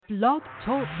Blog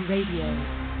Talk Radio.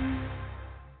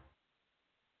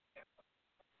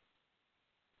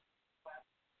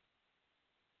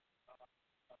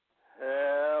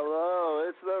 Hello,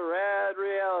 it's the Rad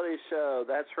Reality Show.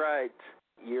 That's right.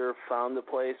 You've found the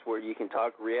place where you can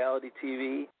talk reality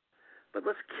TV. But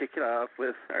let's kick it off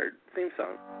with our theme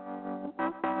song.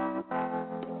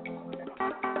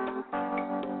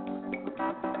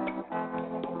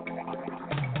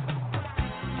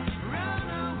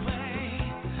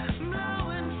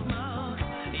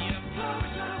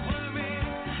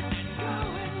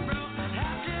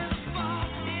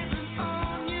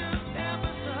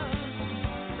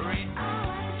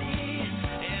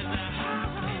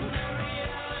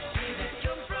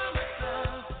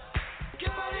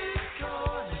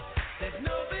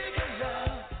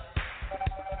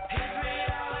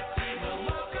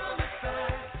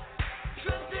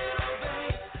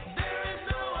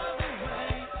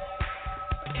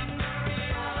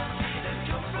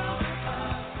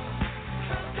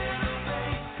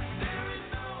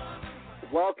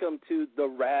 Welcome to the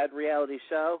Rad Reality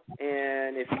Show,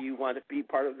 and if you want to be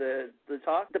part of the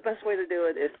talk, the best way to do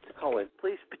it is to call in.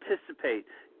 Please participate.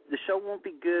 The show won't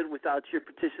be good without your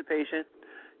participation.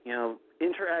 You know,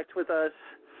 interact with us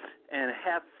and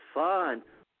have fun.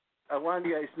 I wanted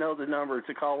you guys to know the number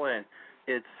to call in.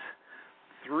 It's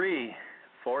 347-237-5506.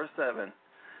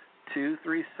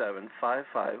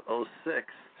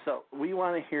 So we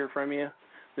want to hear from you.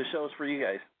 The show's for you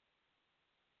guys.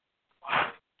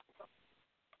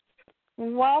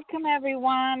 Welcome,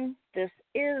 everyone. This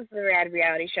is the Rad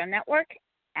Reality Show Network,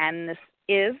 and this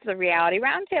is the Reality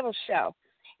Roundtable Show.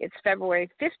 It's February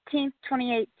 15th,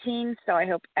 2018, so I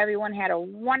hope everyone had a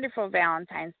wonderful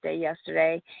Valentine's Day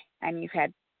yesterday, and you've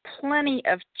had plenty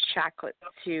of chocolate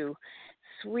to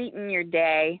sweeten your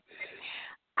day.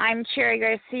 I'm Cherry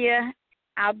Garcia.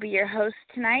 I'll be your host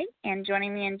tonight, and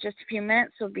joining me in just a few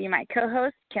minutes will be my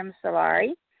co-host, Kim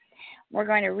Solari. We're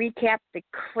going to recap the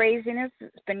craziness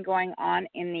that's been going on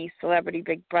in the Celebrity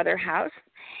Big Brother house.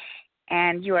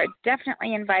 And you are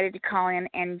definitely invited to call in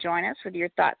and join us with your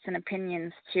thoughts and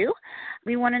opinions, too.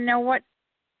 We want to know what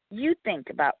you think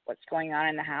about what's going on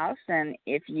in the house, and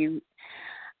if you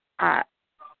are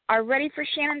ready for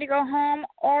Shannon to go home,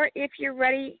 or if you're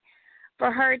ready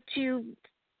for her to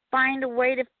find a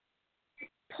way to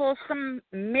pull some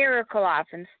miracle off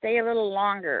and stay a little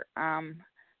longer.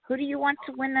 Who do you want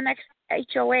to win the next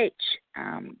HOH?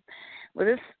 With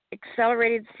this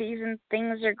accelerated season,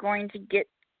 things are going to get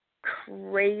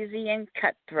crazy and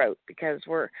cutthroat because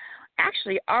we're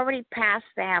actually already past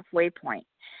the halfway point.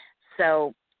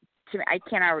 So I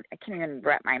can't even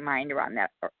wrap my mind around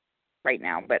that right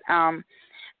now. But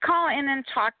call in and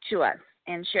talk to us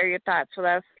and share your thoughts with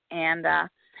us, and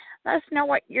let us know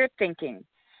what you're thinking.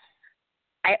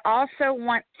 I also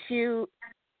want to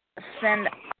send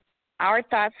our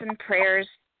thoughts and prayers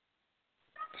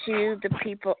to the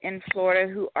people in Florida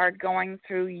who are going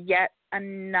through yet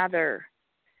another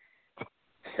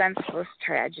senseless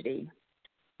tragedy.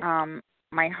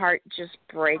 My heart just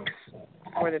breaks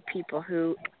for the people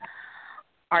who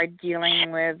are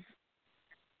dealing with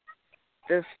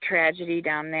this tragedy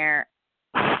down there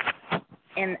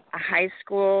in a high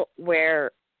school where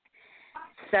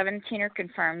 17 are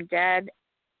confirmed dead,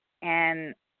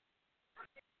 and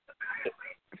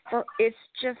it's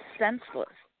just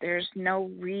senseless. There's no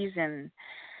reason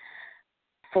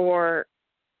for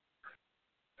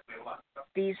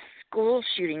these school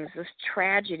shootings, this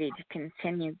tragedy to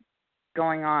continue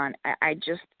going on. I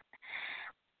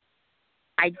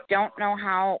don't know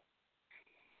how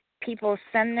people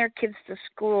send their kids to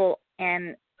school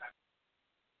and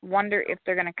wonder if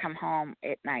they're going to come home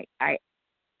at night.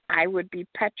 I would be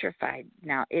petrified.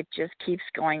 Now, it just keeps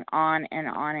going on and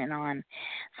on and on.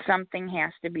 Something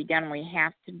has to be done. We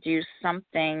have to do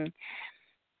something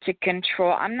to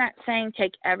control. I'm not saying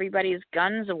take everybody's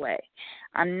guns away.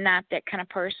 I'm not that kind of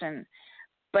person.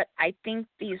 But I think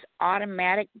these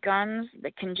automatic guns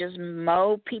that can just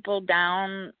mow people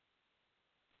down,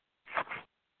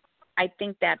 I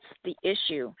think that's the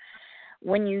issue.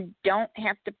 When you don't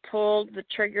have to pull the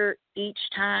trigger each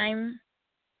time,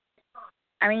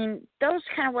 I mean, those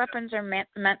kind of weapons are meant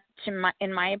to,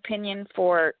 in my opinion,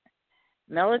 for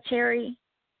military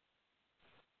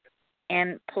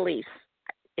and police.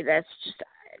 That's just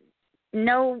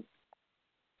no,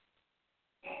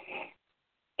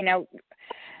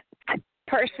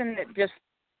 person that just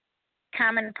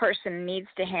common person needs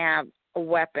to have a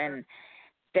weapon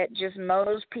that just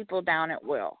mows people down at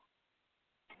will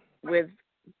with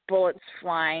bullets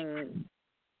flying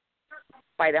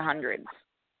by the hundreds.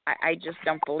 I just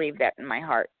don't believe that in my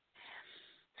heart.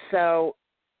 So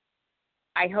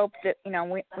I hope that,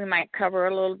 we might cover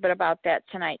a little bit about that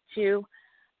tonight too.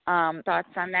 Thoughts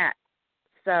on that.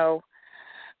 So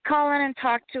call in and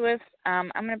talk to us. I'm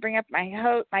going to bring up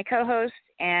my co-host,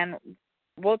 and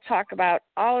we'll talk about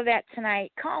all of that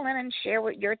tonight. Call in and share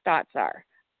what your thoughts are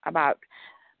about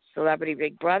Celebrity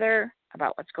Big Brother,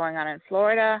 about what's going on in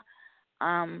Florida,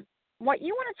 what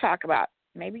you want to talk about.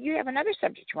 Maybe you have another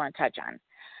subject you want to touch on.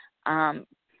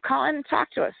 Call in and talk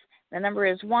to us. The number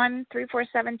is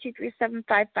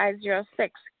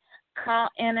 1-347-237-5506. Call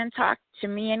in and talk to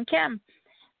me and Kim.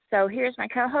 So here's my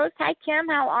co-host. Hi, Kim.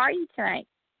 How are you tonight?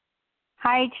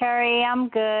 Hi, Terry. I'm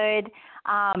good.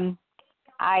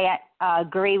 I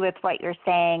agree with what you're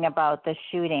saying about the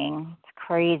shooting. It's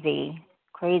crazy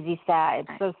sad.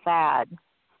 It's so sad.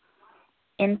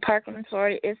 In Parkland,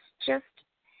 Florida, it's just,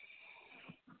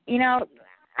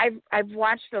 I've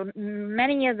watched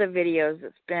many of the videos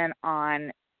it's been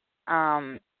on,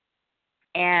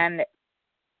 and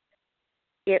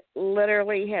it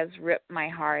literally has ripped my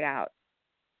heart out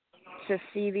to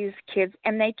see these kids,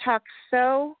 and they talk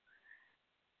so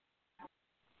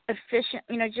efficient,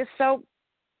 just so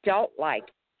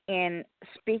adult-like in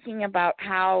speaking about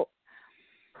how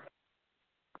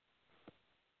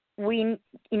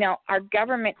our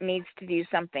government needs to do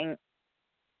something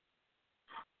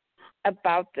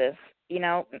about this.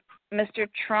 Mr.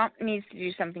 Trump needs to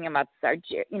do something about this.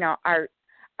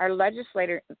 Our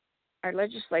legislators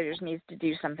needs to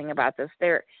do something about this.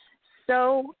 They're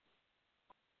so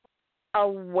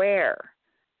aware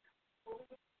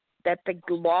that the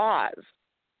laws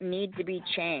need to be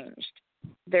changed.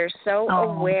 They're so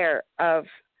aware of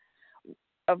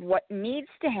what needs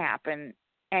to happen,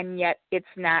 and yet it's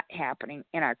not happening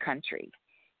in our country.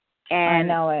 And I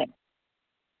know it.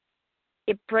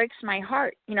 It breaks my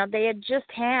heart. They had just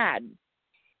had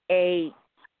a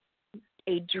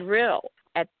drill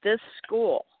at this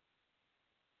school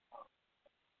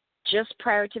just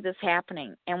prior to this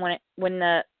happening, and when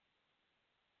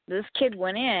this kid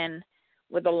went in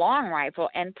with a long rifle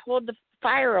and pulled the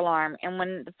fire alarm, and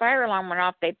when the fire alarm went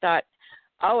off, they thought,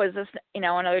 oh, is this,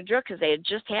 another drill? Because they had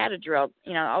just had a drill.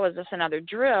 Oh, is this another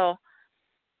drill?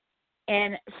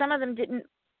 And some of them didn't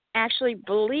actually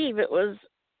believe it was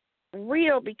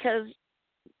real because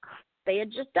they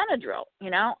had just done a drill,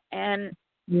 and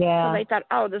so they thought,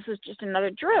 oh, this is just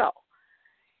another drill.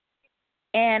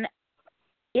 And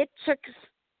it took,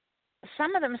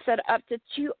 some of them said, up to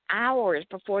 2 hours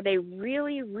before they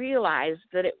really realized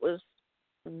that it was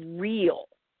real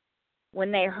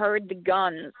when they heard the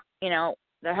guns,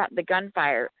 the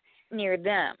gunfire near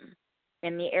them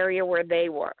in the area where they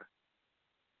were.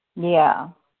 Yeah,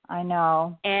 I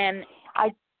know. And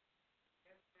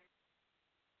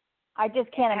I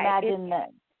just can't imagine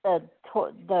the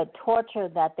torture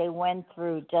that they went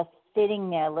through just sitting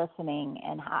there listening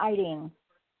and hiding.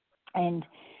 And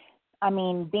I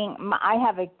mean, I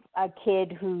have a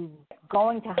kid who's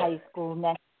going to high school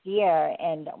next year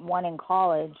and one in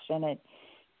college, and it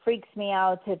freaks me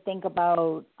out to think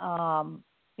about,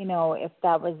 if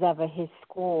that was ever his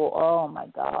school. Oh my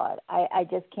God, I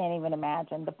just can't even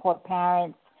imagine. The poor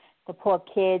parents, the poor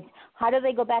kids. How do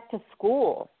they go back to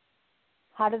school?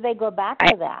 How do they go back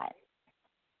to that?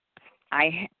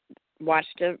 I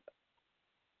watched it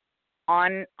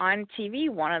on TV.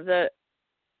 One of the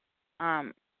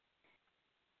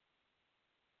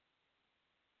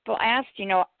people asked,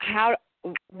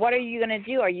 what are you going to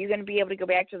do? Are you going to be able to go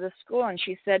back to the school? And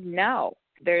she said, no,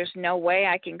 there's no way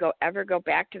I can ever go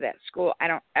back to that school. I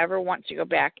don't ever want to go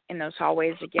back in those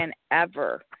hallways again,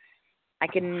 ever. I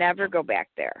can never go back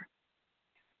there.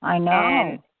 I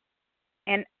know.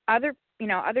 And other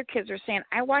kids are saying,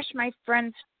 I watched my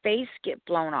friend's face get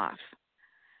blown off.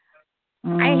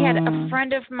 I had a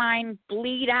friend of mine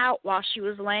bleed out while she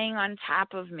was laying on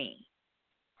top of me.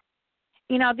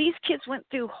 These kids went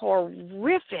through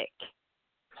horrific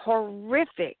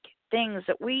things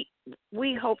that we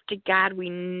hope to God we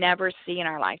never see in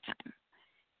our lifetime.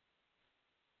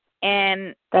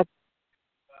 And I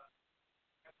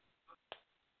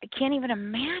can't even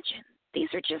imagine. These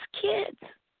are just kids.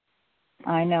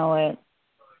 I know it.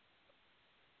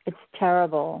 It's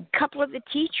terrible. A couple of the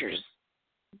teachers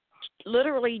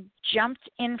literally jumped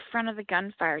in front of the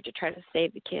gunfire to try to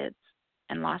save the kids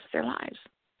and lost their lives.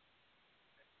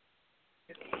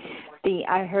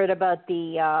 I heard about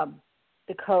the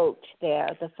coach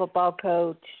there, the football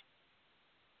coach,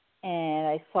 and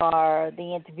I saw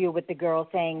the interview with the girl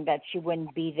saying that she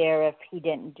wouldn't be there if he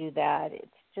didn't do that.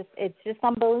 It's just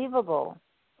unbelievable.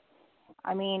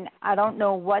 I mean, I don't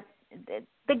know what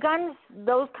the guns,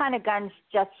 those kind of guns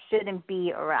just shouldn't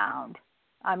be around.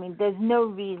 I mean, there's no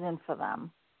reason for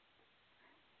them.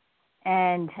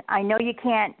 And I know you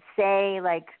can't say,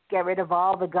 like, get rid of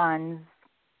all the guns.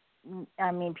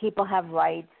 I mean, people have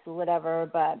rights, whatever,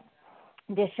 but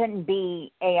there shouldn't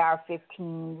be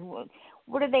AR-15s.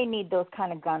 What do they need those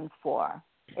kind of guns for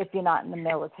if you're not in the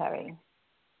military?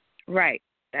 Right.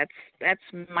 That's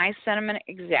my sentiment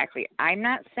exactly. I'm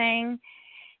not saying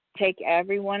take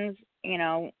everyone's,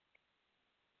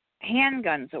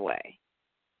 handguns away.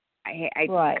 I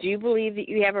right. do believe that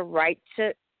you have a right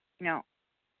to,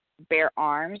 bear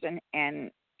arms,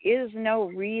 and is no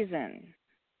reason.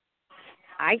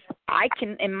 I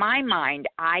can, in my mind,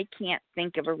 I can't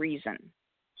think of a reason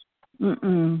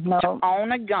no. to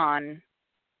own a gun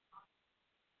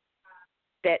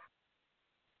that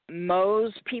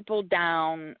mows people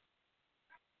down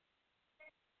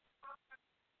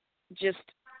just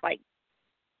like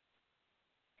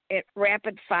at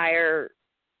rapid fire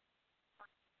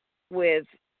with,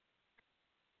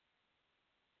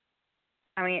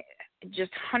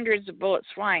 just hundreds of bullets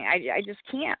flying. I just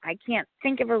can't. I can't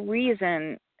think of a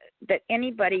reason that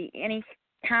anybody, any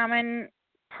common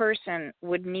person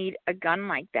would need a gun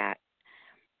like that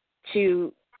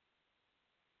to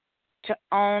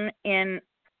own in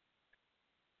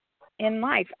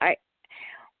life.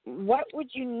 What would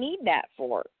you need that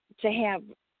for? To have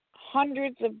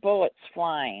hundreds of bullets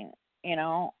flying,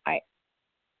 I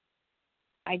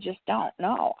just don't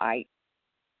know.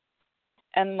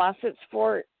 Unless it's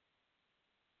for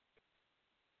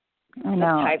the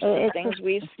types of things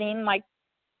we've seen, like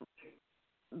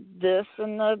this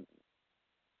and the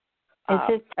it's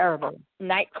just terrible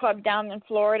nightclub down in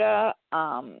Florida.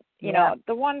 The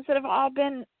ones that have all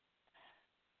been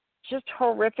just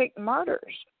horrific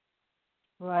murders.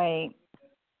 Right.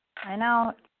 I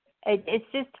know. It's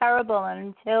just terrible,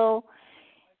 and until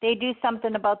they do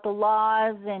something about the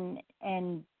laws and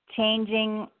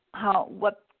changing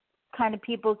what kind of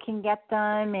people can get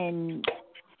them, and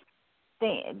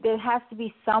there has to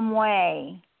be some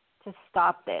way to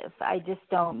stop this. I just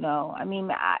don't know. I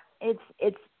mean,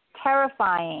 it's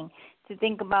terrifying to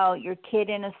think about your kid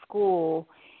in a school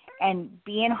and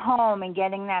being home and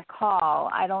getting that call.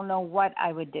 I don't know what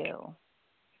I would do.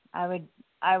 I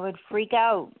would freak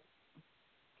out.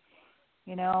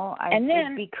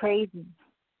 It'd be crazy.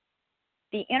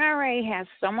 The NRA has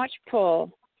so much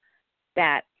pull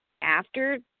that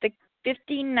after the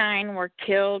 59 were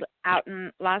killed out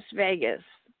in Las Vegas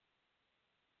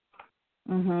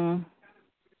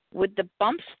with the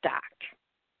bump stock,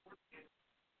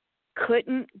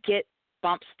 couldn't get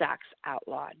bump stocks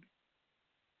outlawed.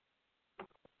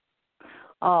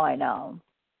 Oh, I know.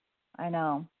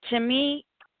 To me,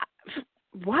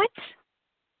 what?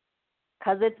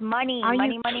 Because it's money, Are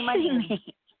money, you money, kidding money.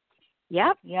 me?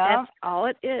 Yep, that's all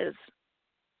it is.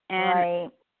 And right.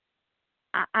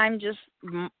 I'm just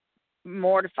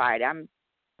mortified. I'm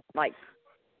like,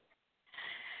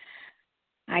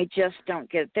 I just don't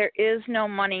get it. There is no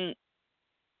money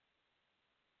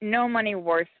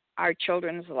worth our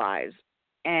children's lives.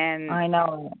 And I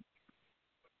know.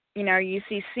 You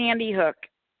see Sandy Hook,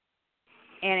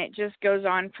 and it just goes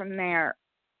on from there,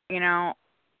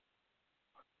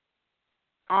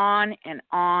 on and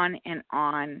on and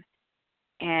on.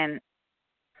 And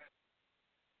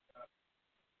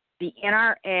the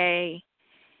NRA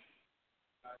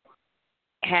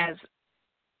has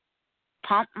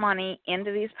pumped money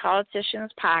into these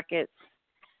politicians' pockets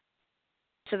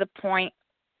to the point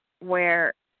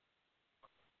where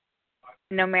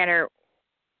no matter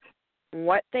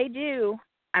what they do,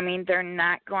 they're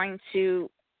not going to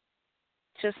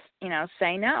just,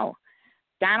 say no.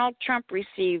 Donald Trump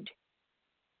received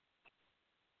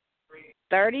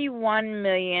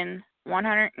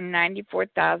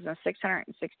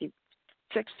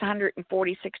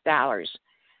 $31,194,646.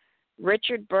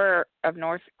 Richard Burr of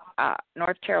North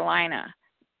Carolina,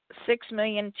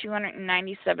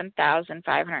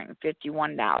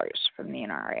 $6,297,551 from the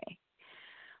NRA.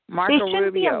 Marco They shouldn't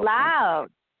Rubio be allowed.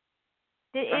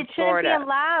 It shouldn't be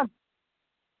allowed.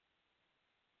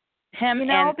 Him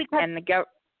and the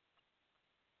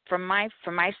from my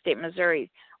state,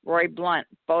 Missouri, Roy Blunt,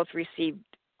 both received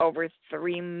over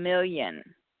 $3 million.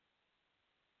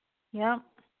 Yeah.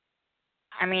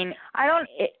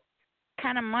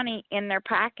 Kind of money in their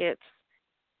pockets.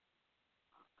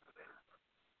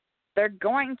 They're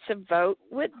going to vote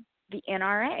with the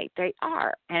NRA. They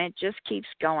are, and it just keeps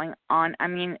going on.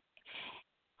 And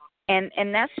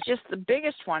that's just the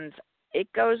biggest ones. It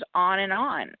goes on and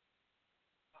on.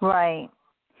 Right.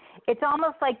 It's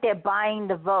almost like they're buying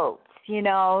the votes, So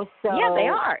yeah, they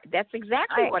are. That's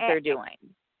exactly what they're doing.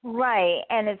 Right,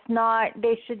 and it's not.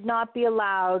 They should not be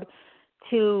allowed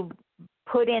to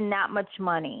put in that much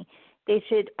money. they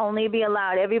should only be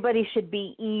allowed, everybody should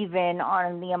be even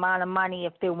on the amount of money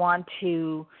if they want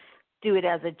to do it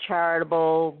as a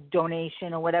charitable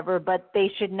donation or whatever, but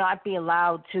they should not be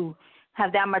allowed to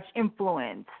have that much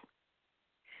influence.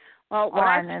 Well, what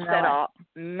I've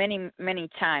said many, many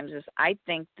times is I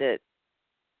think that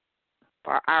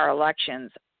for our elections,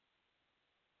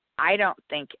 I don't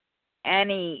think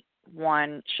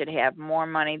anyone should have more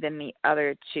money than the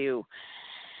other to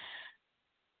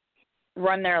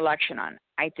run their election on.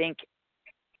 I think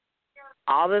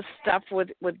all this stuff with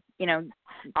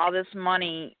all this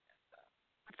money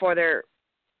for their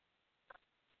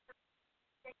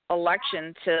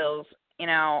election tills,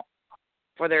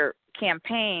 for their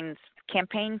campaign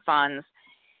funds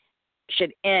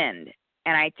should end.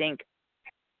 And I think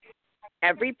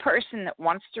every person that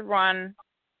wants to run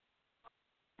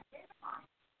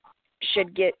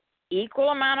should get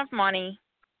equal amount of money.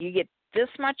 You get this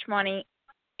much money,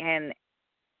 and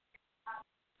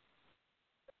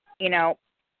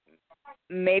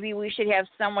maybe we should have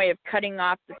some way of cutting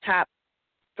off the top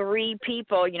 3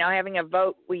 people, having a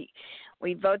vote. We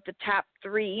vote the top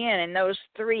 3 in, and those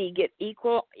 3 get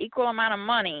equal amount of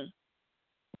money,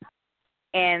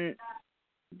 and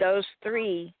those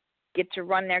 3 get to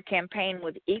run their campaign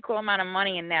with equal amount of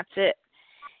money, and that's it.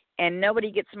 And nobody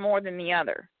gets more than the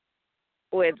other.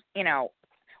 With,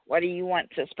 whether you want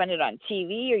to spend it on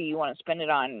TV or you want to spend it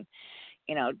on,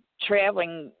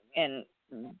 traveling and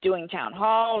doing town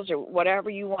halls or whatever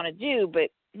you want to do, but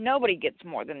nobody gets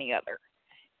more than the other.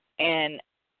 And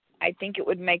I think it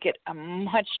would make it a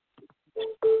much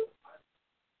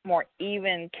more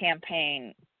even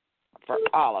campaign for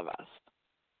all of us.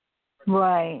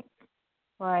 Right.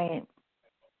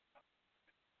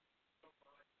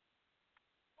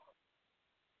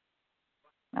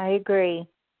 I agree.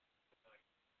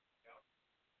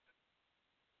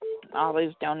 All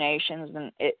these donations, and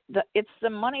it's the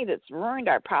money that's ruined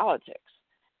our politics.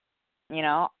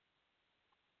 Yep.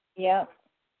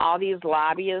 All these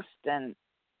lobbyists and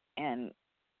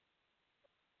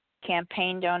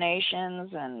campaign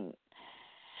donations, and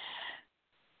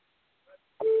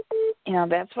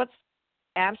that's what's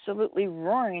absolutely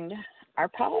ruined our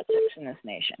politics in this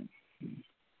nation.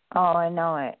 Oh, I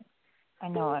know it.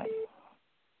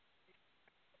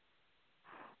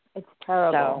 It's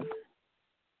terrible. So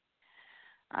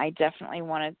I definitely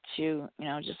wanted to,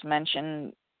 just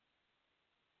mention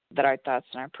that our thoughts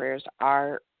and our prayers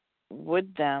are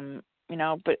with them,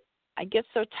 but I get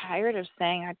so tired of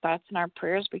saying our thoughts and our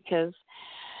prayers because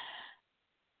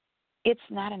it's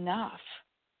not enough.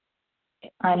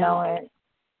 I know it.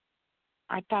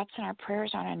 Our thoughts and our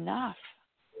prayers aren't enough.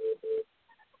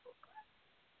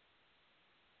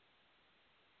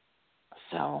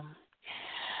 So,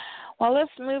 well,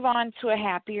 let's move on to a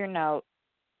happier note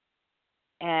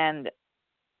and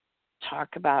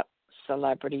talk about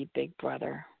Celebrity Big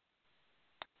Brother.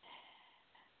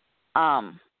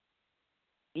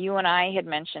 You and I had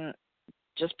mentioned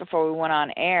just before we went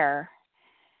on air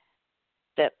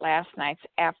that last night's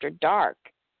After Dark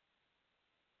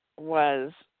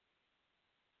was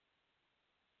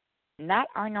not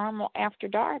our normal After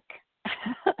Dark.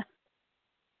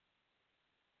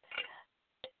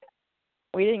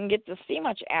 We didn't get to see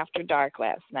much After Dark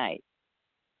last night.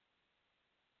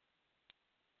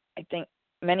 I think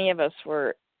many of us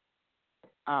were,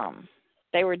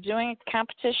 they were doing a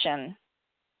competition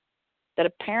that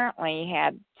apparently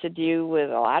had to do with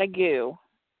a lot of goo.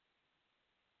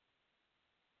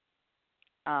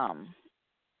 I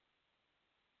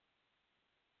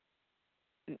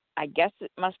guess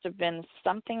it must have been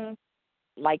something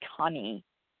like honey.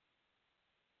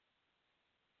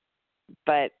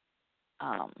 But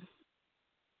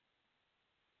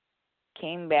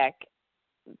came back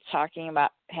talking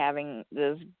about having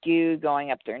this goo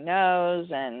going up their nose,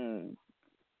 and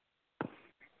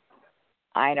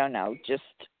I don't know, just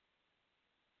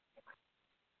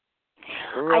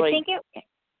really. I think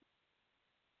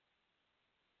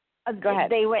Go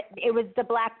ahead. It was the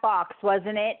black box,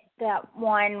 wasn't it? That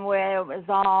one where it was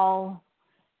all.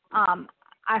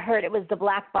 I heard it was the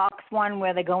black box one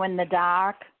where they go in the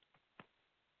dark.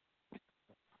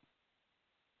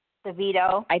 The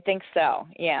veto. I think so.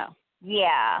 Yeah.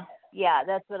 Yeah,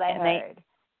 that's what I heard.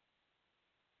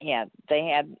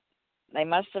 They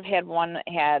must have had one that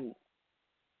had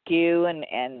goo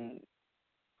and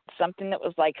something that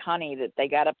was like honey that they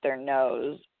got up their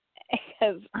nose,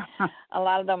 because a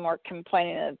lot of them were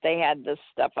complaining that they had this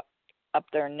stuff up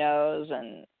their nose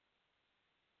and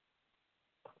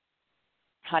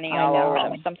honey all over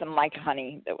them, something like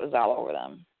honey that was all over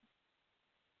them.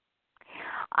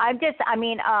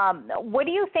 what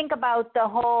do you think about the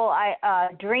whole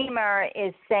Dreamer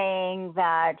is saying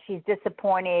that she's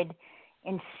disappointed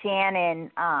in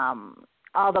Shannon,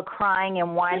 all the crying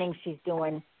and whining she's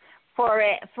doing. For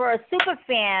a super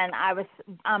fan,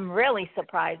 I'm really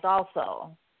surprised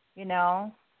also, you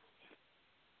know.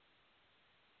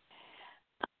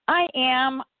 I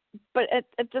am, but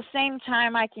at the same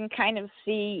time, I can kind of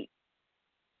see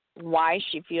why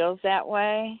she feels that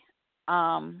way.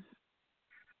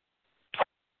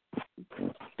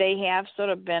 They have sort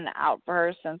of been out for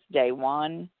her since day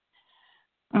one.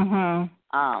 Mhm.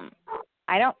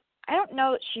 I don't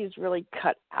know that she's really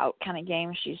cut out kind of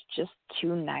game. She's just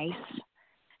too nice.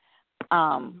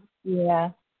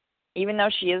 Yeah. Even though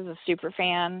she is a super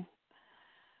fan,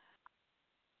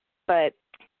 but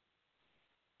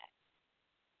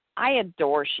I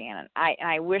adore Shannon.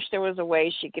 I wish there was a way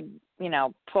she could,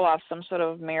 pull off some sort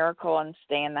of miracle and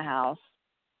stay in the house.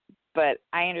 But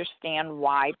I understand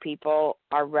why people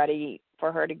are ready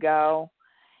for her to go.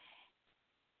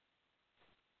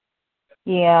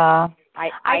 Yeah.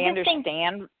 I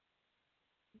understand.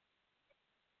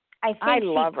 I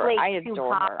love her. I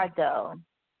adore her. Though.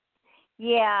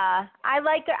 Yeah, I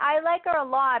like her. I like her a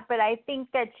lot, but I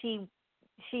think that she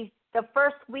the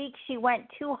first week she went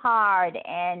too hard,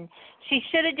 and she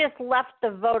should have just left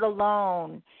the vote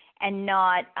alone and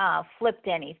not flipped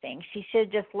anything. She should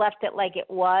have just left it like it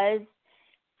was,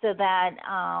 so that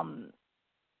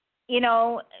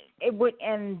it would,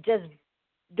 and just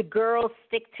the girls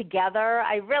stick together.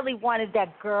 I really wanted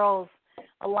that girls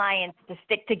alliance to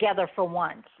stick together for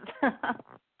once.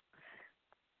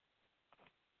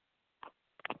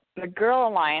 The girl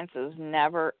alliance is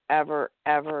never, ever,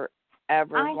 ever,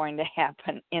 ever going to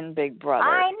happen in Big Brother.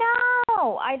 I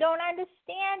know. I don't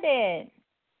understand it.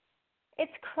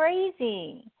 It's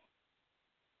crazy.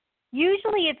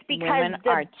 Usually it's because women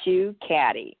are too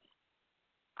catty.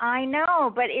 I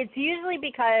know, but it's usually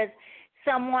because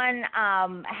someone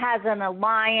has an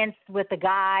alliance with a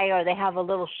guy, or they have a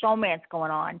little showmance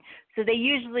going on. So they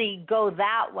usually go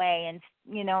that way, and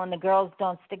and the girls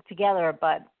don't stick together.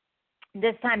 But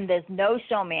this time there's no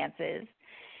showmances,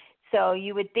 so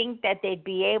you would think that they'd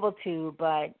be able to,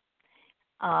 but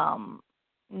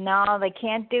no, they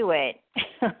can't do it.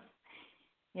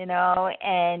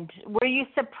 And were you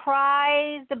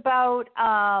surprised about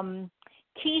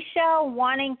Keisha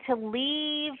wanting to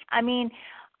leave? I mean,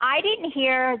 I didn't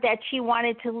hear that she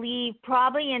wanted to leave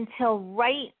probably until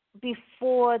right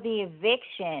before the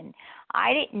eviction.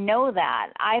 I didn't know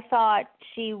that. I thought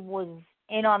she was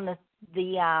in on the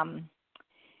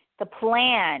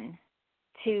plan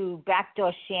to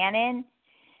backdoor Shannon.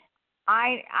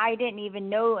 I didn't even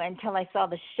know until I saw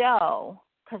the show,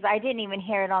 because I didn't even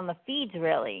hear it on the feeds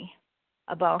really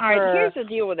about her. All right, here's the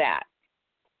deal with that.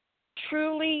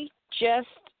 Truly, just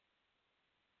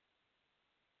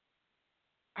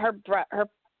her breast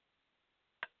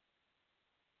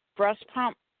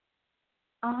pump.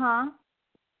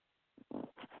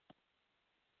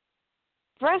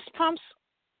 Breast pumps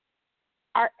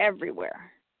are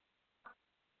everywhere.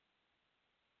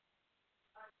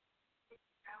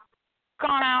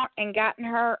 Gone out and gotten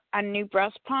her a new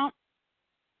breast pump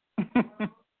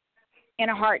in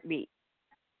a heartbeat.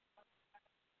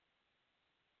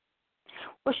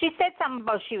 Well, she said something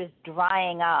about she was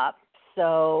drying up,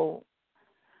 so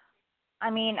I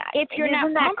mean, if you're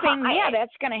not pumping,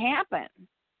 that's going to happen.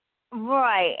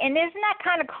 Right, and isn't that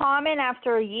kind of common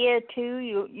after a year or two?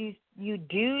 You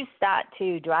do start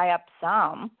to dry up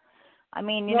some. I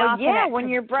mean, you're not when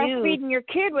you're breastfeeding your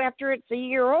kid after it's a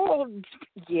year old.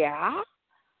 Yeah.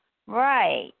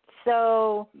 Right.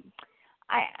 So,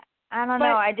 I don't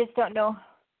know. I just don't know.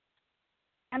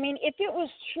 I mean, if it was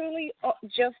truly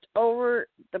just over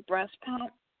the breast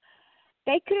pump,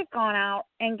 they could have gone out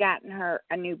and gotten her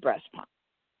a new breast pump.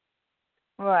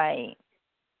 Right.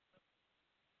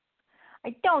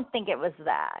 I don't think it was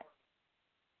that.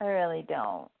 I really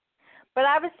don't. But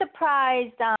I was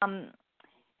surprised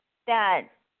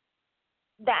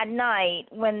that night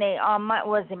when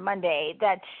was it Monday,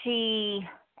 that she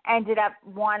ended up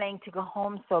wanting to go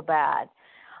home so bad.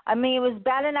 I mean, it was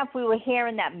bad enough we were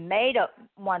hearing that Maida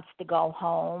wants to go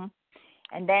home,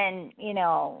 and then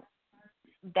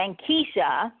then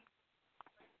Keisha,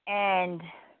 and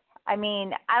I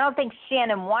mean, I don't think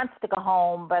Shannon wants to go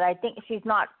home, but I think she's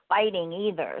not fighting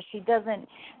either. She doesn't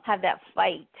have that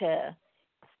fight to,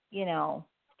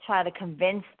 try to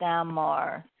convince them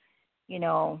or,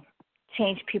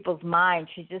 change people's minds.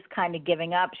 She's just kind of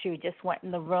giving up. She just went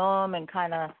in the room and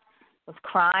kind of was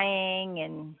crying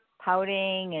and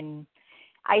pouting and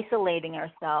isolating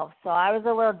herself. So I was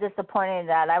a little disappointed in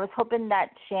that. I was hoping that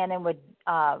Shannon would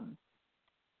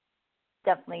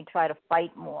definitely try to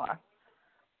fight more,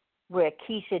 where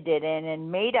Keisha didn't.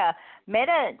 And Meta,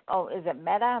 oh, is it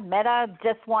Meta? Meta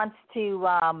just wants to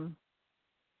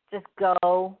just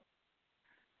go.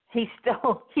 He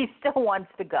still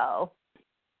wants to go.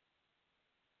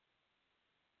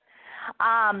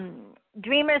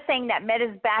 Dreamer saying that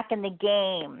Meta's back in the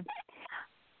game.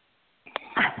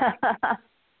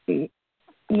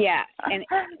 Yeah, and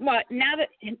well, now that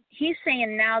he's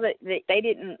saying now that they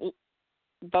didn't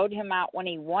vote him out when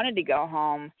he wanted to go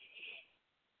home,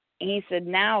 he said,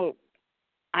 now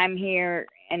I'm here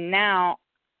and now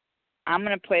I'm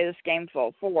going to play this game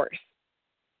full force.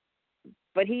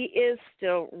 But he is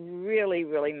still really,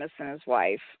 really missing his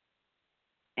wife.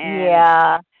 And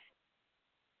yeah.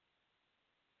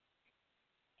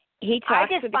 He talks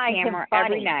to the camera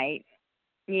every night.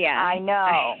 Yeah. I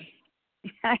know.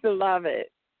 I love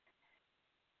it.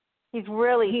 He's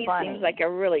really funny. He seems like a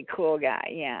really cool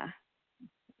guy, yeah.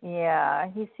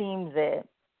 Yeah, he seems it.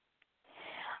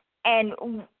 And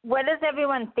what does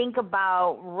everyone think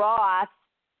about Ross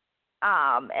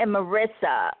and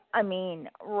Marissa? I mean,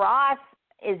 Ross,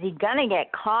 is he going to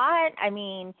get caught? I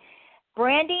mean,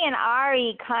 Brandy and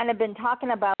Ari kind of been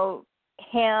talking about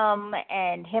him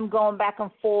and him going back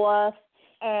and forth.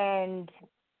 And,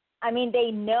 I mean,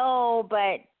 they know,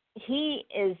 but he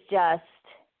is just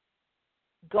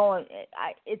going,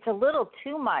 it's a little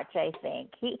too much, I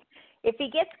think. If he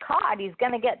gets caught, he's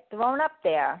going to get thrown up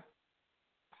there.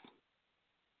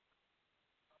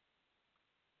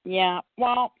 Yeah,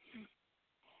 well,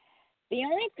 the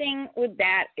only thing with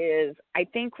that is I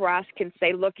think Ross can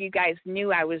say, look, you guys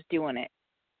knew I was doing it.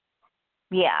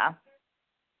 Yeah.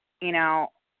 You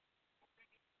know,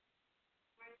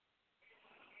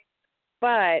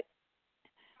 but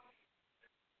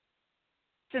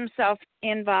himself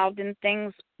involved in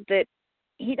things that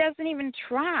he doesn't even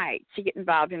try to get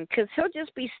involved in, because he'll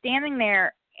just be standing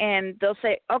there and they'll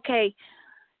say, okay,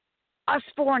 us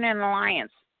four in an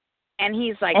alliance. And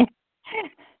he's like,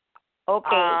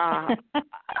 okay.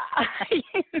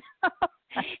 You know?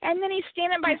 And then he's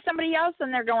standing by somebody else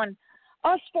and they're going,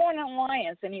 us four in an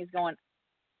alliance. And he's going,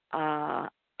 you know?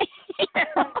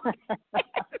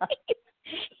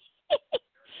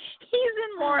 He's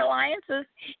in more alliances,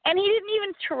 and he didn't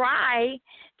even try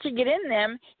to get in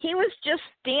them. He was just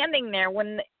standing there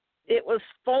when it was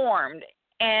formed,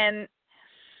 and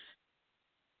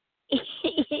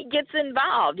he gets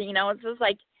involved. You know, it's just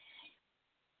like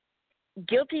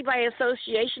guilty by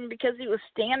association because he was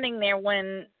standing there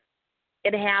when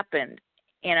it happened,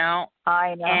 you know.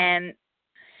 I know. And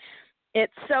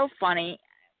it's so funny.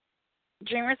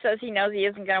 Dreamer says he knows he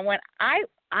isn't going to win.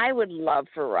 I would love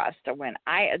for Russ to win.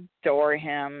 I adore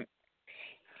him.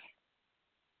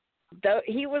 Though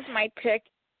he was my pick.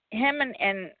 Him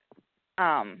and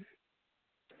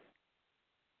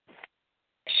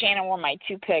Shannon were my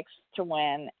two picks to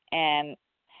win, and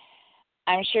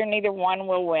I'm sure neither one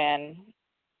will win.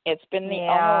 It's been the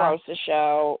Omarosa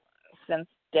show since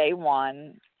day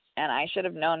one, and I should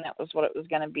have known that was what it was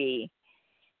going to be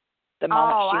the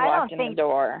moment she walked in the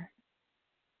door.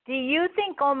 Do you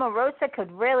think Omarosa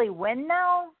could really win,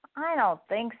 though? I don't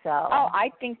think so. Oh,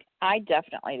 I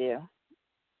definitely do.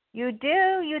 You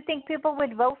do? You think people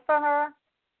would vote for her?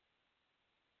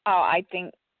 Oh, I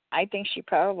think she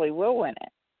probably will win it.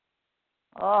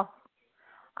 Oh,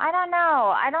 I don't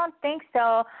know. I don't think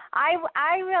so.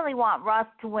 I really want Ross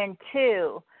to win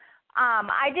too.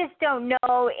 I just don't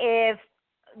know if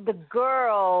the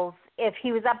girls, if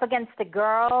he was up against the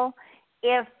girl,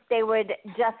 if they would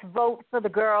just vote for the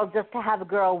girl just to have a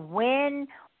girl win,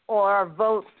 or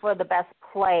vote for the best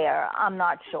player. I'm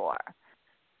not sure.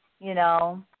 You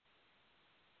know.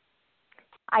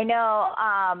 I know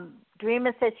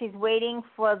Dreamer says she's waiting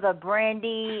for the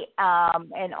Brandy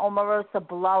and Omarosa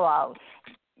blowout.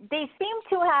 They seem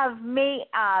to have made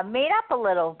up a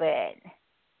little bit,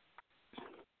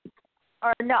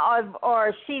 or no,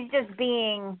 or she's just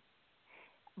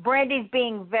Brandy's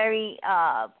being very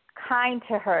kind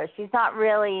to her. She's not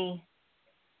really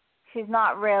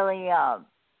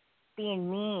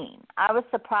being mean. I was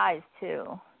surprised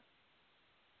too.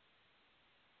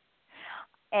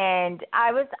 And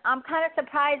I'm kind of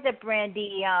surprised at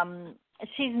Brandy.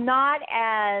 She's not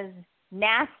as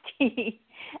nasty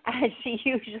as she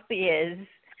usually is,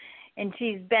 and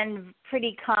she's been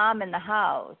pretty calm in the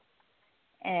house.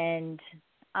 And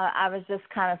I was just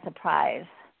kind of surprised.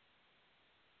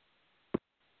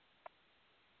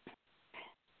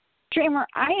 Dreamer,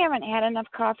 I haven't had enough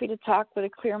coffee to talk with a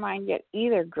clear mind yet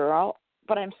either, girl,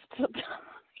 but I'm still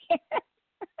talking.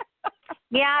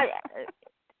 Yeah.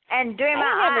 And Dreamer,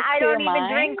 I don't even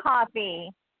drink coffee,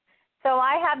 so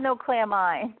I have no clear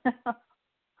mind.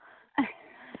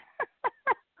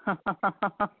 None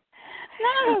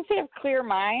of us have clear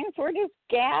minds. We're just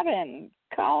gabbing.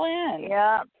 Call in.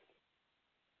 Yeah.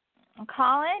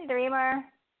 Call in, Dreamer.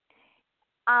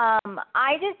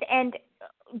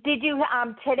 Did you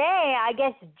today? I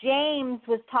guess James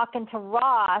was talking to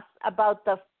Ross about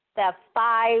the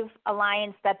 5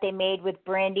 alliance that they made with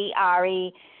Brandy,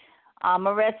 Ari,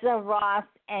 Marissa, Ross,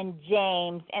 and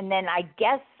James, and then I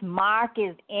guess Mark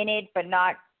is in it, but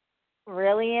not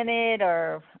really in it,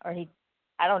 or he,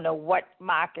 I don't know what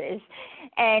Mark is,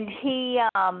 and he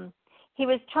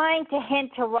was trying to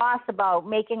hint to Ross about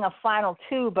making a final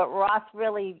 2, but Ross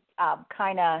really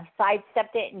kind of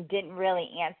sidestepped it and didn't really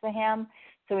answer him,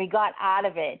 so he got out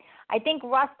of it. I think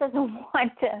Ross doesn't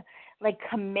want to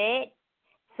commit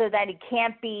so that he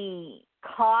can't be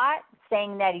caught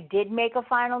saying that he did make a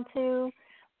final 2,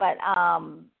 but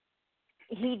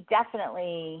he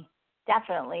definitely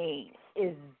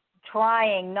is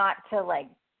trying not to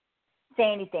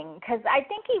say anything, because I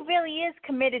think he really is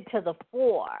committed to the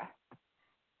 4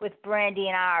 with Brandy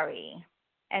and Ari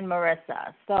and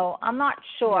Marissa. So I'm not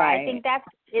sure. Right. I think that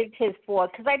is his 4,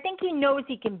 because I think he knows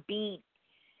he can beat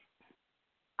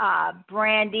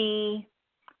Brandy.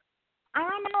 I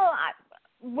don't know.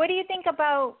 What do you think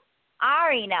about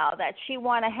Ari now that she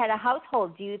won a head of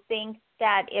household? Do you think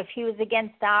that if he was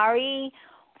against Ari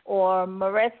or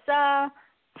Marissa,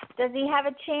 does he have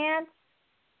a chance?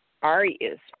 Ari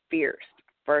is fierce,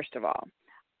 first of all.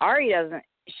 Ari doesn't,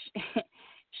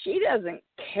 she doesn't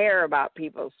care about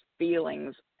people's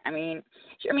feelings. I mean,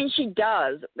 she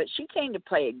does, but she came to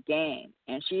play a game,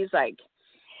 and she's like,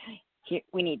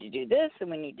 we need to do this,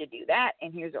 and we need to do that,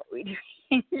 and here's what we do.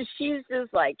 She's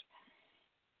just like,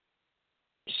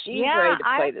 she's ready to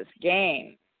play this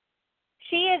game.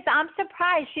 She is. I'm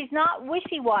surprised. She's not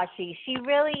wishy-washy. She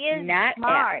really is not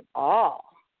smart. At all.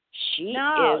 She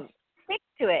is. Stick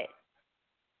to it.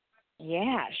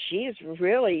 Yeah, she's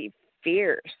really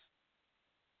fierce.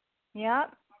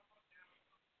 Yep.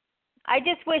 I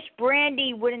just wish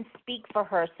Brandy wouldn't speak for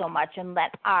her so much and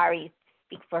let Ari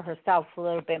speak for herself a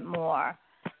little bit more,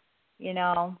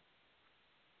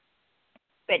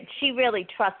 But she really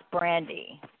trusts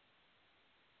Brandy.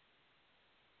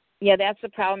 Yeah, that's the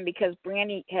problem, because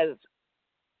Brandy has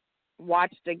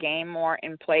watched the game more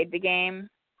and played the game.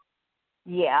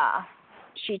 Yeah.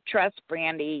 She trusts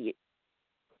Brandy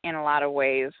in a lot of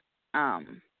ways.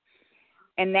 And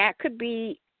that could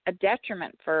be a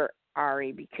detriment for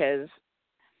Ari, because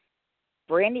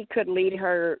Brandy could lead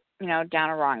her, down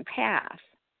a wrong path.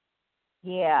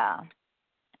 Yeah.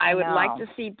 I would like to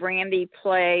see Brandy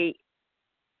play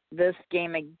this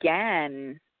game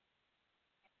again,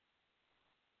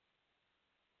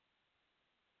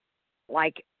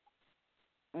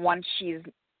 once she's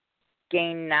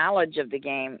gained knowledge of the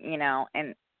game,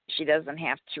 and she doesn't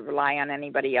have to rely on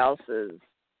anybody else's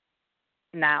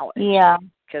knowledge. Yeah.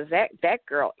 Because that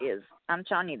girl is, I'm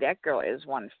telling you, that girl is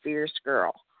one fierce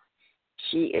girl.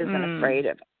 She isn't afraid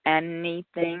of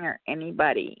anything or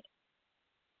anybody.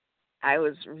 I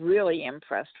was really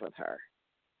impressed with her.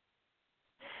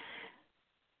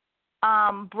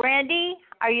 Brandy,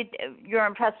 you're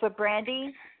impressed with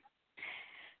Brandy?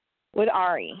 With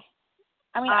Ari.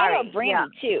 I mean, Ari, I love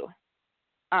Brandy too.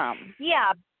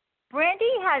 Yeah. Brandy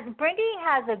has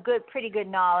a pretty good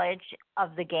knowledge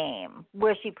of the game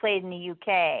where she played in the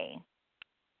UK.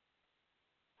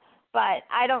 But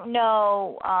I don't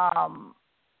know. I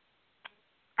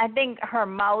think her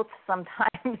mouth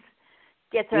sometimes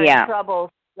gets her in trouble.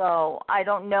 So I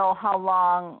don't know how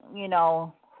long,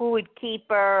 who would keep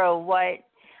her or what.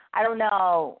 I don't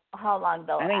know how long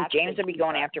they'll. I think James will be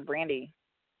going after Brandy.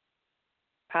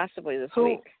 Possibly this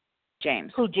week.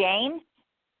 James. Who, James?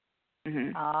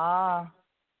 Mm-hmm.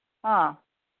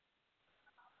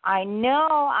 I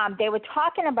know they were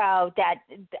talking about that.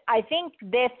 I think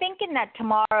they're thinking that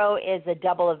tomorrow is a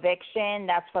double eviction.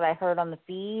 That's what I heard on the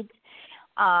feed.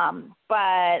 But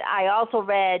I also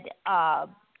read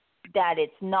that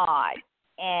it's not.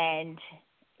 And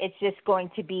it's just going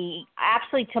to be,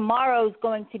 actually tomorrow is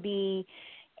going to be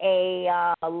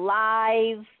a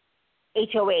live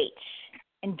HOH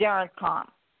endurance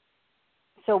comp.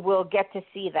 So we'll get to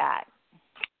see that.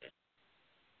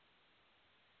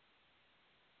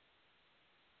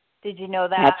 Did you know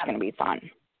that? That's going to be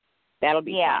fun. That'll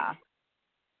be fun.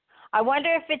 I wonder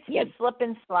if it's the slip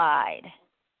and slide.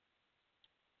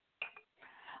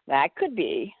 That could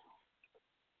be.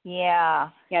 Yeah.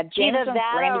 Yeah, James either and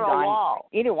that Brandy or a gone. wall.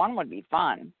 Either one would be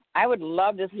fun. I would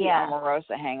love to see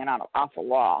Omarosa hanging out off a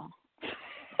wall.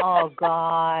 Oh,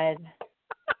 God.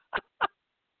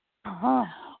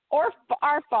 Or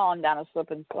falling down a slip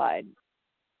and slide.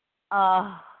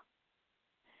 And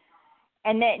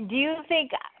then, do you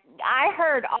think I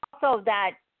heard also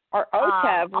that or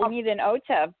OTEV. We need an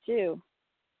OTEV too.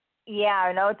 Yeah,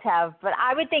 an OTEV, but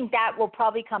I would think that will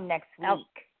probably come next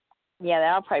week. Yeah,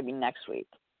 that'll probably be next week.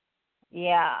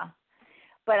 Yeah,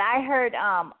 but I heard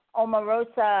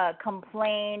Omarosa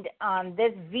complained on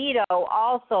this veto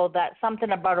also that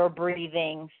something about her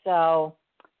breathing. So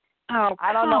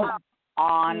I don't know.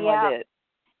 On with it.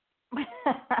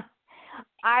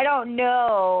 I don't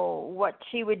know what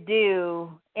she would do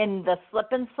in the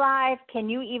slip and slide. Can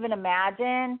you even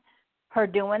imagine her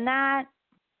doing that?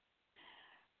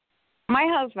 My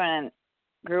husband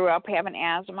grew up having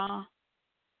asthma,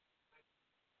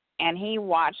 and he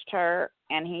watched her,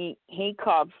 and he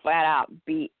called flat out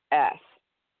BS.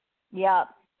 Yep.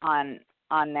 On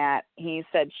that, he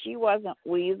said she wasn't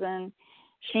wheezing,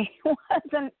 she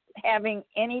wasn't having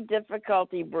any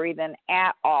difficulty breathing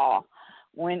at all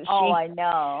when I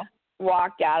know.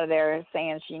 walked out of there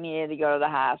saying she needed to go to the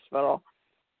hospital.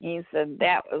 He said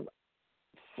that was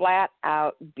flat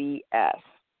out BS.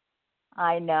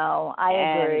 I know. I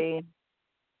agree.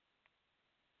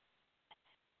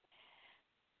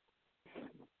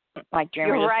 Like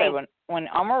Jeremy just said, when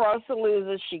Omarosa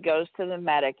loses, she goes to the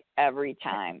medic every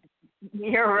time.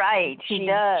 You're right. She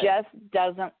does. Just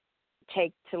doesn't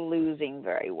take to losing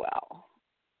very well.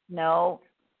 No.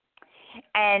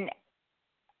 And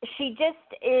she just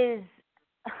is,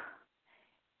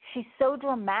 she's so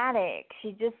dramatic.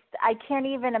 I can't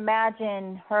even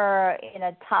imagine her in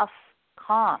a tough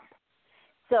comp.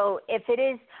 So if it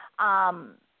is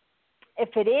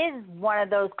one of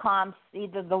those comps,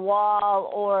 either the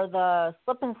wall or the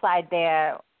slip and slide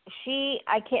there,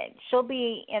 she'll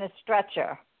be in a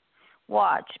stretcher.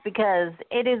 Watch, because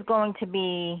it is going to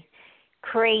be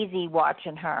crazy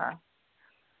watching her.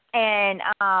 And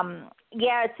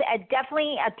it's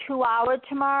definitely a 2-hour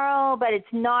tomorrow, but it's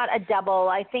not a double.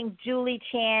 I think Julie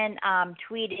Chan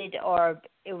tweeted, or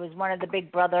it was one of the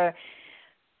Big Brother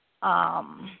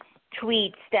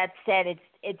tweets that said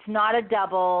it's not a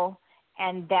double,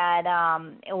 and that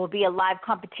it will be a live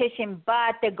competition,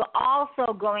 but they're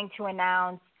also going to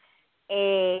announce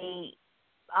a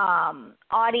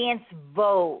audience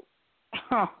vote.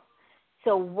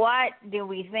 So what do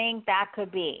we think that could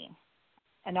be?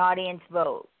 An audience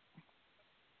vote.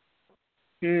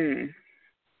 I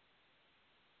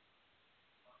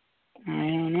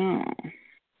don't know.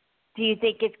 Do you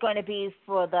think it's going to be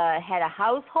for the head of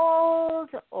household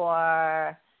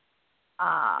or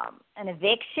an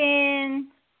eviction?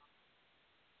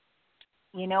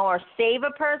 Or save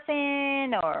a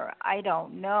person, or I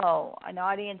don't know, an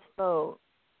audience vote.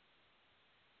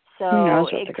 So who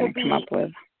knows what it they're could going to come up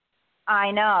with.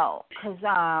 I know, because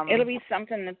it'll be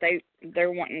something that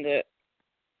they're wanting to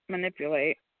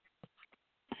manipulate.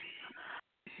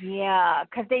 Yeah,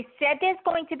 because they said there's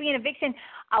going to be an eviction.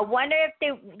 I wonder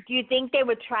do you think they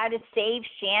would try to save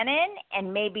Shannon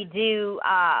and maybe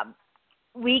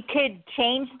we could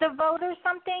change the vote or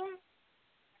something?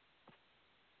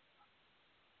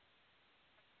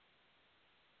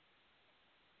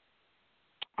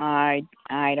 I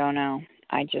don't know.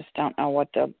 I just don't know what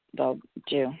they'll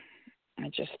do. I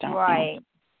just don't know.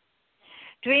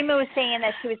 Dreamer was saying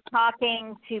that she was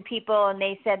talking to people and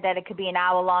they said that it could be an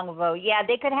hour-long vote. Yeah,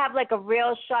 they could have like a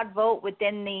real short vote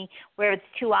within where it's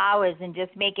 2 hours and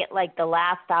just make it like the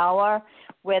last hour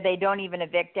where they don't even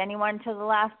evict anyone till the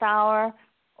last hour,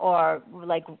 or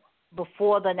like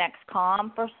before the next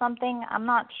comp or something. I'm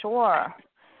not sure.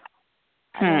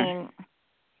 I mean,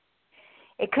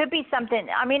 it could be something.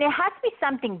 I mean, it has to be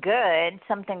something good,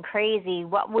 something crazy.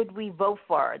 What would we vote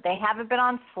for? They haven't been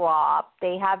on swap.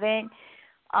 They haven't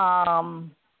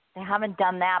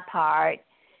done that part.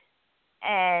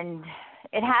 And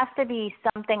it has to be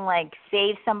something like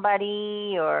save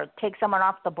somebody or take someone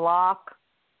off the block.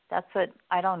 That's what,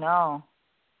 I don't know.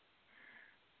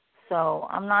 So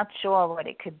I'm not sure what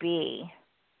it could be.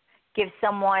 Give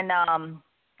someone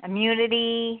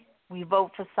immunity. We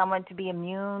vote for someone to be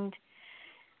immune.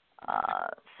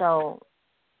 So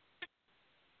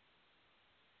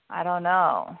I don't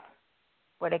know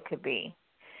what it could be,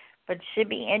 but it should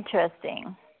be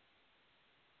interesting.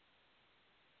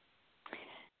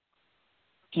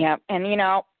 Yeah, and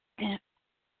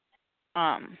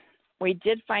we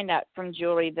did find out from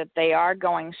Julie that they are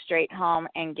going straight home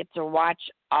and get to watch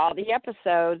all the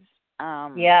episodes.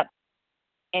 Yep.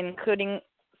 Including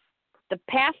the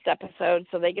past episodes,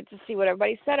 so they get to see what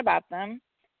everybody said about them.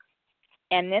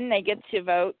 And then they get to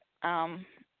vote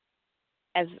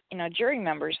as, jury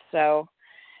members. So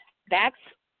that's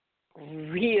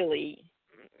really,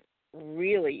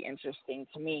 really interesting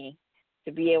to me,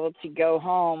 to be able to go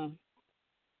home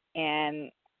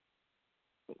and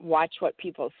watch what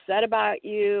people said about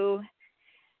you.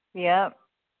 Yep.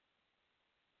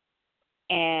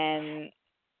 And,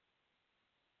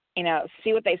 you know,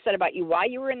 see what they said about you while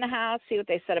you were in the house, see what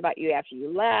they said about you after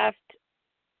you left,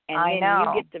 and then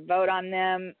you get to vote on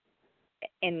them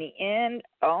in the end.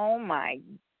 Oh, my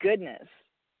goodness.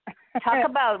 Talk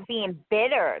about being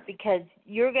bitter, because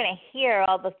you're going to hear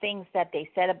all the things that they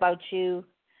said about you.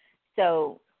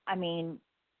 So, I mean,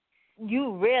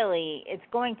 it's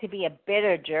going to be a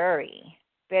bitter jury.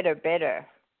 Bitter.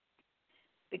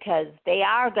 Because they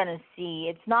are going to see,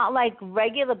 it's not like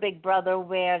regular Big Brother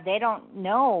where they don't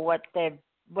know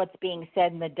what's being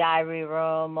said in the diary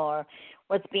room or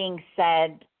what's being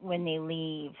said when they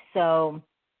leave. So,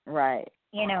 right.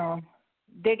 You know,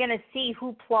 they're going to see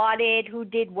who plotted, who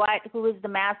did what, who was the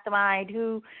mastermind,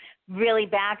 who really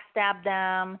backstabbed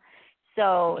them.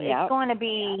 So it's going to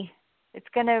be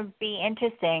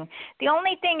interesting. The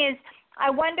only thing is, I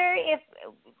wonder if,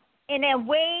 in a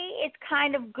way, it's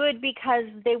kind of good because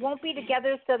they won't be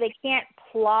together, so they can't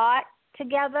plot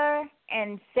together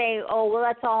and say, oh, well,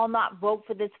 let's all not vote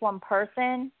for this one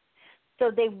person.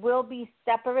 So they will be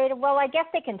separated. Well, I guess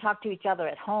they can talk to each other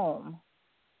at home,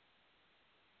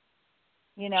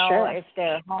 you know, sure. if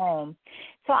they're home.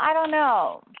 So I don't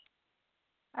know.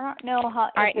 I don't know how.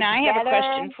 All right, now I have a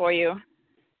question for you.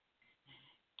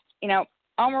 You know,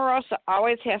 Omarosa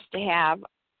always has to have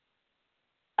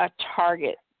a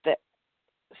target,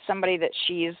 somebody that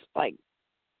she's like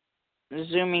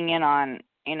zooming in on,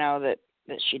 you know, that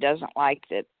she doesn't like,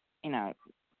 that, you know,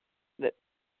 that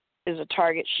is a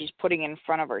target she's putting in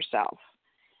front of herself.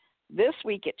 This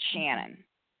week it's Shannon.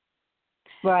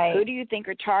 Right. Who do you think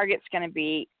her target's going to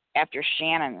be after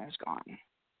Shannon is gone?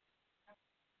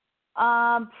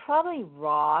 Probably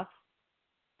Ross.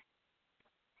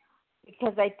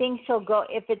 Because I think she'll go,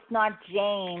 if it's not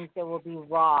James, it will be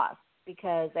Ross.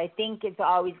 Because I think it's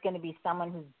always going to be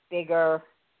someone who's bigger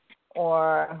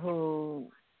or who,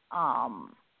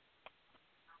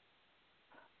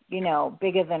 you know,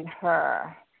 bigger than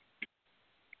her.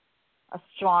 A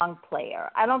strong player.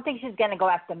 I don't think she's going to go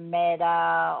after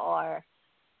Meta or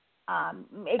I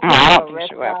don't think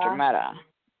she'll go after Meta.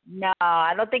 No,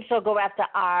 I don't think she'll go after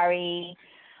Ari.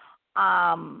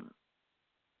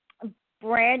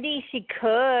 Brandy, she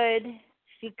could.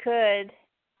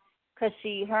 Because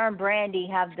her and Brandy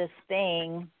have this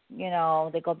thing, you know,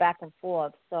 they go back and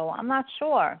forth. So I'm not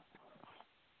sure.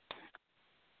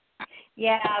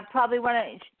 Yeah, probably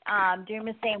Dream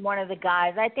is saying one of the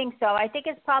guys. I think so. I think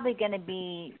it's probably going to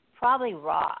be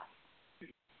Ross.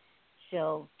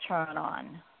 She'll turn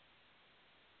on,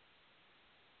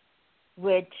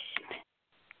 which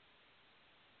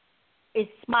is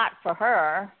smart for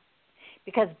her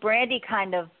because Brandy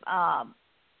kind of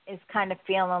is kind of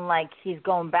feeling like he's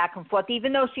going back and forth,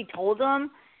 even though she told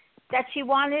him that she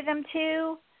wanted him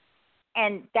to,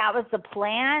 and that was the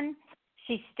plan.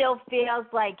 She still feels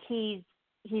like he's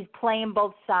playing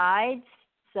both sides.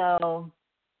 So,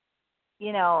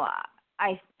 you know,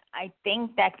 I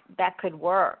think that could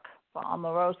work for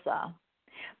Omarosa.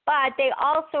 But they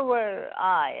also were,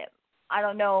 I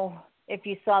don't know if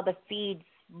you saw the feeds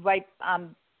right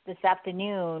this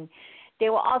afternoon, they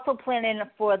were also planning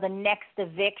for the next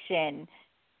eviction,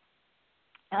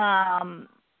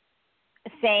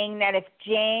 saying that if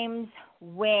James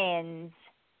wins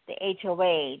the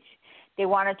HOH, they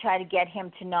want to try to get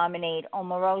him to nominate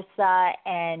Omarosa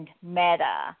and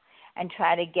Meta and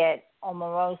try to get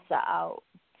Omarosa out.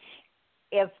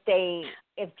 If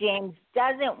James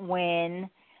doesn't win,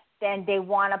 then they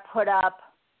want to put up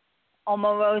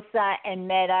Omarosa and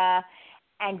Meta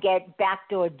and get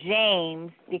backdoor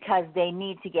James because they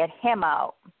need to get him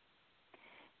out.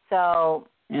 So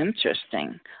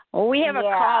interesting. Well, we have a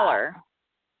caller.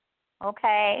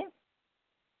 Okay.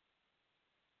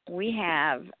 We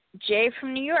have Jay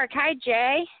from New York. Hi,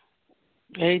 Jay.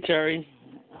 Hey, Terry.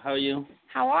 How are you?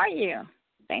 How are you?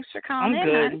 Thanks for calling I'm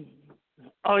in. good. Hon.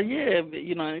 Oh, yeah.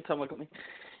 You know, anytime I come in,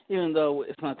 even though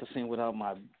it's not the same without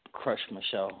my crush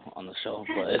Michelle on the show.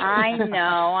 But I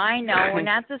know. We're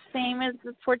not the same as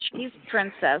the Portuguese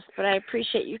princess, but I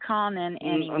appreciate you calling in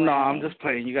anyway. No, I'm just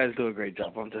playing. You guys do a great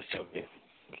job. I'm just joking.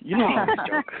 You know I'm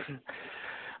joking.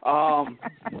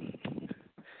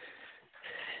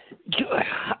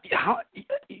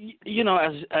 You know,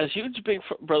 as huge Big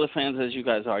Brother fans as you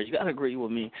guys are, you got to agree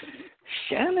with me.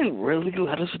 Shannon really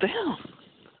let us down.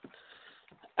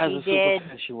 As a super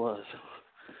fan she was.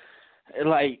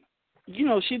 Like, you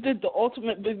know, she did the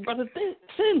ultimate Big Brother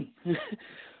sin.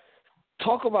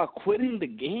 Talk about quitting the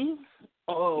game.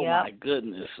 Oh, my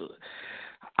goodness.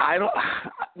 I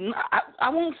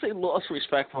won't say lost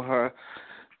respect for her,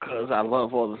 because I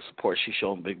love all the support she's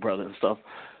showing Big Brother and stuff.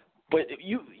 But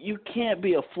you can't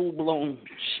be a full-blown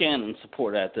Shannon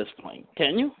supporter at this point,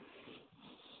 can you?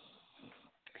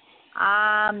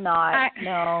 I'm not.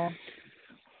 No.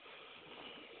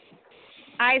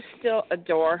 I still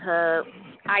adore her.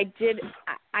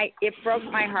 It broke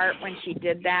my heart when she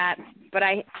did that, but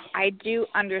I do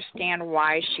understand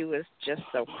why she was just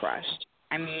so crushed.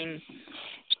 I mean,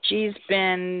 she's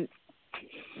been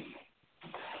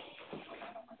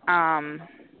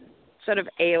sort of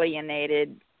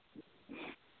alienated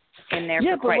in there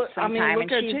for quite some time, and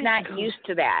she's not used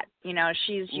to that. You know,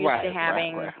 she's used to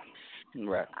having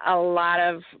a lot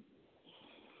of,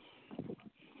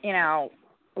 you know,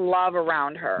 love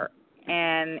around her,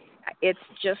 and it's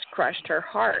just crushed her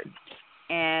heart.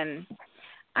 And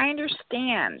I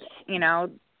understand, you know,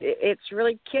 it's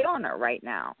really killing her right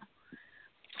now.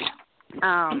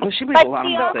 Well, she made a lot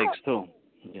of mistakes too.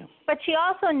 Yeah. But she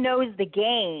also knows the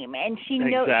game, and she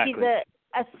knows she's a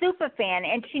super fan,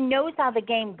 and she knows how the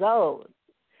game goes.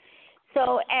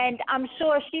 So, and I'm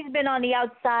sure she's been on the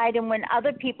outside, and when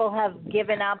other people have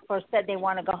given up or said they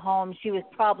want to go home, she was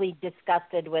probably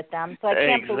disgusted with them. So I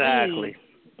can't believe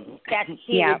that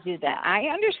she would do that. I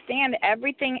understand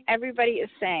everything everybody is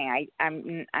saying. I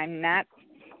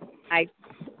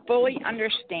fully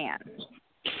understand.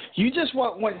 You just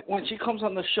want when she comes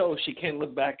on the show, she can't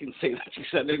look back and say that she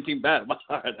said anything bad about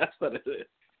her. That's what it is.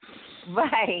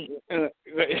 Right.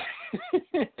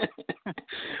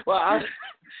 Well,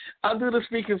 I'll do the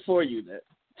speaking for you. That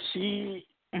she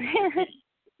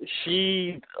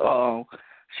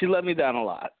let me down a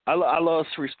lot. I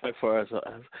lost respect for her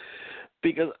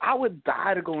because I would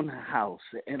die to go in her house,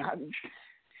 and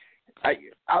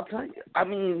I'll tell you. I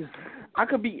mean, I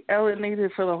could be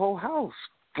alienated for the whole house,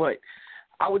 but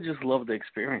I would just love the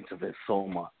experience of it so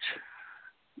much,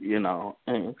 you know.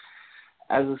 And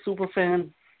as a super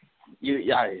fan,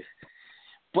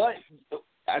 but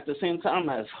at the same time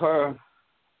as her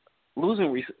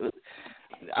losing,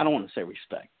 I don't want to say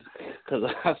respect because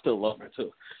I still love her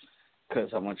too,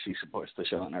 because how much she supports the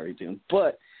show and everything.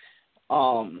 But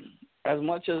as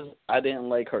much as I didn't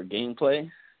like her gameplay,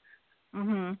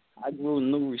 I grew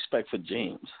new respect for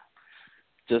James,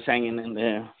 just hanging in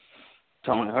there,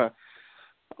 telling her,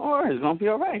 all right, it's going to be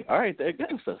all right. All right, they're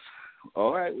against us.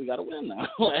 All right, we got to win now.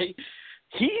 Like,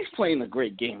 he's playing a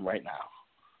great game right now.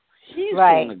 He's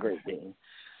playing a great game.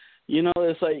 You know,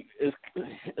 it's like,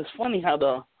 it's funny how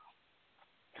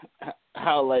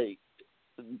like,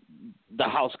 the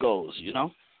house goes, you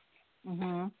know?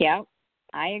 Yeah,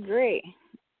 I agree.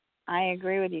 I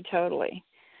agree with you totally.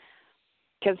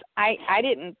 Because I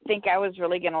didn't think I was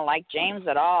really going to like James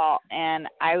at all, and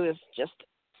I was just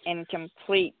in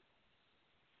complete,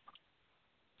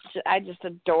 I just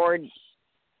adored,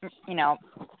 you know,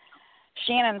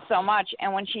 Shannon so much.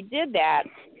 And when she did that,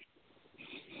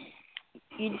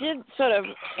 you did sort of,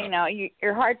 you know,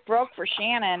 your heart broke for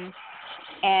Shannon,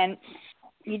 and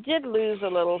you did lose a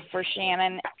little for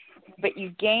Shannon, but you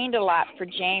gained a lot for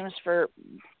James for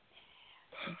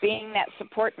being that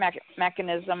support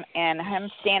mechanism and him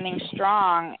standing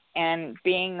strong and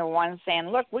being the one saying,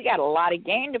 look, we got a lot of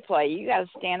game to play. You got to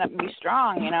stand up and be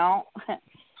strong, you know.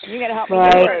 You got to help me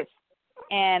do this.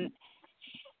 And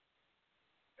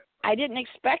I didn't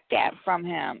expect that from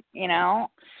him, you know.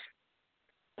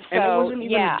 So, and it wasn't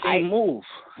even a game move.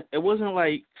 It wasn't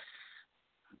like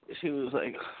she was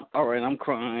like, all right, I'm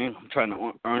crying. I'm trying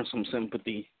to earn some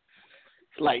sympathy.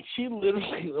 Like, she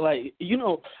literally, like, you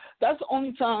know, that's the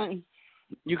only time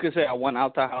you could say I went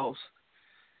out the house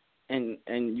and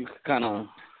you could kind of,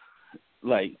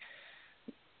 like,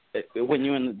 when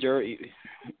you're in the jury,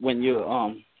 when you're,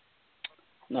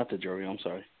 not the jury, I'm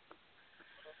sorry.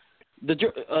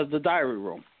 The diary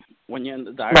room. When you're in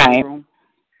the diary room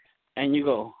and you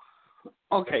go,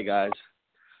 okay, guys,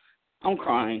 I'm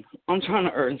crying. I'm trying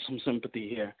to earn some sympathy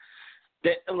here.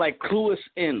 That, like, clue us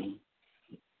in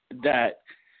that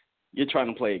you're trying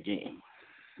to play a game,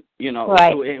 you know.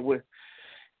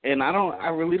 And I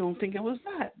really don't think it was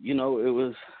that. You know, it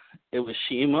was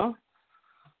Shima,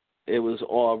 it was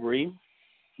Aubrey.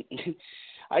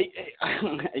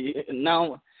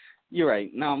 Now you're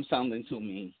right. Now I'm sounding too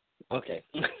mean. Okay,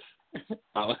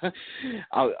 I'll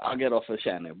get off of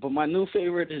Shannon. But my new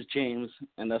favorite is James,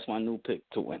 and that's my new pick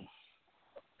to win.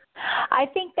 I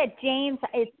think that James,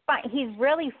 he's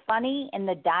really funny in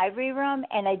the diary room,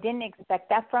 and I didn't expect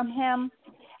that from him.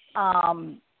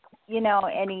 You know,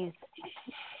 and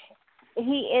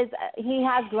he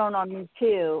has grown on me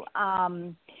too.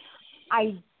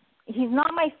 He's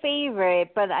not my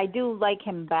favorite, but I do like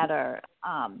him better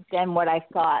than what I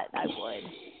thought I would.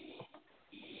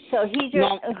 So he's your.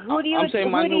 No, who do you? I'm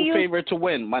saying my new you, favorite to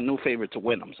win. My new favorite to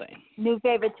win. I'm saying. New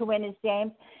favorite to win is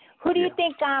James. Who do you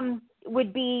think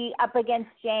would be up against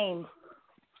James?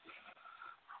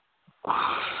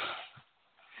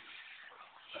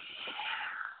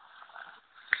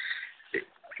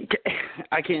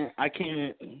 I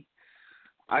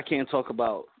can't talk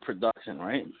about production,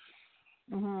 right?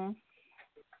 Mhm.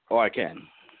 Or I can.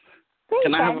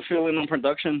 Can I have a feeling on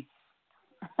production?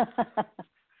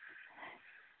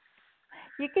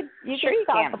 You could Sure you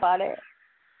talk can. about it.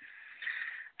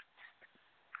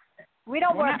 We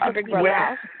don't work for Big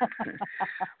Brother.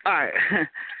 All right.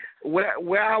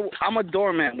 I'm a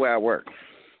doorman where I work,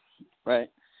 right?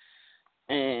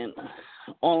 And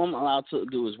all I'm allowed to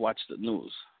do is watch the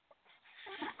news.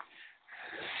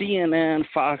 CNN,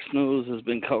 Fox News has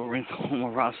been covering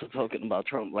Omarosa talking about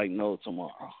Trump like no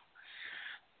tomorrow.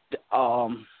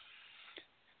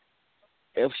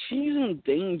 If she's in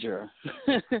danger,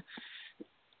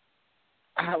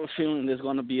 I have a feeling there's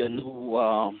going to be a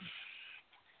new,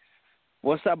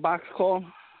 what's that box called?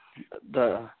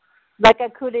 Like a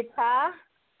coup d'etat?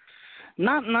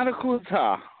 Not a coup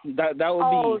d'etat. That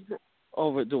would be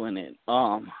overdoing it.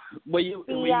 Where you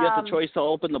get the choice to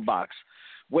open the box.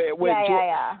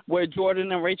 Where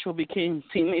Jordan and Rachel became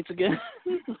teammates again,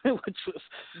 which was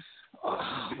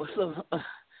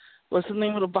what's the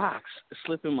name of the box? It's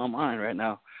slipping my mind right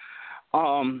now.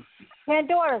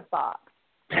 Pandora's box.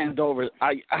 Pandora.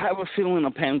 I have a feeling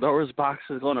a Pandora's box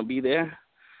is going to be there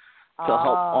to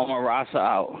help Omarosa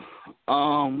out.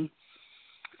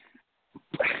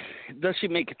 Does she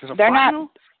make it to the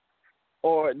final?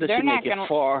 Or does she make it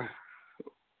far?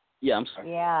 Yeah, I'm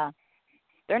sorry. Yeah.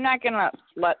 They're not going to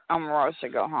let Omarosa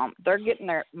go home. They're getting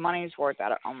their money's worth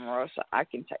out of Omarosa. I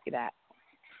can tell you that.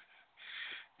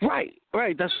 Right.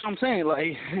 That's what I'm saying.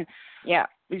 Like, yeah,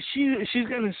 she's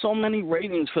getting so many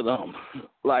ratings for them.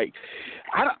 Like,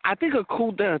 I think a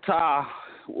coup d'etat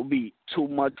will be too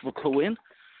much for clue-in,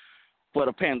 but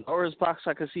a Pandora's box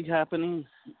I could see happening.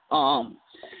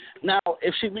 Now,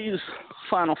 if she leaves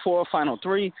Final Four, Final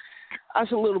Three,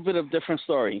 that's a little bit of a different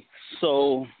story.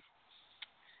 So,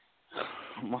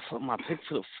 my pick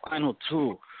for the Final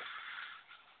Two,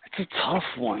 it's a tough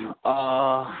one.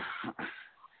 I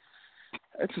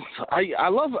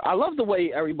love the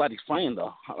way everybody's playing,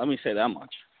 though. Let me say that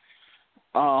much.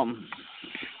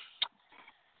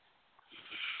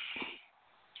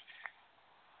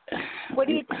 What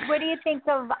do you think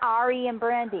of Ari and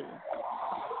Brandy?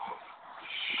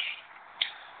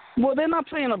 Well, they're not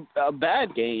playing a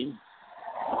bad game.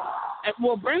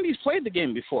 Well, Brandy's played the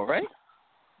game before, right?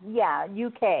 Yeah,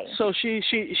 UK. So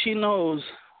she knows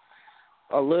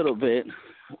a little bit.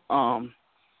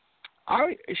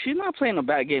 Ari, she's not playing a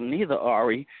bad game neither,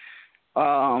 Ari.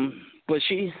 But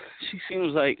she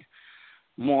seems like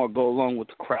more go along with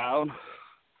the crowd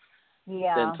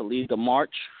than to lead the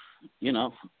march, you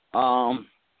know. All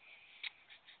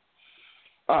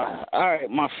right,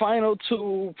 my final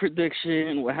two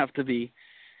prediction would have to be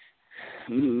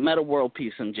Meta World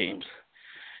Peace and James.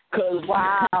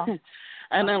 Wow.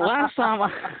 And then last time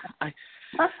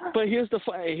but here's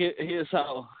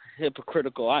how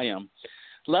hypocritical I am.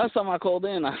 Last time I called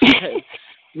in, I said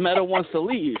Meta wants to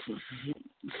leave,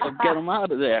 so get him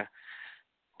out of there.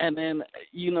 And then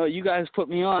you guys put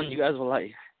me on. You guys were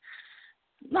like,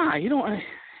 "Nah, you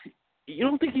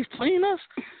don't think he's playing us?"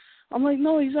 I'm like,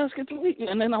 "No, he's asking to leave."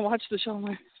 And then I watched the show. I'm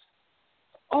like,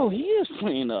 "Oh, he is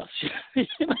playing us." He's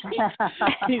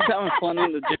having fun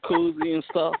in the jacuzzi and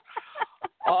stuff.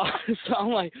 So I'm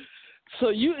like, so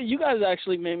you guys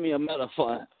actually made me a Meta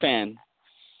fan,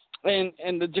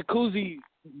 and the jacuzzi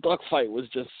duck fight was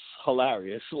just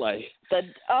hilarious. Like that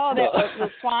was the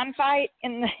swan fight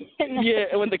in the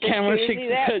yeah, when the camera shakes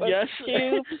his head. Yes,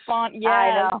 too fun. Yeah,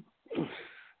 I know.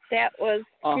 That was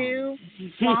too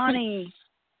funny.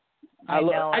 I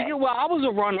was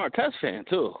a Ron Artest fan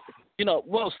too.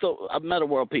 Still a Meta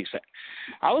World Peace fan.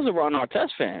 I was a Ron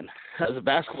Artest fan as a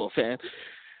basketball fan.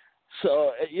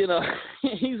 So,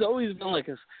 he's always been like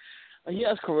he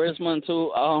has charisma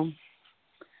too.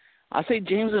 I say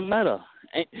James and Meta.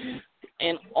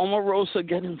 And Omarosa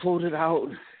getting voted out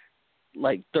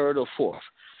like third or fourth.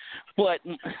 But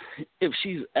if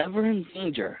she's ever in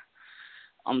danger,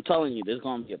 I'm telling you, there's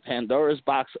going to be a Pandora's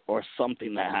box or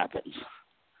something that happens.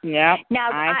 Yeah,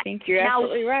 I think you're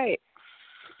absolutely right.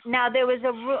 Now there's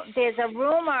a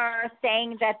rumor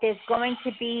saying that there's going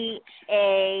to be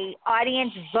a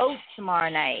audience vote tomorrow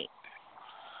night.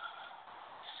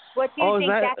 What do you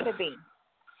think that could be?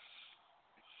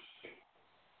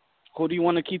 Who do you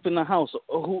want to keep in the house?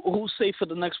 Who's safe for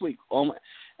the next week?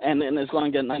 And then it's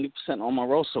going to get 90%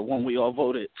 Omarosa when we all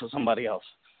voted for somebody else.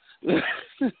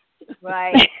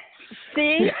 Right.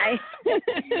 See,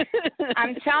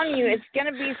 I'm telling you, it's going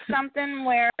to be something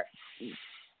where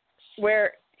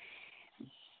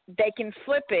they can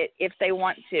flip it if they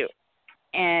want to.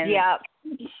 And yeah.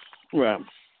 Right.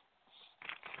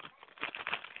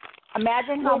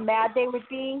 Imagine how mad they would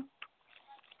be.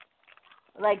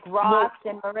 Like Ross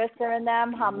and Marissa and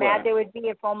them, how mad they would be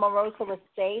if Omarosa was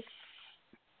safe.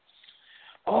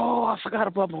 Oh, I forgot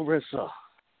about Marissa.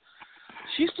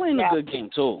 She's playing a good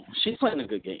game, too. She's playing a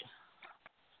good game.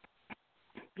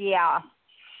 Yeah.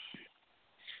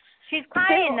 She's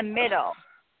kind of in the middle.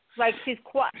 Like, she's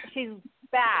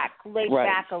back, laid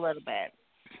back a little bit.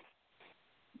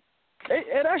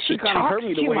 It actually kind of hurt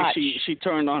me the way she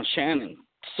turned on Shannon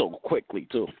so quickly,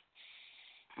 too.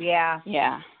 Yeah.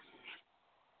 Yeah.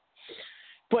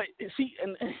 But, see,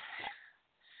 and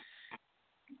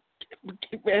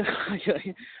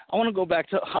I want to go back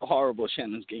to how horrible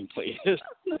Shannon's gameplay is.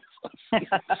 And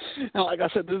like I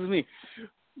said, this is me.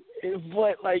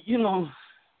 But, like, you know,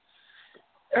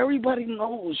 everybody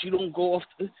knows you don't go off.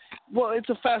 Well, it's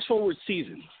a fast-forward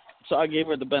season, so I gave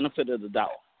her the benefit of the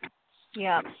doubt.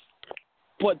 Yeah.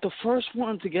 But the first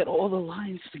one to get all the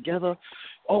lines together,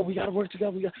 we got to work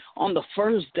together. On the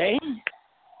first day,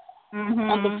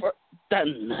 that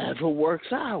never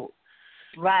works out.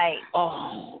 Right.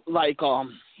 Oh, like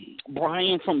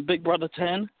Brian from Big Brother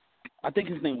 10. I think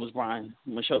his name was Brian.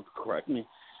 Michelle could correct me.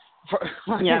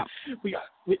 We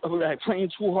like playing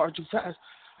too hard, too fast.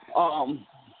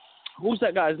 Who's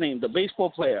that guy's name? The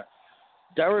baseball player,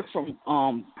 Derek from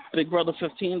Big Brother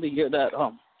 15. The year that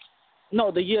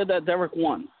Derek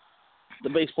won. The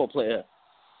baseball player,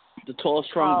 the tall,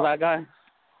 strong black guy.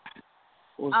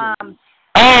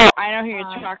 I know who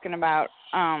you're talking about.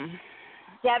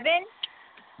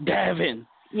 Devin.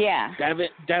 Yeah.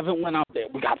 Devin went out there.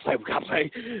 We got to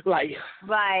play. Like.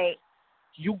 Right.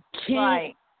 You can't.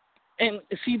 Right. And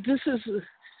see, this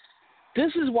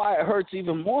is why it hurts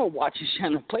even more watching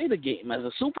Shannon play the game as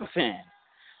a super fan.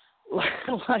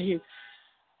 Like,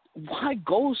 why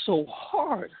go so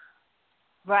hard?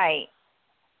 Right.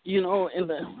 You know,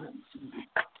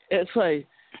 it's like,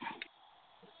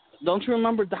 don't you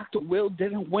remember Dr. Will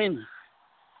didn't win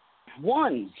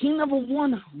one? He never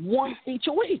won one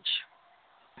HOH.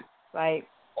 Right.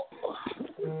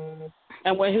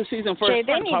 And when his season first Jay,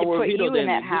 they need to put you in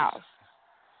that house.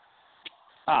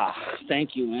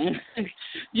 Thank you, man.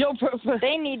 Yo,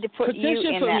 they need to put you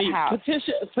in that house.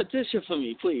 Petition for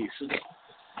me, please.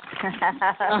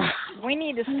 We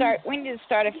need to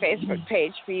start a Facebook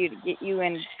page for you to get you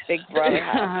in Big Brother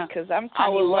house, because I'm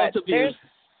telling you what,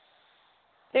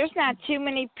 there's not too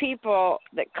many people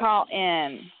that call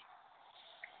in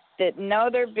that know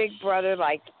their Big Brother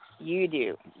like you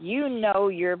do. You know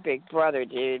your Big Brother,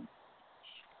 dude.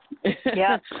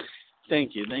 Yeah.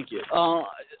 Thank you.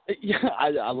 Yeah,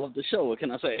 I love the show. What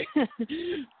can I say?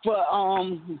 But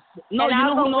no, and you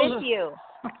I'll know who go knows? with you.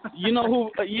 You know who?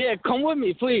 Yeah, come with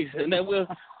me, please, and then we'll.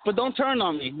 But don't turn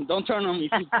on me. Don't turn on me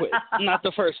too quick. Not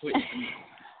the first week.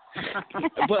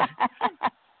 But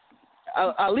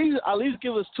at least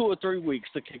give us 2 or 3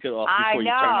 weeks to kick it off before you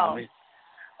turn on me.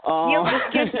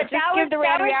 Just give the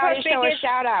reality show a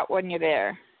shout out when you're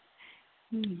there.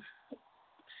 I'm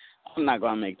not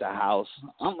gonna make the house.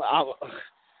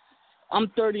 I'm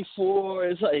 34.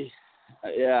 It's like,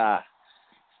 yeah,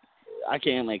 I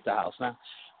can't make the house now.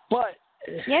 But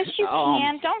yes, you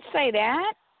can. Don't say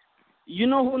that. You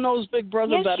know who knows Big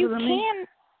Brother better than me? Yes,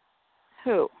 you can.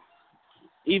 Who?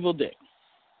 Evil Dick.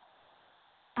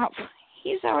 Oh,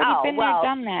 he's already been there,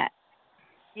 done that.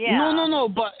 Yeah. No.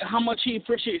 But how much he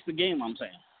appreciates the game, I'm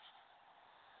saying.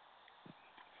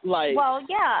 Like. Well,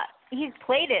 yeah, he's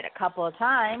played it a couple of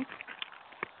times.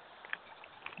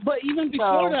 But even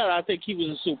before that, I think he was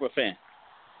a super fan,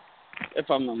 if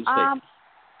I'm not mistaken.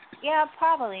 Yeah,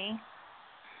 probably.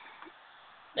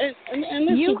 And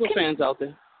there's super fans out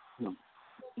there. No.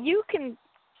 You can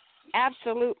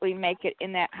absolutely make it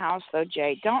in that house, though,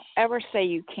 Jay. Don't ever say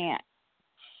you can't.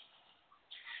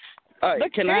 All right,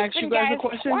 Look, can I ask you guys a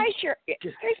question?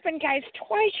 There's been guys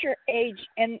twice your age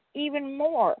and even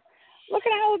more. Look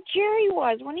at how old Jerry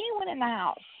was when he went in the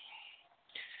house.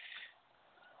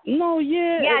 No,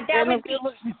 yeah. Yeah, that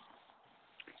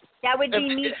would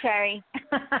be me, Cherry.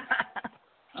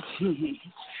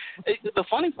 The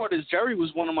funny part is Jerry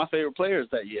was one of my favorite players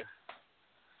that year.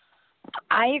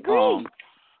 I agree.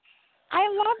 I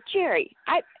love Jerry.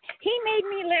 He made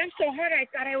me laugh so hard I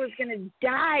thought I was going to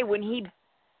die when he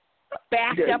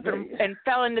backed up and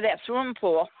fell into that swimming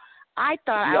pool. I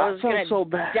thought I was going to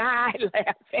die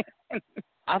laughing.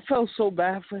 I felt so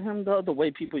bad for him, though, the way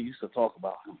people used to talk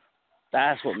about him.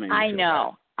 That's what made me feel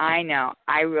bad. I know.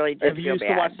 I really did If you feel used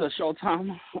bad. to watch the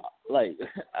Showtime, like,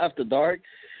 after dark,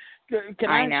 can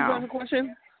I ask you guys a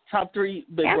question? Top 3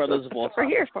 Big Brothers of all time. We're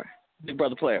here for. Big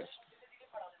Brother players.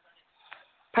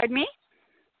 Pardon me?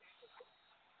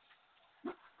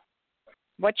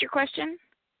 What's your question?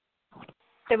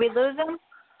 Did we lose him?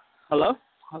 Hello?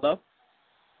 Did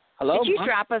you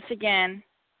drop us again,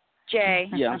 Jay?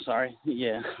 Yeah, I'm sorry.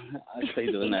 Yeah, I stay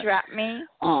doing that. You dropped me?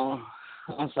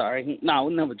 I'm sorry. No, I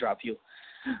would never drop you.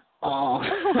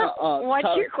 What's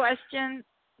your question?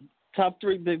 Top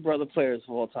 3 Big Brother players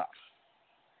of all time.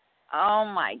 Oh,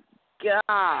 my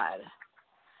God.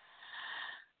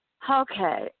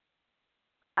 Okay.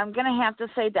 I'm going to have to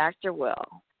say Dr.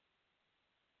 Will.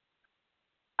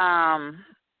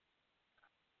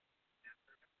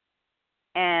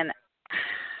 And,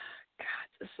 God,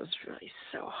 this is really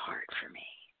so hard for me.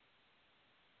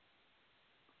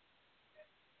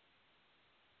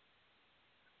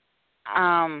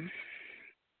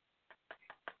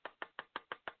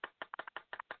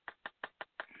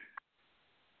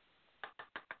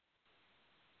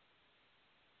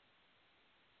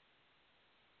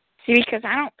 See, because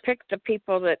I don't pick the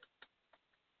people that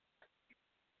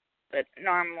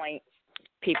normally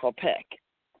people pick.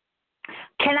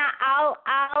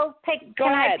 I'll pick. Go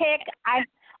ahead. I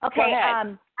Go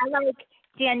ahead. I like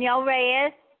Danielle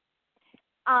Reyes.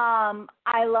 I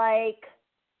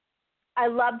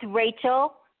loved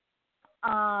Rachel.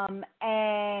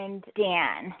 And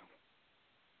Dan.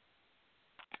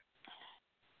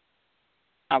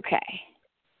 Okay.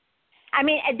 I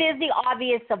mean, there's the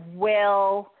obvious of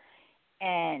Will,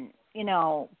 and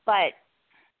but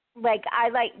like I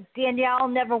like Danielle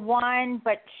never won,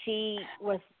 but she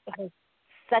was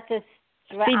such a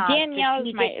See, Danielle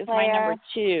is my number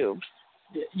 2.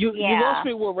 You lost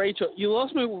me with Rachel. You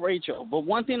lost me with Rachel. But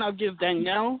one thing I'll give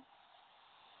Danielle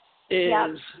is,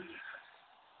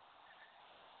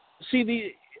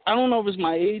 I don't know if it's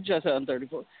my age. I said I'm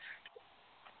 34.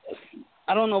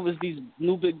 I don't know if it's these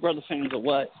new Big Brother fans or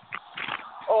what.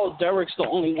 Oh, Derek's the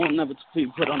only one never to be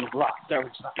put on the block.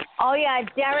 Derek's not. Oh yeah,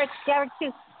 Derek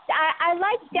too. I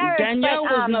like Derek. Danielle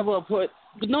was never put.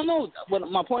 No.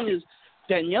 What my point is,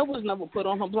 Danielle was never put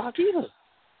on her block either.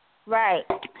 Right.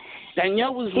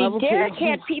 Danielle was never. Derek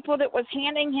had people that was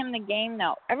handing him the game,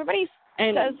 though. Everybody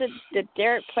says that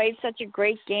Derek played such a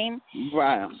great game.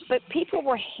 Right. But people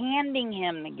were handing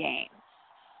him the game.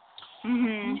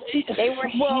 Mm-hmm. They were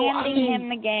handing him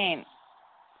the game.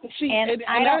 See, and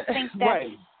I don't think that's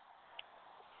right.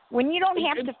 When you don't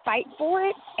have to fight for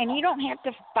it, and you don't have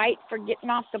to fight for getting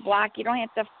off the block, you don't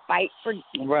have to fight for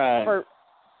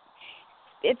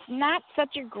it's not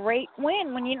such a great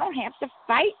win when you don't have to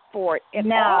fight for it at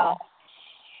all.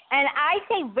 And I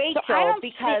say Rachel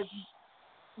because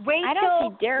Rachel I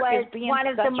don't see Derek as being one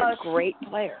of such the most a great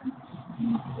player.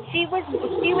 She was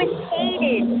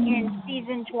hated in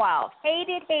season 12.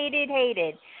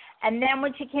 Hated. And then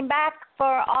when she came back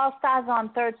for All Stars on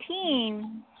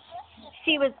 13,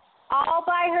 she was all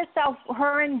by herself,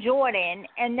 her and Jordan,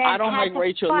 and then I don't like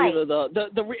Rachel fight. either. But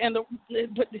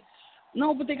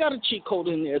they got a cheat code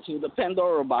in there too. The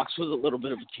Pandora box was a little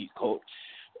bit of a cheat code.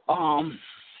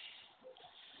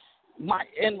 My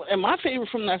favorite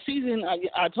from that season,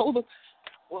 I told her,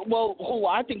 well, who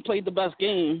I think played the best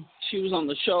game. She was on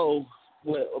the show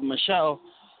with Michelle.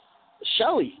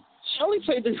 Shelley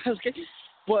played the best game,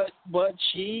 but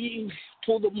she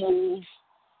pulled a move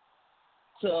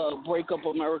to break up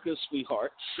America's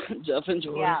sweethearts, Jeff and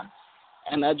Jordan. Yeah.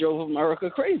 And that drove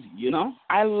America crazy,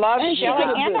 I love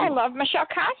Shelley, and I been. love Michelle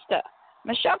Costa.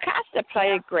 Michelle Costa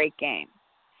played a great game.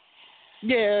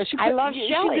 Yeah, I love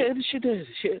Shelley. She did.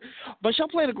 Michelle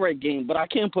played a great game, but I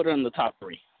can't put her in the top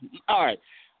 3. All right.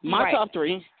 My top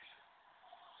 3,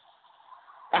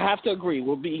 I have to agree,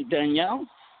 will be Danielle.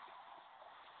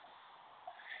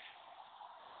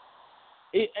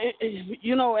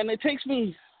 And it takes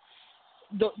me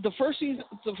the first season,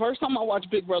 the first time I watched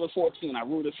Big Brother 14, I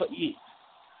rooted for Ian,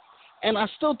 and I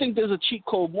still think there's a cheat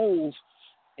code move,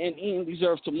 and Ian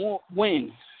deserves to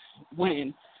win.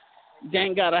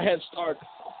 Dan got a head start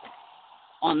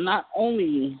on not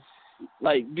only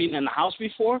like being in the house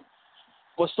before,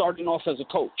 but starting off as a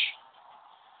coach.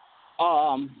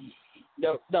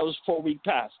 That was 4-week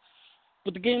pass,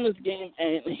 but the game is the game,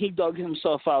 and he dug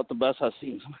himself out the best I've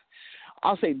seen.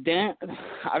 I'll say Dan.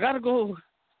 I gotta go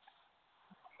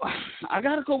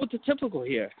with the typical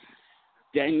here.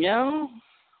 Danielle,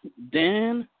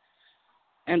 Dan,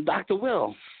 and Dr.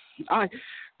 Will.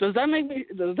 Does that make me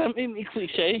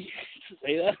cliche to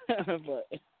say that? But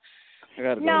I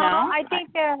gotta go. No, I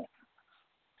think that.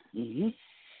 Mm-hmm.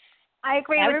 I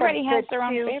agree. Everybody has their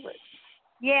own favorites.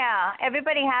 Yeah,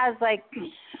 everybody has like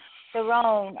their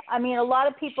own. I mean, a lot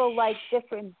of people like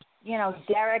different. You know,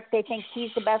 Derek, they think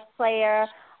he's the best player.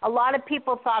 A lot of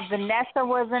people thought Vanessa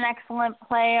was an excellent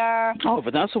player. Oh,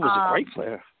 Vanessa was a great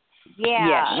player.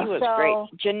 Yeah, she was great.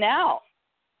 Janelle,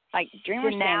 like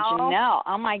Dreamer's fan, Janelle.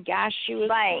 Oh my gosh, she was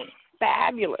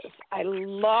fabulous. I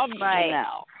loved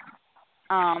Janelle.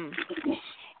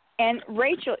 And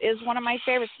Rachel is one of my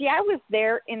favorites. See, I was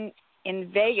there in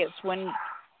Vegas when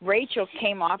Rachel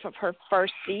came off of her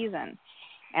first season,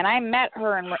 and I met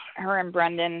her and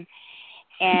Brendan.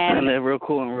 And they're real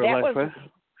cool in real life, right?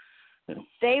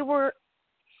 They were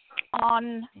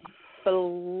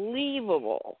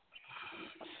unbelievable.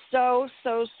 So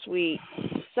sweet.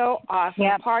 So awesome.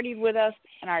 Yep. Partied with us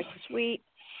in our suite.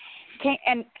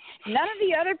 And none of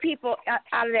the other people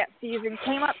out of that season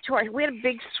came up to us. We had a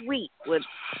big suite with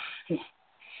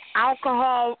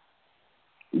alcohol.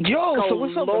 Yo, galore. So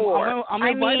what's up? I'm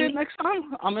invited next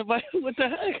time? I'm invited. What the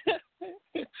heck?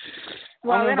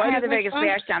 Well, they don't have the Vegas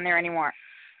Bash down there anymore.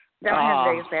 They don't have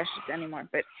the Vegas Bash anymore.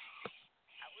 But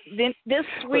this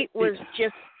suite was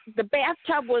just, the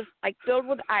bathtub was like filled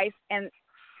with ice, and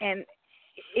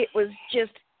it was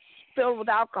just filled with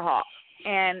alcohol.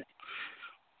 And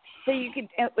so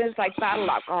it was like bottled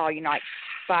alcohol, you know, like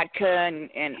vodka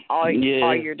and all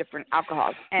your different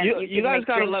alcohols. And you guys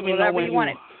gotta let me know when you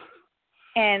wanted.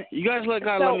 And you guys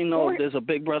gotta let me know if there's a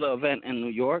Big Brother event in New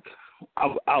York.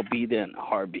 I'll be there in a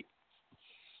heartbeat.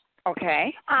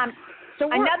 Okay. So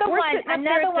another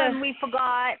one we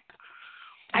forgot.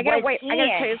 I gotta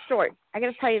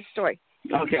tell you a story.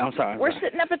 Okay, I'm sorry. We're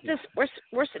sitting up at this.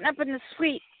 We're sitting up in the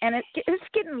suite, and it's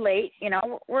getting late. You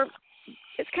know,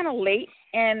 it's kind of late,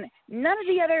 and none of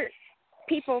the other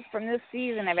people from this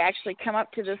season have actually come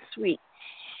up to this suite.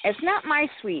 It's not my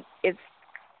suite. It's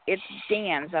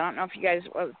Dan's. I don't know if you guys.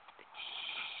 Well,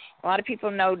 a lot of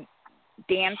people know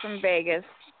Dan from Vegas.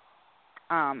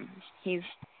 He's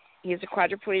a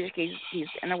quadriplegic. He's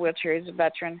in a wheelchair. He's a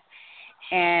veteran,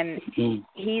 and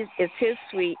it's his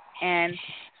suite. And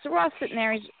so we're all sitting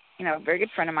there. He's a very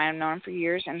good friend of mine. I've known him for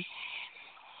years, and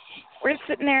we're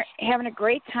sitting there having a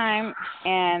great time.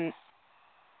 And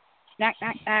knock,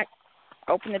 knock, knock.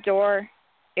 Open the door.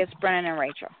 It's Brendan and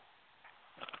Rachel.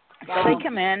 So they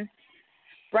come in.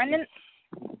 Brendan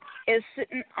is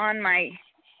sitting on my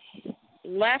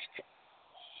left,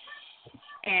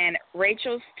 and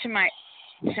Rachel's to my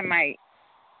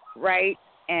right,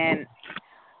 and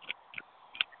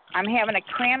I'm having a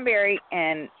cranberry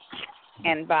and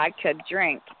vodka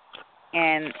drink,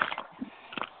 and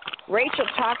Rachel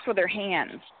talks with her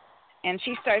hands, and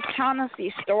she starts telling us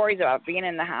these stories about being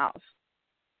in the house.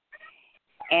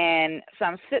 And so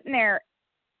I'm sitting there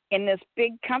in this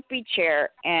big comfy chair,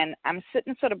 and I'm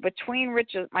sitting sort of between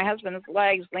Rich's, my husband's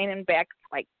legs, leaning back,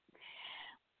 like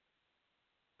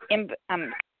I'm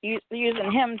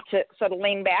using him to sort of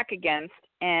lean back against,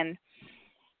 and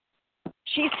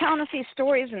she's telling us these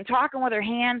stories and talking with her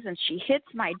hands, and she hits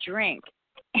my drink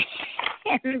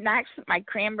and knocks my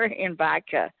cranberry and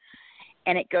vodka,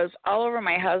 and it goes all over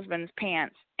my husband's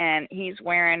pants, and he's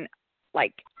wearing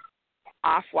like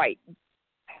off-white,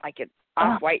 like an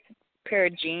off-white pair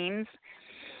of jeans,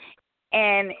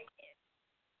 and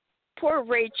poor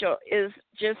Rachel is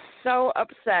just so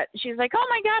upset. She's like, oh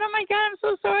my God, I'm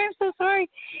so sorry.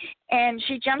 And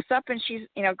she jumps up and she's,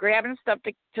 grabbing stuff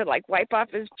to like wipe off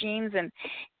his jeans, and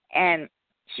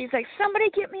she's like,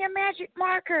 somebody get me a magic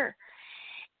marker.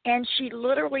 And she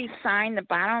literally signed the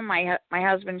bottom of my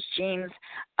husband's jeans,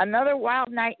 Another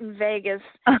Wild Night in Vegas,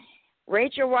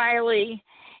 Rachel Riley,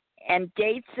 and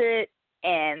dates it.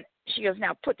 And she goes,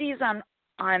 now put these on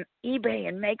eBay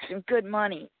and make some good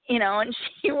money, and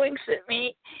she winks at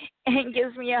me and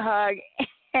gives me a hug.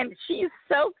 And she's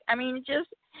so,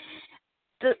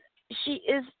 she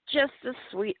is just a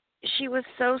sweet, she was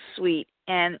so sweet.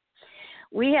 And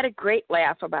we had a great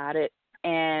laugh about it.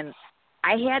 And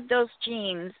I had those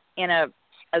jeans in a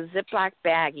Ziploc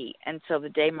baggie until the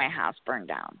day my house burned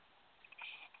down.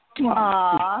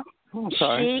 Aww. I'm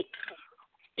sorry.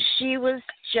 She was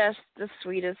just the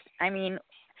sweetest.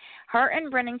 Her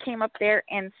and Brendan came up there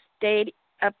and stayed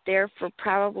up there for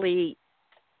probably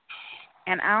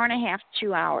an hour and a half,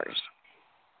 2 hours,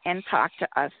 and talked to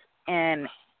us. And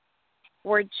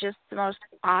we're just the most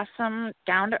awesome,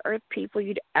 down-to-earth people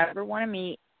you'd ever want to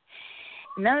meet.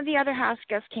 None of the other house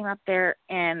guests came up there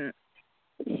and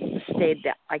stayed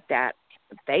like that.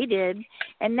 They did,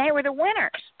 and they were the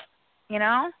winners,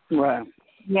 Right.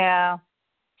 Yeah.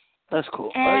 That's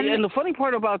cool. And the funny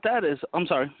part about that is, I'm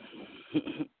sorry.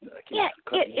 Yeah,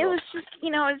 it was just,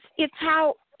 it's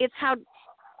how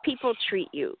people treat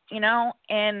you,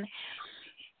 and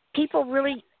people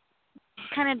really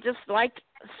kind of disliked,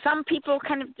 some people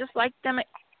kind of disliked them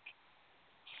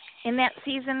in that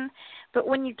season. But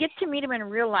when you get to meet them in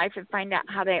real life and find out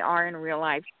how they are in real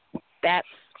life, that's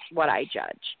what I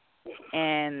judge.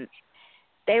 And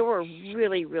they were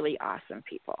really, really awesome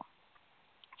people.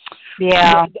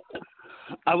 Yeah.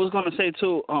 I was going to say,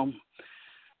 too,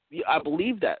 I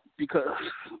believe that because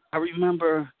I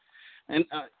remember, and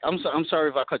I'm sorry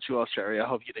if I cut you off, Sherry. I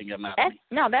hope you didn't get mad at me.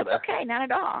 No, that's okay. Not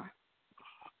at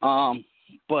all.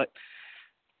 But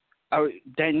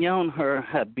Danielle and her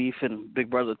had beef in Big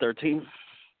Brother 13,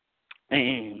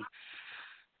 and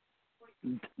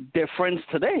they're friends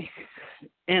today.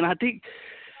 And I think,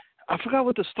 I forgot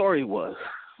what the story was.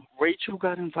 Rachel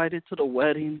got invited to the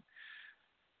wedding,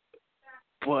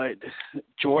 but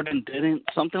Jordan didn't,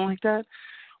 something like that.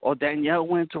 Or Danielle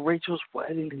went to Rachel's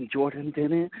wedding and Jordan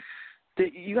didn't.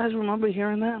 You guys remember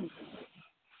hearing that?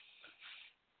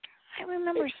 I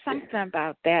remember something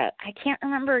about that. I can't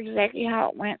remember exactly how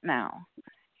it went now.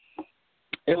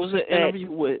 It was an interview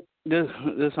with, this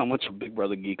is how much a Big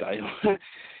Brother geek I am.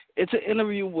 It's an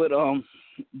interview with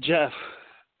Jeff,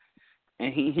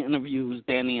 and he interviews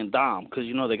Danny and Dom because,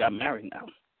 you know, they got married now.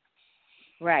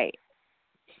 Right.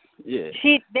 Yeah.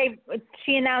 She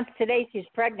announced today she's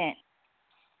pregnant.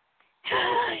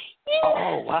 Yes.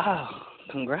 Oh, wow.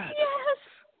 Congrats. Yes.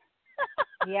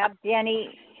 Yep,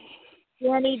 Danny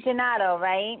Donato,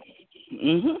 right?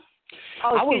 Mhm.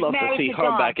 Oh, I would she's love to married see to her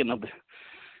Dawn. back in the.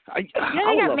 I They would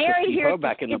got love married to see here her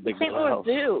back in the Big St. Brother Louis house.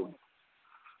 Zoo.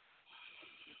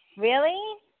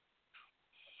 Really?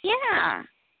 Yeah.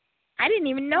 I didn't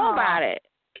even know about it.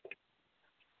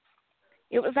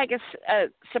 It was like a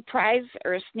surprise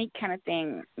or a sneak kind of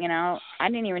thing, you know. I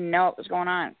didn't even know what was going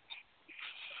on.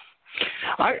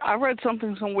 I read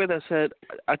something somewhere that said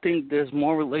I think there's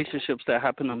more relationships that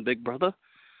happen on Big Brother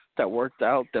that worked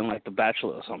out than like The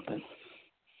Bachelor or something.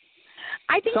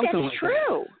 I think something that's like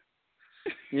true.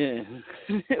 That. Yeah.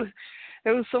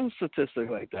 It was some statistic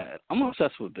like that. I'm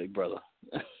obsessed with Big Brother.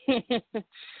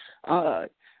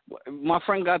 My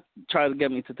friend tried to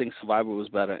get me to think Survivor was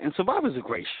better, and Survivor's a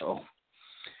great show.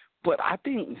 But I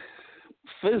think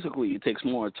physically it takes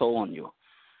more toll on you.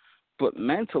 But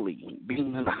mentally,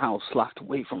 being in the house, locked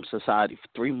away from society for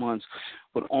 3 months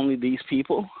with only these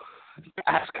people,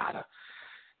 that's gotta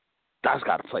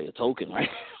play a token, right?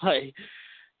 Like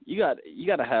you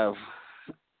gotta have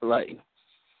like.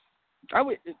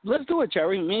 Let's do it,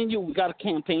 Jerry. Me and you, we got a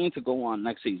campaign to go on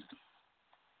next season.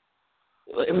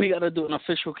 We got to do an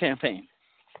official campaign.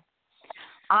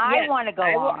 I want to go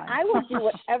on. I will do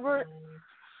whatever.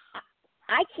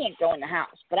 I can't go in the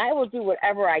house, but I will do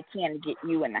whatever I can to get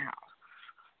you in the house.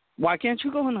 Why can't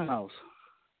you go in the house?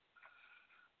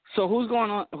 So who's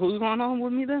going on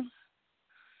with me then?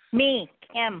 Me,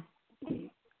 Kim.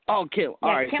 Oh, Kim.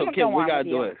 All right, Kim so Kim, we gotta do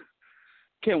you. it.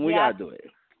 Kim, we gotta do it.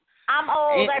 I'm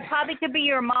old. I probably could be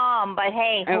your mom, but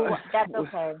hey, that's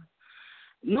okay.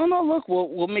 No. Look,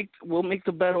 we'll make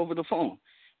the bet over the phone.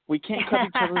 We can't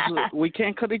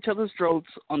cut each other's throats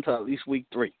until at least week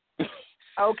 3.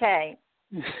 Okay.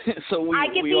 So I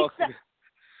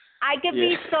could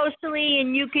be socially,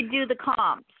 and you could do the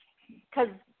comps, because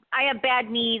I have bad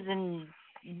knees, and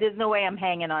there's no way I'm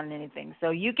hanging on anything.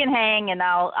 So you can hang, and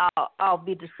I'll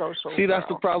be the social. See, that's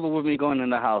girl. the problem with me going in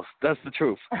the house. That's the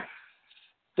truth.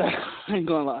 I ain't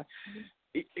gonna lie.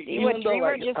 See what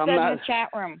Dreamer just said in the chat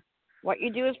room. What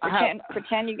you do is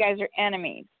pretend you guys are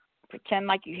enemies. Pretend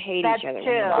like you hate each other.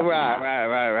 True.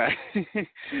 Right.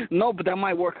 No, but that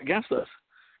might work against us,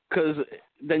 because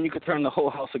then you could turn the whole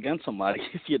house against somebody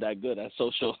if you're that good at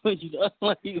social. But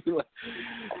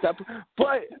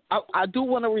I do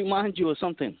want to remind you of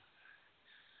something.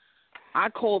 I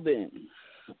called in.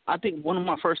 I think one of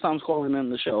my first times calling in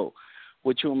the show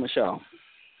with you and Michelle.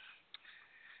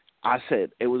 I said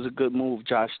it was a good move.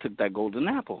 Josh took that golden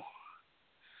apple.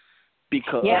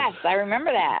 Because yes, I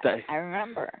remember that. I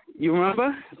remember. You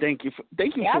remember? Thank you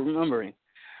for remembering.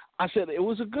 I said it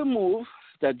was a good move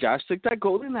that Josh took that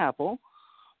golden apple,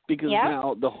 because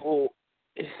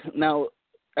now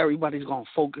everybody's gonna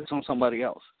focus on somebody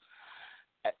else.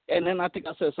 And then I think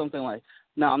I said something like,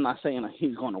 "Now I'm not saying that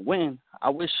he's gonna win. I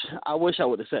wish I would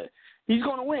have said he's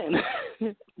gonna win,"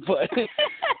 but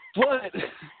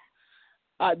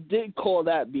I did call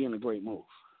that being a great move.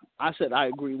 I said I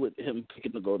agree with him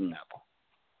picking the golden apple.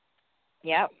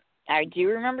 Yep. I do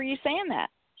remember you saying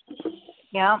that.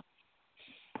 Yeah.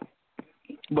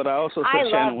 But I also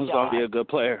said Shannon was going to be a good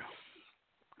player.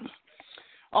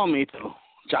 Oh, me too.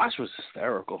 Josh was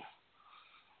hysterical.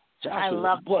 I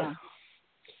love him.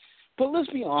 But let's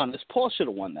be honest, Paul should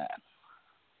have won that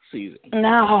season.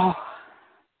 No.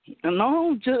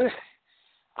 No,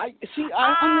 I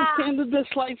understand the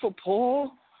dislike for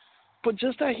Paul, but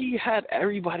just that he had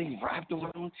everybody wrapped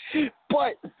around.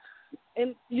 But,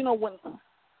 and when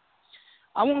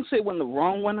I won't say when the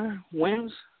wrong winner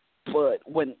wins, but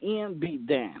when Ian beat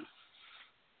Dan,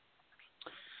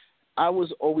 I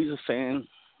was always a fan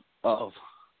of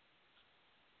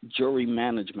jury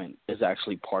management is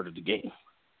actually part of the game.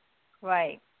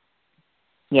 Right.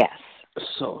 Yes.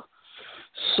 So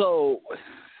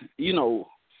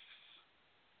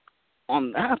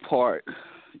on that part,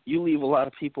 you leave a lot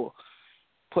of people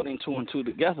putting 2 and 2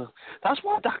 together. That's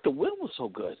why Dr. Will was so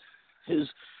good.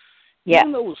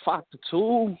 Even though it was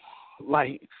 5-2,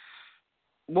 like,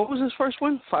 what was his first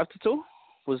win? 5-2?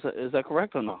 Is that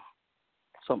correct or no?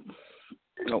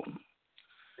 No.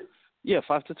 Yeah,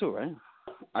 5-2, right?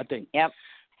 I think. Yep.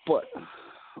 But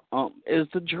is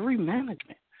the jury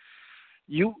management?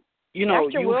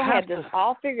 Dr. Will had this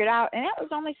all figured out, and that was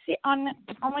only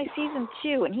season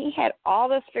 2, and he had all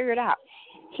this figured out.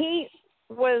 He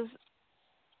was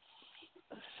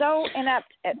so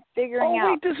inept at figuring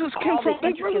out this is Kim all from the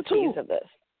Big Brother 2. of this.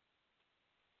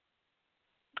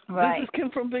 Right. This is Kim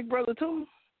from Big Brother 2?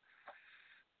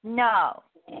 No.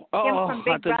 Kim from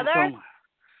Big Brother?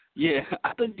 Yeah,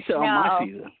 I thought you said on my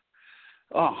season.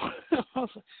 Oh, I was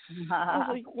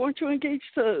like, weren't you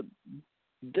engaged to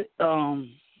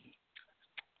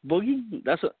Boogie?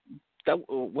 That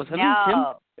was her name, Kim?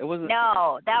 It wasn't.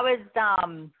 No, that was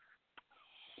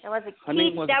her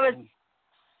name was.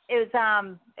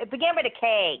 It began with a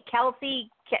K. Kelsey,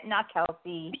 not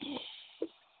Kelsey.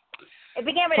 It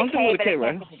began with something a K, with a K,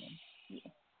 right?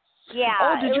 Yeah.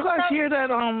 Oh, did you guys hear that?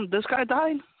 This guy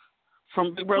died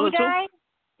from Big Brother 2. Who died?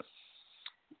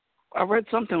 I read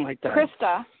something like that.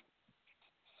 Krista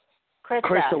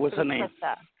was her name.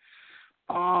 Krista.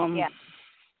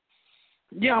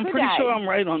 Yeah, I'm pretty sure I'm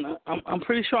right on that. I'm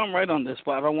pretty sure I'm right on this,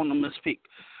 but I don't want to misspeak.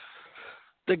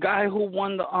 The guy who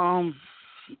won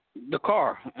the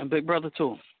car in Big Brother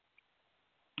 2.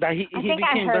 That he became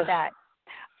I heard that.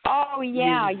 Oh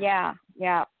yeah.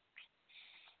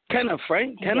 Kenneth,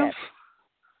 right? Kenneth.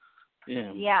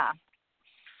 Yes. Yeah.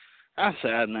 That's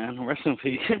sad, man. Rest in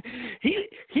peace.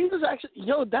 He was actually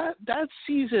that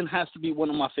season has to be one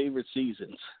of my favorite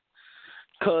seasons,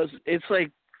 cause it's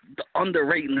like the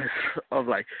underratedness of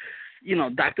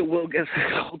Dr. Will gets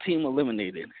his whole team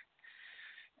eliminated.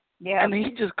 Yeah. And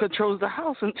he just controls the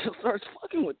house and just starts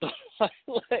fucking with them.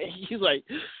 He's like,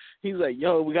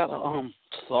 yo, we got a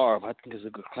Sorb, I think it's a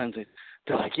good cleansing.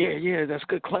 They're like, yeah, that's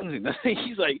good cleansing.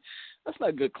 He's like, that's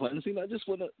not good cleansing. I just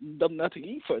want them not to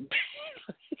eat for.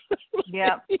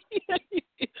 Yeah.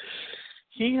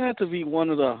 He had to be one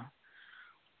of the.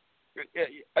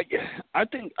 I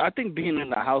think being in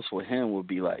the house with him would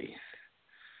be like.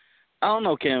 I don't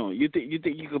know, Kim. You think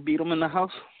you could beat him in the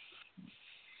house?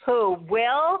 Who,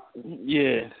 Will?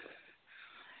 Yeah.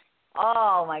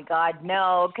 Oh my God,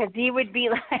 no! Because he would be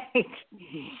like,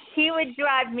 he would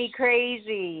drive me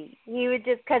crazy. He would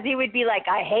be like,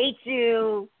 I hate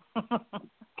you.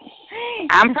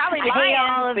 I'm probably lying.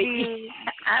 All of you.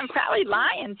 I'm probably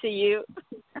lying to you.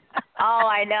 Oh,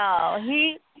 I know.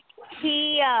 He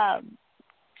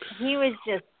was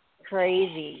just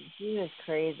crazy. He was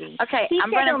crazy. Okay,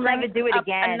 I'm going to never do it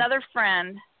again. Another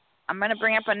friend. I'm going to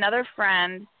bring up another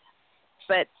friend,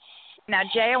 but now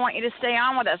Jay, I want you to stay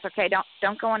on with us. Okay,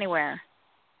 don't go anywhere.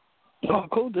 Oh,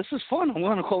 cool. This is fun. I'm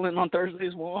going to call in on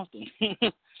Thursdays more often.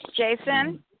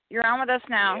 Jason, you're on with us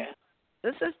now. Yeah.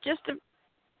 This is just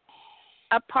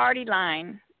a party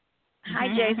line. Hi,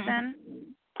 Jason.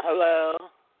 Hello.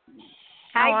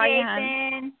 How Hi,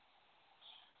 are Jason.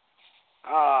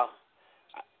 I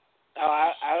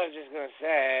was just going to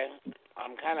say,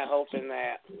 I'm kind of hoping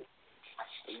that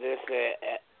this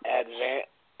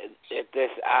if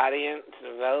this audience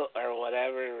vote or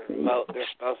whatever vote they're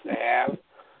supposed to have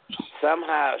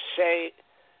somehow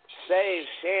saves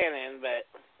Shannon, but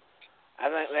I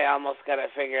think they almost got to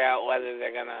figure out whether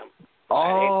they're going to.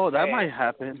 Oh, that might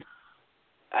happen.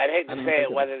 I'd hate to say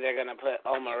it whether they're going to put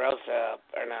Omarosa up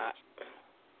or not.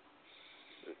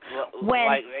 When?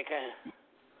 Like they can,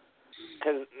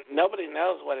 because nobody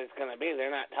knows what it's going to be.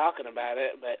 They're not talking about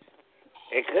it, but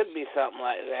it could be something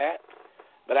like that.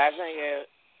 But I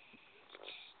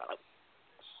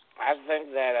think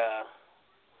that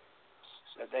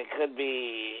they could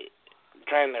be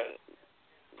trying to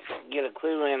get a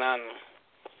clue in on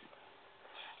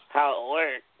how it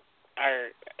works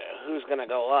or who's going to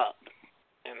go up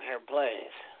in her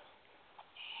place.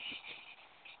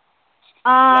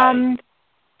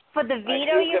 For the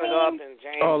veto, you mean? Go up in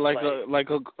James' Oh, place?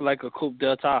 like a coup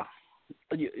d'etat.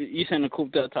 You saying a coup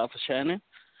d'etat for Shannon?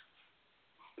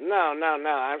 No.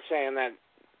 I'm saying that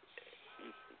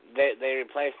they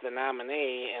replace the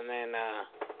nominee, and then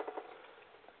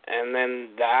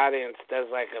the audience does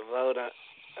like a vote, a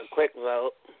quick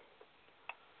vote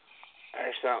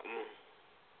or something.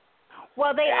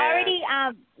 Well,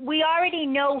 we already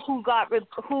know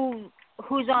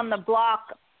who's on the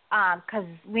block, because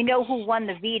we know who won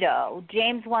the veto.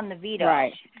 James won the veto.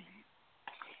 Right.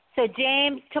 So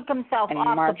James took himself And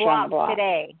off Mark's the on block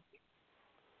today.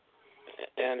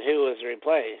 And who was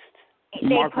replaced? They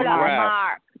Mark put up McGrath.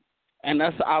 Mark. And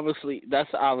that's obviously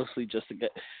just to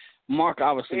get Mark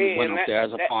obviously went up there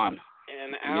as a pawn.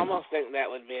 And I almost think that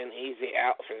would be an easy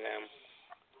out for them.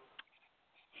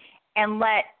 And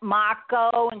let Mark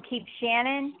go and keep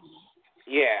Shannon?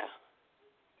 Yeah.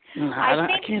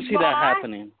 I can't see that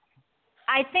happening.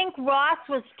 I think Ross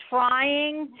was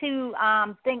trying to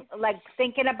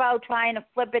thinking about trying to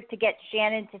flip it to get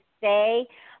Shannon to stay,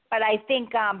 but I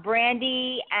think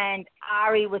Brandy and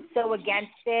Ari was so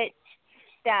against it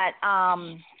that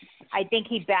I think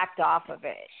he backed off of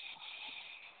it.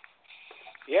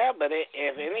 Yeah, but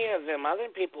if any of them other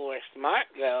people were smart,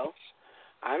 though,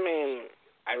 I mean,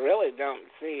 I really don't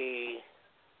see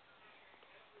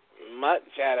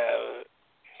much out of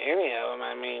any of them.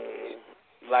 I mean,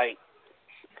 like...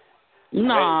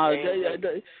 Nah,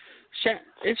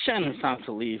 it's Shannon's time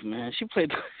to leave, man. She played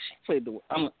the.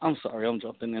 I'm sorry, I'm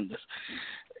jumping in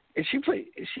this. She's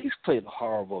played a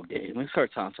horrible game. It's her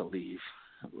time to leave.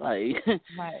 Like,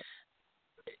 right.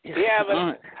 Yeah,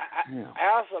 but I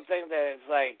also think that it's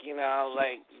like, you know,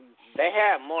 like they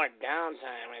have more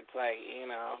downtime. It's like, you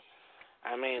know,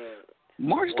 I mean,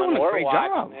 Mark's doing a great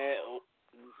job. It,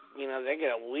 you know, they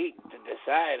get a week to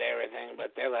decide everything,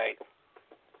 but they're like,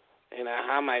 you know,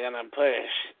 how am I going to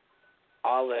push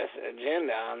all this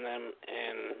agenda on them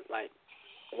in, like,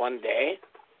 one day?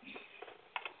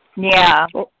 Yeah.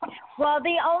 Well,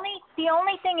 the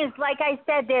only thing is, like I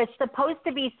said, there's supposed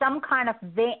to be some kind of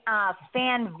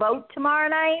fan vote tomorrow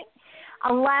night.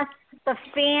 Unless the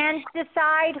fans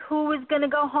decide who is going to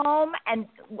go home and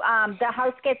the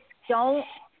House gets don't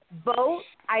vote,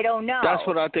 I don't know. That's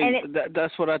what I think.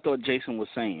 That's what I thought Jason was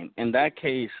saying. In that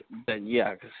case, then, yeah,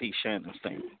 I could see Shannon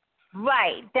staying.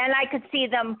 Right. Then I could see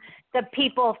the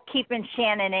people keeping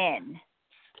Shannon in.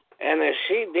 And if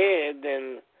she did,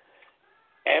 then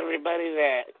everybody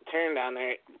that turned on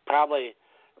her, probably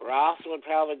Ross would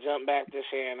probably jump back to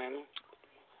Shannon.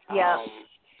 Yeah.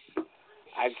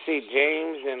 I'd see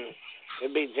James, and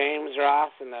it'd be James,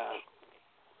 Ross, and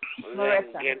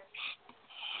Marissa.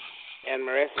 And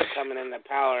Marissa coming in the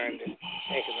power and just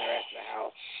taking the rest of the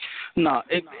house. No,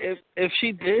 if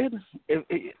she did,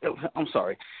 I'm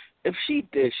sorry. If she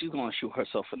did, she's going to shoot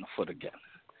herself in the foot again.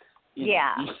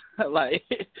 Yeah. Like,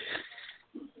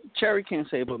 Cherry can't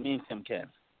say it, but me and Kim can.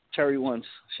 Cherry wants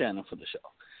Shannon for the show.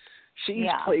 She's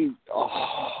played a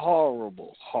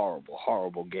horrible, horrible,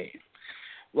 horrible game.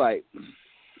 Like,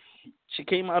 she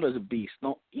came out as a beast.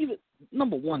 No, even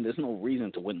number one, there's no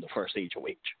reason to win the first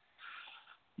HOH.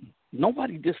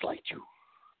 Nobody disliked you.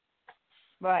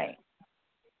 Right.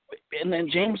 And then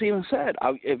James even said,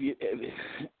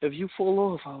 if you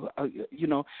fall off, you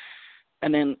know,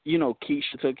 and then, you know,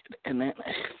 Keisha took it, and then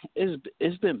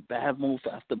it's been bad move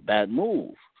after bad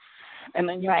move. And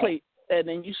then you play, and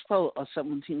then you spell a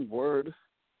 17 word.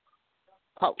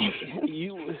 How,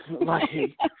 you, like,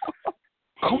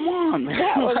 come on,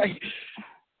 man.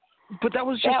 But that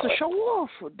was just a show off.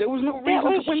 There was no reason to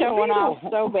win the veto. That was showing off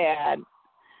so bad.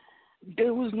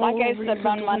 There was no like I reason said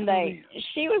on Monday,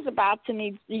 she was about to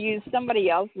need to use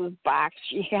somebody else's box.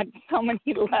 She had so many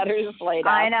letters laid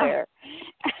out there.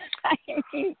 I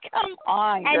mean, come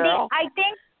on, girl. And I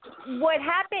think what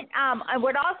happened,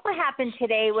 what also happened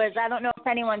today was, I don't know if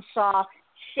anyone saw,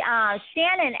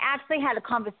 Shannon actually had a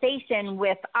conversation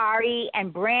with Ari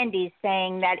and Brandy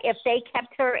saying that if they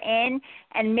kept her in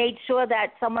and made sure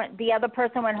that the other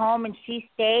person went home and she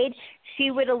stayed, she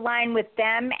would align with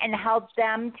them and help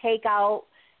them take out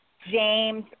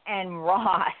James and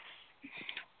Ross.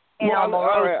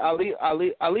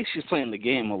 At least she's playing the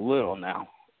game a little now.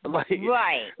 Like,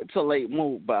 right. It's a late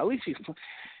move, but at least she's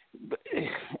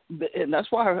and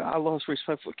that's why I lost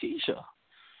respect for Keisha.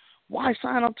 Why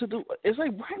sign up to do? It's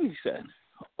like Brandy said.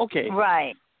 Okay.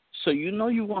 Right. So you know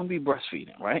you want to be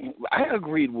breastfeeding, right? I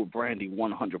agreed with Brandy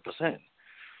 100%.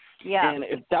 Yeah. And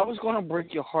if that was going to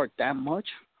break your heart that much,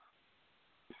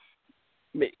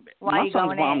 why are you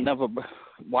going in?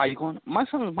 Why are you going? My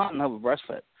son's mom never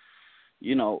breastfed.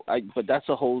 You know, but that's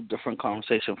a whole different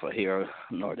conversation for here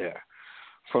nor there.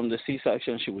 From the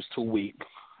C-section, she was 2 weeks,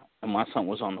 and my son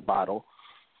was on the bottle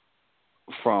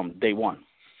from day one.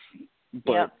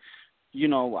 But, you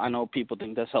know, I know people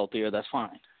think that's healthier. That's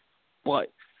fine.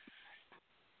 But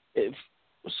if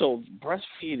So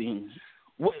breastfeeding,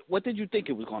 what did you think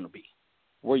it was going to be?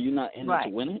 Were you not in it to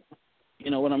win it?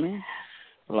 You know what I mean?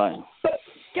 Like, but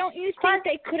don't you think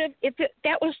they could have, if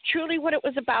that was truly what it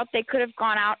was about, they could have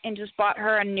gone out and just bought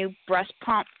her a new breast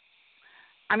pump?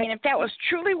 I mean, if that was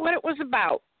truly what it was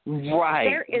about.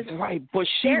 Right. But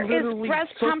she literally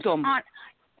breast took pumps them.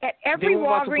 At every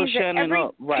Walgreens, at every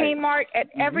Kmart, at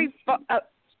every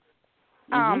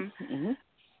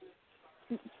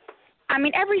I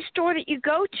mean, every store that you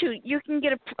go to, you can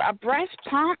get a breast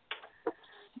pump.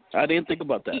 I didn't think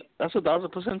about that. That's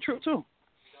 1,000% true too.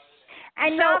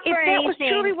 And so, if that was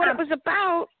truly what it was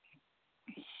about,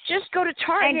 just go to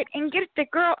Target and get the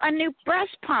girl a new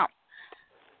breast pump.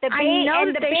 I know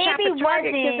that they shop at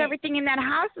Target because everything in that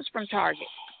house is from Target.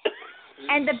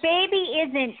 And the baby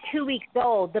isn't 2 weeks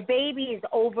old. The baby is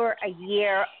over a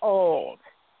year old.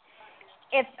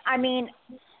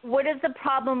 What is the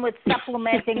problem with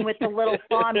supplementing with a little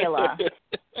formula?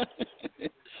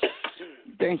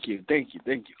 Thank you.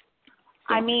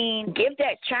 I mean, give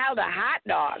that child a hot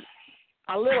dog.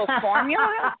 A little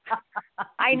formula?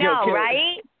 I know,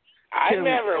 right? I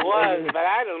never was, but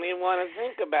I don't even want to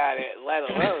think about it, let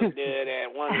alone do it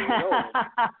at 1 year old.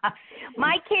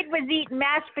 My kid was eating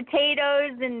mashed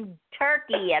potatoes and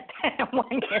turkey at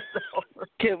 1 year old.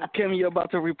 Kim, you're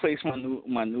about to replace my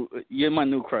new. You're my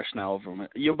new crush now over me.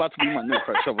 You're about to be my new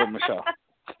crush over Michelle.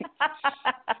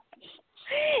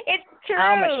 It's true.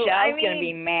 Oh, Michelle's gonna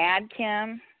be mad,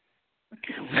 Kim.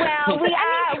 Well,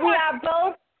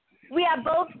 we are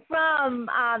both from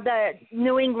the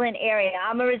New England area.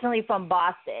 I'm originally from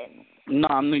Boston. No,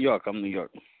 I'm New York. I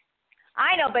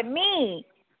know, but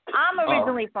I'm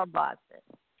originally from Boston.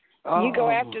 You go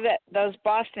after those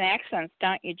Boston accents,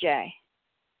 don't you, Jay?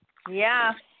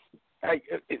 Yeah.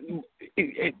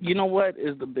 You know what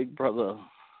is the Big Brother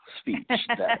speech?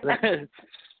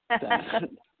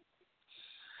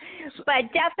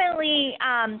 But definitely,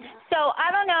 so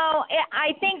I don't know.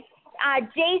 I think,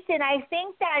 Jason, I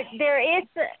think that there is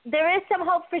some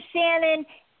hope for Shannon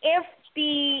if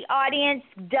the audience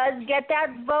does get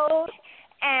that vote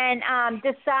and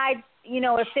decides,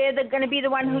 if they're going to be the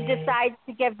one who decides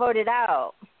to get voted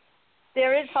out.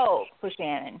 There is hope for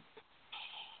Shannon.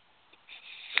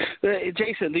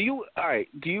 Jason, do you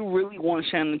really want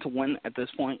Shannon to win at this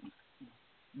point,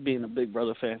 being a Big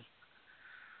Brother fan?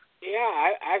 Yeah,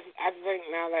 I think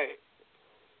now that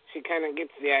she kind of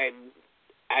gets the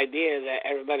idea that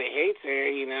everybody hates her,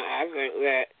 I think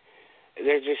that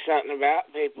there's just something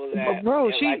about people that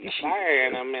like the fire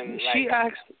in them, and she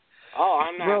asked,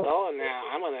 I'm not going now.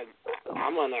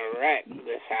 I'm gonna wreck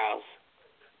this house.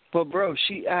 But bro,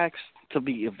 she asked to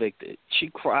be evicted. She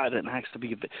cried and asked to be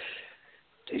evicted.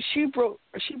 She broke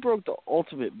the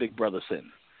ultimate Big Brother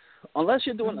sin. Unless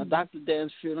you're doing a Dr.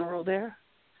 Dan's funeral there,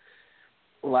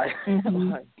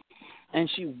 and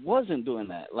she wasn't doing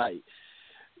that.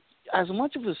 As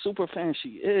much of a super fan she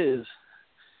is,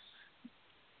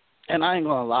 and I ain't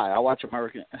gonna lie, I watch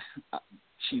American.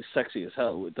 She's sexy as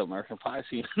hell with the American Pie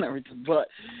scene and everything. But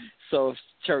so if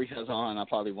Cherry has on, I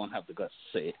probably won't have the guts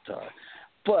to say it to her.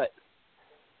 But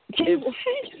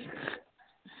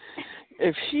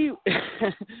if she,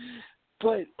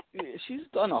 but she's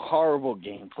done a horrible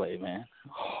gameplay, man.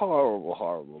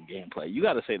 Horrible gameplay. You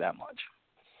got to say that much.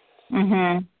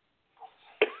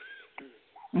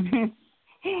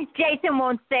 Jason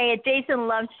won't say it. Jason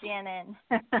loves Shannon.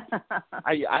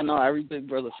 I know every Big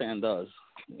Brother fan does.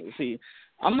 See,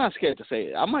 I'm not scared to say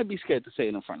it. I might be scared to say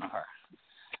it in front of her.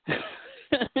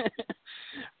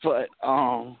 But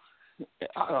I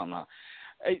don't know.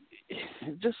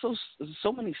 Just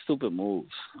so many stupid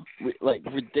moves,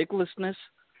 ridiculousness.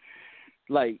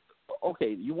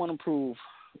 Okay, you want to prove?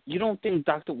 You don't think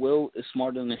Dr. Will is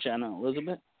smarter than Shannon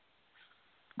Elizabeth?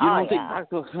 You don't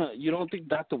think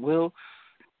Dr. Will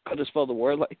could have spelled the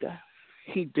word like that?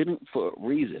 He didn't for a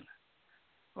reason.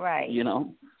 Right.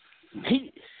 When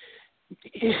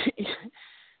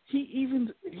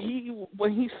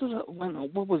he stood up,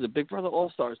 what was it, Big Brother All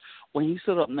Stars, when he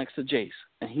stood up next to Jace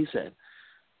and he said,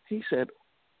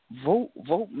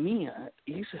 vote me out.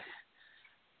 He said,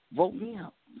 vote me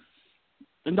out.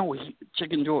 No,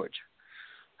 Chicken George.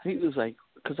 He was like,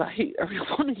 because I hate every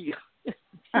one of you. He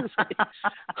was like,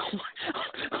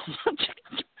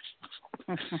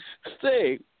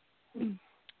 say,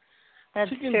 that's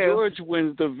Chicken true. George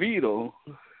wins the veto,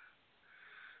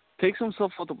 takes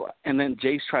himself off the block, and then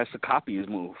Jace tries to copy his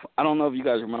move. I don't know if you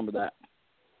guys remember that.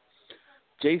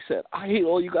 Jace said, I hate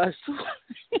all you guys too.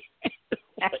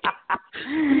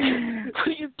 What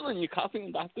are you doing? You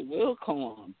copying Dr. Will? Come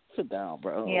on, sit down,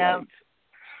 bro. Yeah.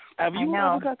 Have you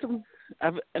ever got to?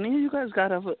 Have any of you guys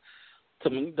got ever to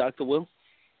meet Dr. Will?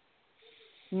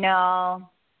 No.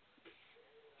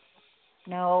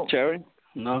 Cherry?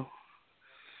 No.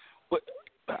 But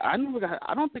I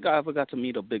don't think I ever got to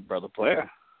meet a Big Brother player.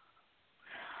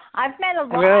 I've met a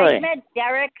lot. Really? I met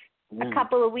Derek a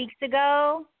couple of weeks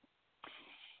ago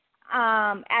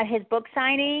at his book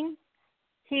signing.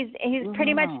 He's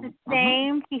pretty much the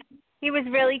same. He was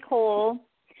really cool.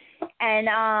 And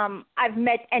I've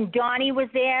met, and Donnie was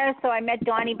there, so I met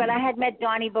Donnie, but I had met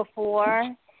Donnie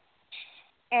before.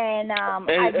 And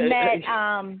I've met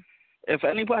if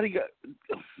anybody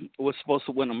was supposed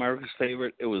to win America's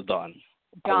Favorite, it was Donnie.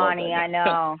 Donnie, I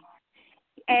know.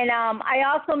 And I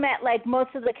also met like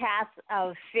most of the cast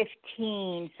of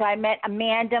 15. So I met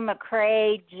Amanda,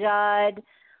 McCrae, Judd.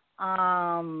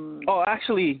 Oh,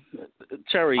 actually,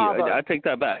 Cherry, I take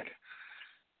that back.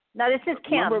 No, this is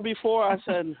Kim. Remember before I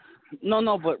said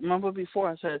but remember before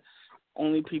I said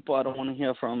only people I don't want to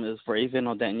hear from is Raven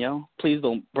or Danielle? Please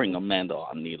don't bring Amanda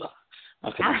on neither.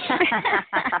 Okay.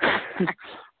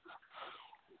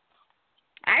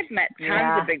 I've met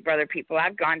tons of Big Brother people.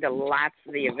 I've gone to lots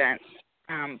of the events,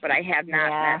 but I have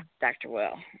not met Dr.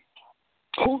 Will.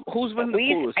 Who's been the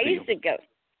coolest? I used to go.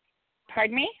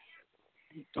 Pardon me?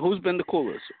 Who's been the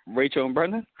coolest? Rachel and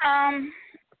Brendan?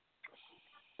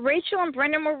 Rachel and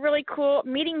Brendan were really cool.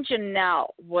 Meeting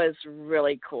Janelle was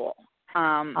really cool.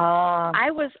 I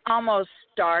was almost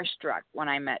starstruck when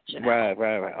I met Janelle.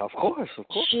 Right. Of course.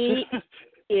 She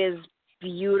is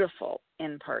beautiful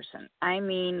in person. I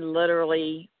mean,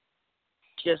 literally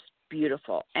just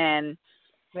beautiful. And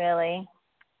really,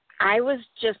 I was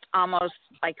just almost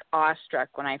like awestruck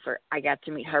when I got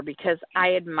to meet her because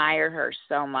I admire her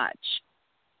so much.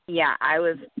 Yeah, I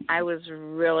was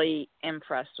really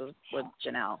impressed with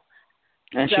Janelle.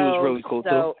 And she was really cool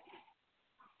too.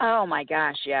 Oh my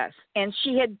gosh, yes. And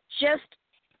she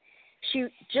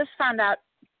just found out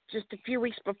just a few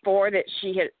weeks before that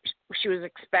she was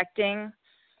expecting,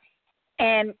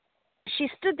 and she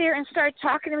stood there and started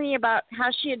talking to me about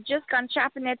how she had just gone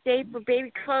shopping that day for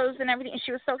baby clothes and everything, and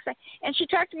she was so excited. And she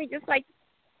talked to me just like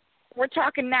we're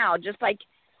talking now, just like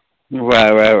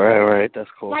right. That's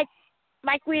cool.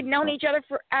 Like we had known each other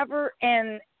forever,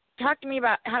 and talked to me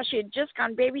about how she had just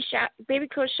gone baby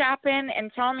clothes shopping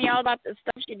and telling me all about the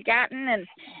stuff she'd gotten and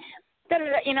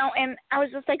and I was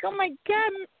just like, oh my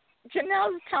God,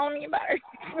 Janelle's telling me about her,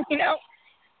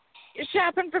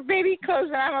 shopping for baby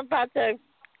clothes, and I'm about to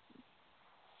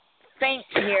faint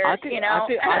here, I think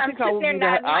I'm sitting there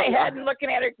nodding my head and looking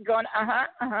at her going,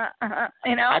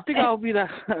 I think I'll be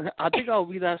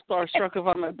that starstruck if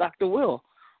I met Dr. Will.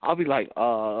 I'll be like,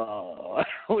 I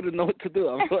wouldn't know what to do.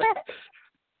 I'm like,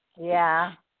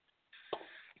 yeah.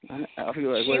 I'll be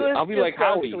like, I'll be like so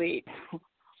Howie. Sweet.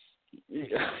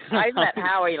 I've met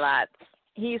Howie lots.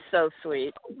 He's so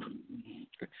sweet.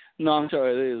 No, I'm sure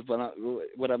it is, but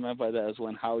what I meant by that is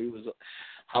when Howie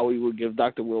would give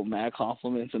Dr. Will mad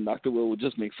compliments, and Dr. Will would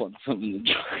just make fun of him in the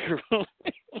drawing room.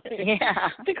 Yeah.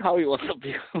 I think Howie wants to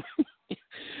be.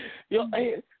 You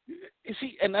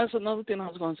see, and that's another thing I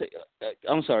was going to say.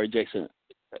 I'm sorry, Jason.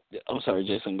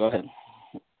 Go ahead.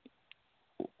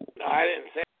 No, I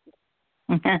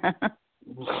didn't say.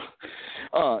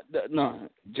 No,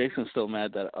 Jason's still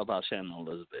mad about Shannon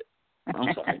Elizabeth.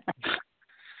 I'm sorry.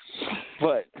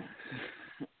 But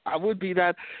I would be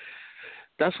that.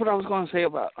 That's what I was going to say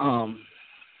about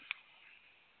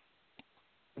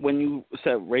when you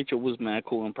said Rachel was mad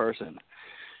cool in person.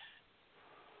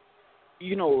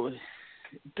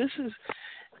 This is,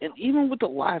 and even with the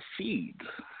live feeds,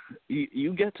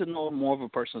 you get to know more of a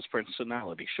person's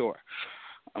personality. Sure,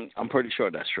 I'm pretty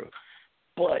sure that's true,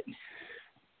 but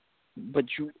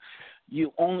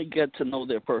you only get to know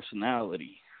their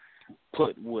personality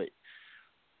put with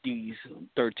these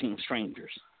 13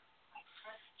 strangers.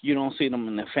 You don't see them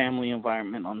in their family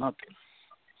environment or nothing.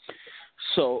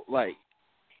 So, like,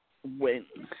 when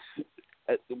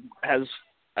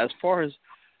as far as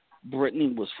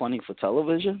Brittany was funny for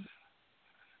television,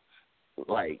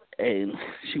 and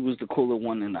she was the cooler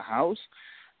one in the house,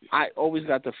 I always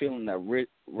got the feeling that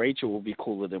Rachel will be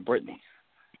cooler than Brittany.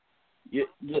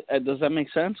 Does that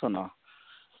make sense or no?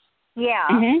 Yeah.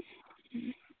 Mm-hmm.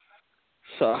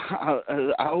 So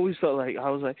I always felt like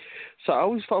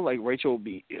Rachel would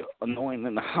be annoying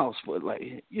in the house, but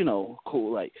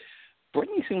cool. Like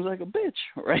Brittany seems like a bitch,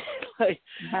 right?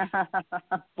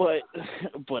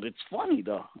 But it's funny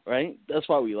though, right? That's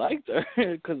why we liked her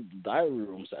because the diary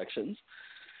room sections,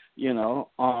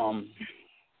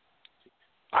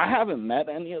 I haven't met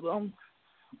any of them,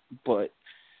 but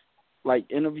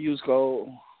like interviews go,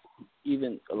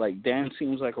 even like Dan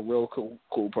seems like a real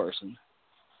cool person.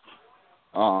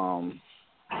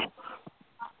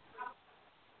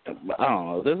 I don't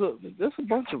know. There's a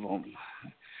bunch of them,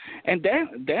 and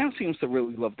Dan seems to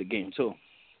really love the game too.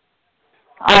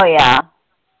 Oh yeah.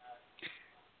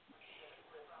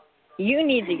 You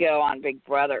need to go on Big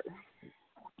Brother.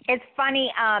 It's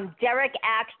funny. Derek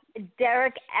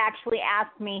actually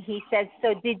asked me. He said,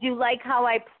 "So did you like how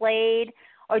I played,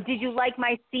 or did you like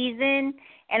my season?"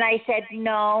 And I said,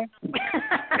 "No."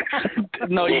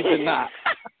 No, you did not.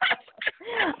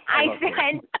 I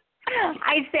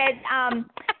said,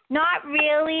 not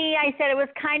really. I said it was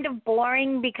kind of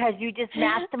boring because you just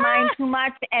mastermind too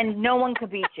much and no one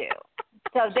could beat you.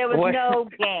 So there was no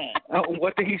game.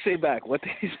 What did he say back? What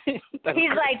did he say? He's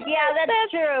like, yeah,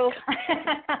 that's true.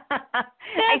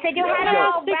 I said, you had it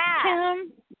all wrapped.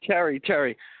 Cherry.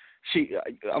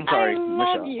 I'm sorry, I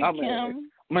love Michelle. You, Kim.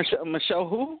 Michelle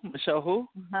who? Michelle who?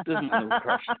 This is my new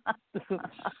crush.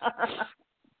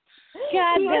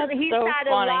 God, that's he so started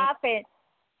funny. laughing.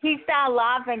 He started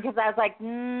laughing because I was like,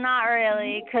 not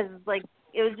really, because like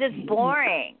it was just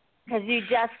boring. Because you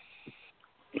just,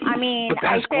 I mean, but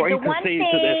that's I said great the one to say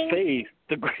thing. to their face.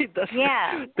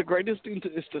 Yeah. The greatest thing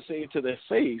is to say it to their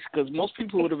face, because most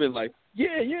people would have been like,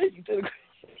 yeah, you did a great.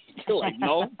 You're like,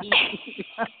 no.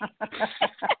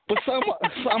 But sign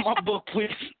my book, please.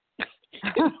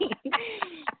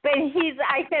 But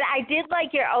I said, I did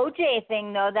like your OJ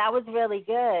thing, though. That was really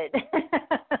good.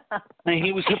 And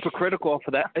he was hypocritical off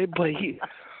of that. But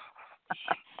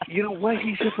you know what?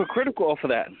 He's hypocritical off of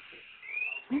that.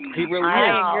 He really is.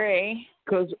 I agree.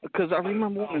 Because I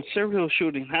remember when the serial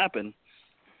shooting happened,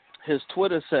 his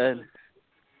Twitter said,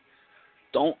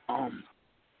 don't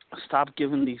stop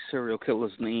giving these serial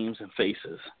killers names and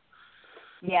faces.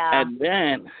 Yeah. And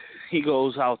then he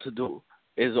goes out to do,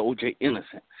 is OJ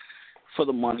innocent for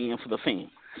the money and for the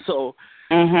fame? So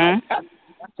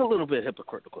that's a little bit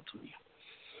hypocritical to me.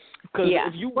 Yeah,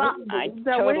 if you I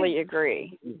totally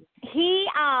agree. He,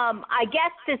 I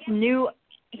guess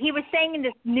he was saying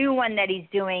this new one that he's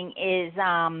doing is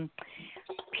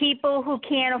people who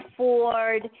can't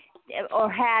afford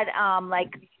or had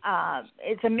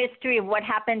it's a mystery of what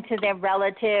happened to their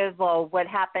relative or what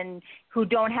happened, who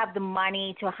don't have the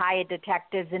money to hire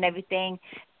detectives and everything.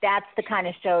 That's the kind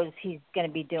of shows he's going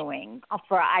to be doing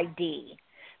for ID.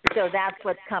 So that's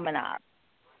what's coming up.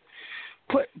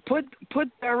 Put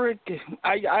Derek.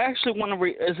 I actually want to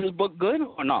read. Is his book good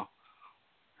or no?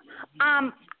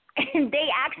 They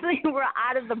actually were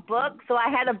out of the book, so I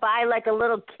had to buy like a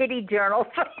little kitty journal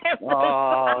for him.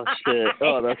 Oh shit!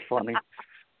 Oh, that's funny.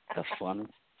 That's funny.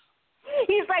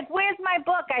 He's like, "Where's my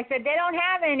book?" I said, "They don't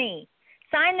have any.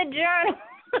 Sign the journal."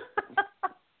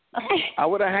 I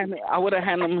would have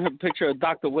handed him a picture of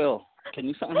Dr. Will. Can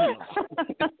you sign this?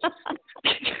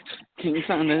 Can you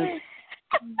sign this?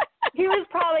 He was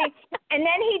probably, and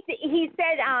then he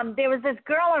said there was this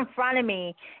girl in front of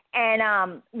me,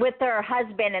 and with her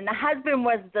husband, and the husband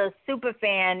was the super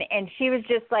fan, and she was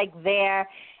just like there,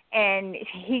 and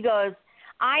he goes,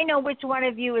 "I know which one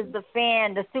of you is the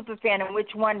fan, the super fan, and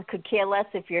which one could care less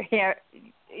if you're here,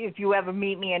 if you ever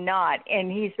meet me or not."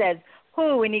 And he says,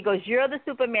 "Who?" And he goes, "You're the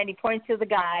Superman." He points to the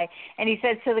guy, and he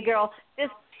says to the girl,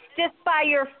 "Just by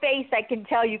your face, I can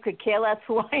tell you could care less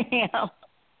who I am."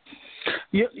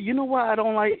 You know what I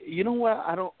don't like? You know what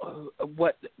I don't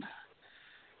what?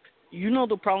 You know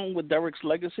the problem with Derek's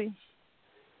legacy?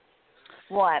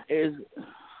 What? Is,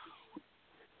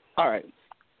 all right,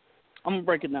 I'm going to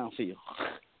break it down for you.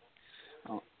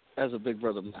 As a Big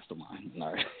Brother mastermind.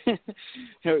 All right.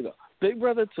 Here we go. Big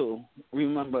Brother 2,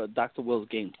 remember Dr. Will's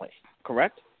gameplay,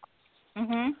 correct?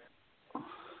 Mhm.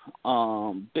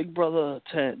 Big Brother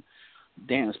 10,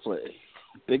 Dan's play.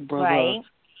 Big Brother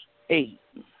 8,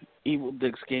 Evil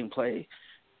Dick's gameplay.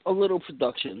 A little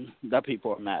production that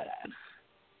people are mad at.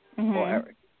 Mhm. Or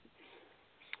Eric.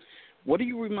 What do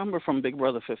you remember from Big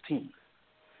Brother 15?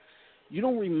 You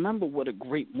don't remember what a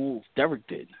great move Derek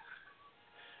did.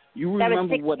 You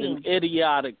remember what an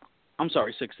idiotic... I'm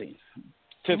sorry, 16.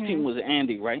 15 was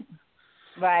Andy, right?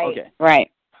 Right. Okay.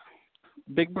 Right.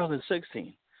 Big Brother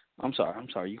 16. I'm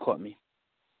sorry. You caught me.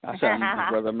 I said I'm Big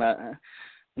Brother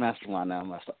mastermind now. I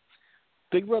messed up.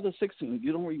 Big Brother 16,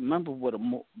 you don't remember what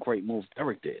a great move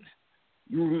Derek did.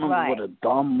 You remember what a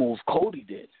dumb move Cody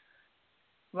did.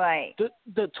 Right.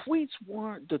 The tweets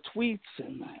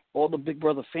and all the Big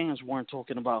Brother fans weren't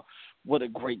talking about what a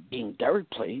great game Derek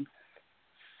played.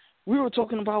 We were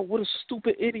talking about what a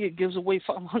stupid idiot gives away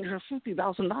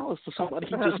 $550,000 to somebody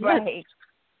he just met.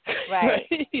 Right.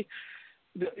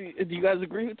 Do you guys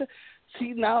agree with that?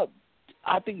 See, now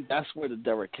I think that's where the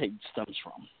Derek hate stems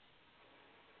from.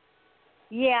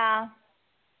 Yeah,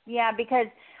 because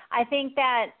I think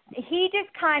that he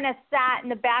just kind of sat in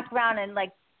the background and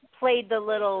like played the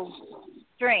little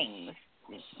strings,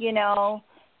 you know.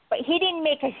 But he didn't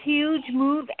make a huge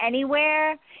move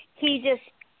anywhere. He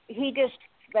just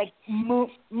like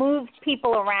moved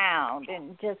people around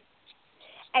and just.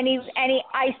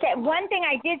 I said one thing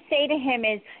I did say to him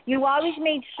is you always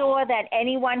made sure that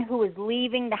anyone who was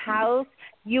leaving the house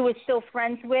you were still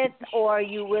friends with, or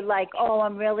you were like, oh,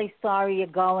 I'm really sorry you're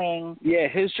going. Yeah,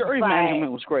 his jury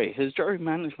management was great.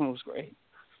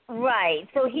 Right.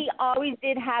 So he always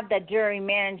did have that jury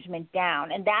management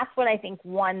down, and that's what I think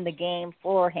won the game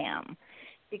for him,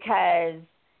 because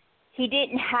he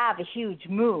didn't have a huge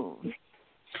move.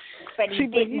 But he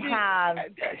didn't have.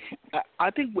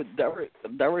 I think with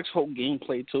Derek's whole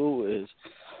gameplay too is,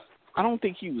 I don't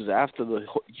think he was after the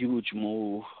huge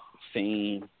move,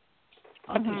 fame.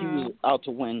 I think he was out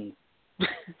to win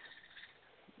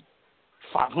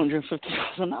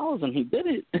 $550,000, and he did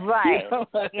it. Right. You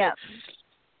know? Yeah.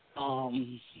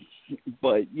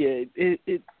 But yeah,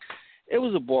 it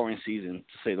was a boring season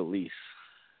to say the least.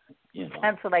 You know.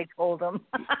 That's what I told him.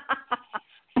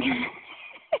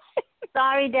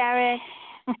 Sorry, Derek.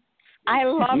 I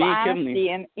love honesty,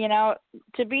 and you know,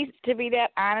 to be that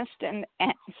honest and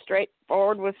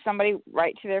straightforward with somebody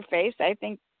right to their face. I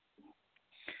think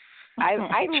I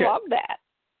love that.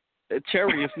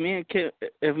 Cherry, if me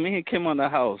and Kim on the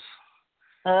house,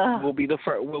 we'll be the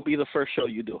first show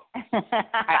you do.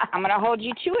 I'm gonna hold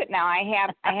you to it now. I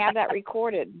have that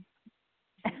recorded.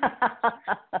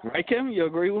 Right, Kim? You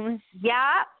agree with me?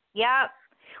 Yeah.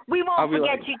 We won't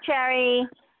forget you, Cherry.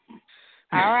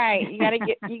 All right, you gotta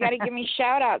give me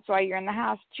shout outs while you're in the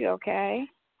house too, okay?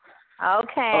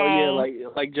 Okay. Oh yeah,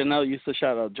 like Janelle used to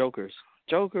shout out jokers.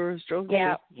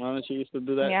 Yeah. Why don't you used to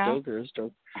do that? Yeah. Jokers.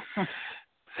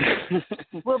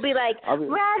 We'll be like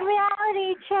Rad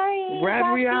Reality, Cherry.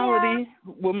 Rad Reality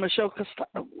with Michelle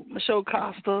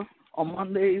Costa on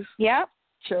Mondays. Yep.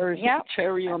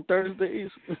 Cherry on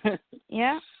Thursdays.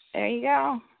 Yeah. There you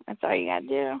go. That's all you gotta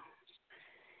do.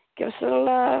 Give us a little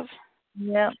love.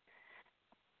 Yep.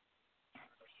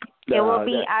 It will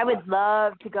be. I would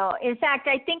love to go. In fact,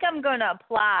 I think I'm going to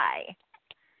apply.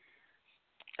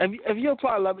 If you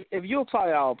apply, let me. If you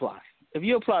apply, I'll apply. If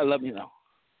you apply, let me know.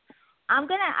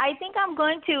 I think I'm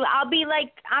going to. I'll be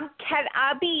like.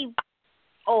 I'll be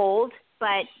old,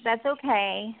 but that's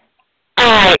okay.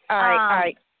 All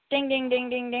right. Ding, ding, ding,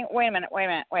 ding, ding. Wait a minute.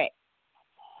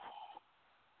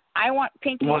 I want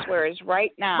pinky swears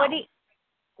right now.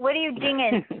 What are you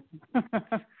dinging?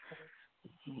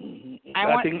 I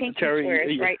want pinky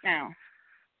swears right now.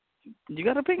 You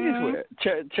got a pinky swear.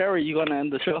 Cherry, you going to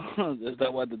end the show? Is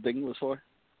that what the ding was for?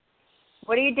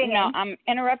 What are you dinging? No, I'm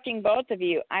interrupting both of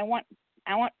you. I want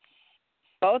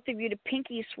both of you to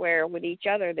pinky swear with each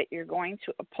other that you're going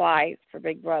to apply for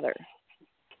Big Brother.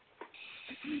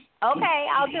 Okay,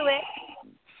 I'll do it.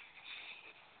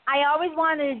 I always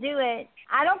wanted to do it.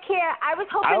 I don't care. I was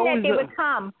hoping that they would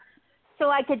come, so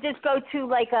I could just go to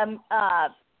like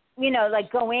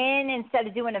like go in instead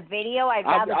of doing a video. I'd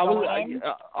rather go in.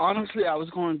 Honestly, I was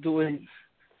going to do it.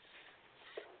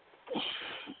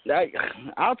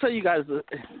 I'll tell you guys.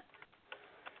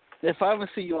 If I ever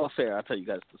see you all fair, I'll tell you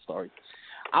guys the story.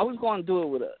 I was going to do it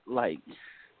with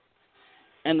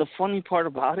and the funny part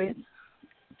about it,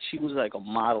 she was like a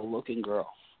model-looking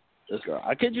girl. This girl,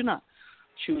 I kid you not,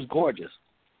 she was gorgeous.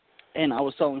 And I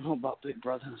was telling her about Big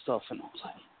Brother and stuff, and I was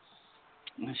like,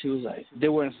 and she was like, they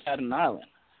were in Staten Island.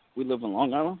 We live in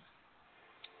Long Island.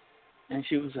 And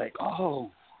she was like,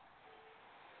 oh,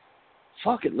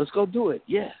 fuck it, let's go do it.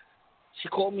 Yeah. She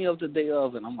called me up the day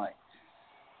of, and I'm like,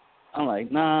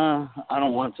 nah, I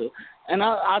don't want to. And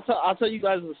I'll tell you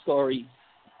guys the story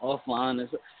offline.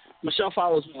 Michelle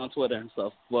follows me on Twitter and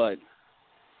stuff, but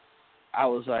I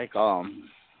was like,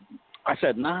 I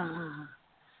said, nah.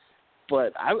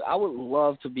 But I would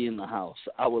love to be in the house.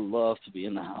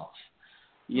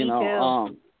 You know,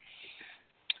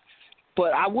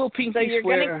 but I will pinky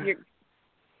swear.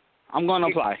 I'm going to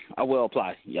apply. I will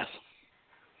apply, yes.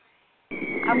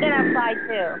 I'm going to apply,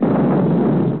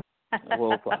 too. I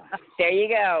will apply. There you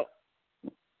go.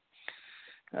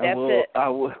 That's it. I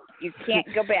will. You can't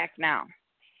go back now.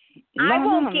 I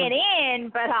won't get in,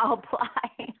 but I'll apply.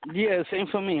 Yeah, same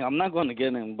for me. I'm not going to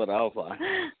get in, but I'll apply.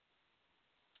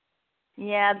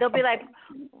 Yeah, they'll be like,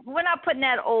 we're not putting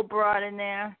that old broad in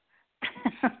there.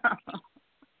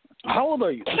 How old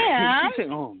are you? Yeah.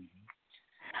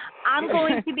 I'm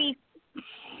going to be,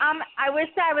 I wish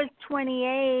I was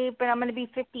 28, but I'm going to be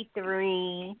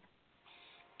 53.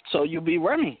 So you'll be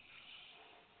Remy.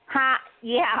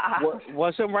 Yeah.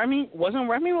 Wasn't Remy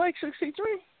like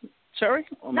 63? Sorry?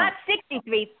 Not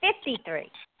 63,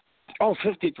 53. Oh,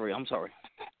 53. I'm sorry.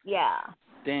 Yeah.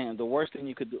 damn, the worst thing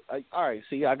you could do. All right,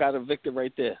 see, I got a victim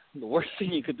right there. The worst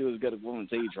thing you could do is get a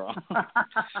woman's age wrong.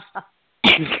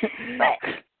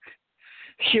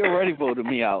 She already voted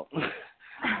me out.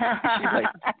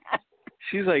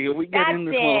 She's like, if we get in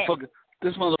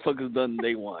this motherfucker's done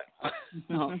day one.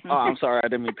 Oh, I'm sorry, I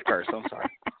didn't mean to curse. I'm sorry.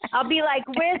 I'll be like,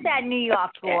 where's that New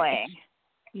York boy?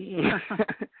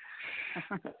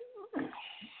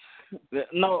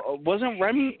 No, wasn't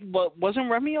Remy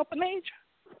up in age?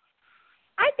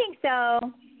 I think so.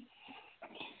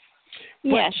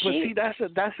 Yeah, but see, that's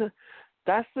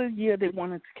the year they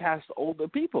wanted to cast older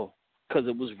people because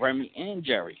it was Remy and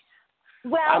Jerry.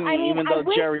 Well, I mean even though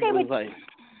Jerry was like.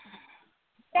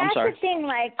 That's the thing,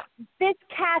 like, this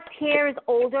cast here is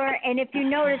older, and if you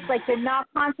notice, like, they're not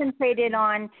concentrated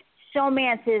on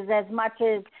showmances as much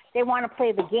as they want to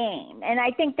play the game. And I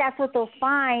think that's what they'll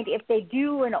find if they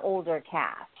do an older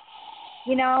cast,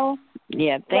 you know?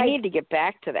 Yeah, they need to get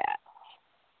back to that.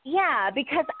 Yeah,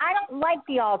 because I don't like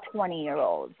the all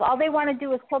 20-year-olds. All they want to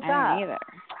do is hook up. I don't either.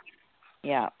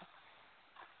 Yeah.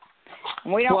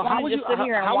 We don't want to just sit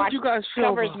here and watch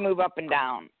covers move up and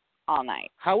down all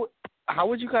night. How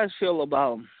would you guys feel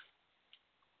about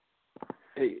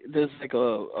there's like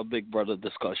a Big Brother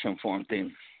discussion forum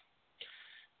thing?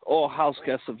 All house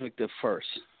guests evicted first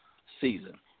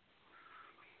season.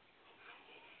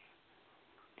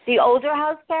 The older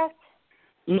house guests?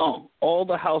 No, all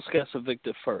the house guests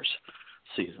evicted first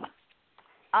season.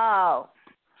 Oh.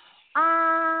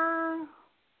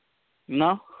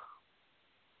 No?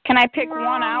 Can I pick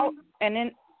one out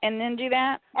and then do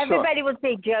that? Everybody would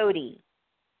say Jody.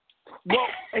 Well,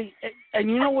 and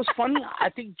you know what's funny? I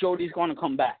think Jody's going to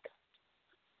come back.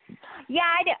 Yeah,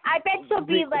 I bet she'll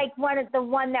be like the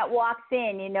one that walks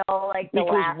in, you know, like the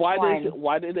last one.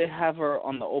 Why did they have her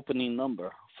on the opening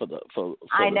number for the Big Brother?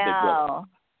 I know.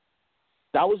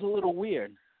 That was a little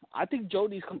weird. I think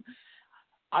Jody's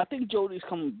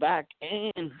coming back,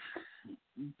 and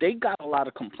they got a lot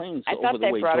of complaints. I thought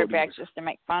they brought her back just to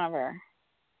make fun of her.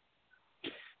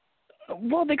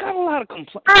 Well, they got a lot of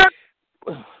complaints. I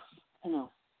don't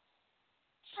know.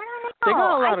 They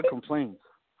got a lot of complaints.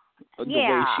 The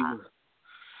way she was.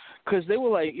 Because they were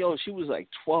like, yo, she was like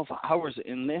 12 hours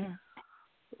in there.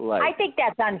 Like, I think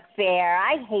that's unfair.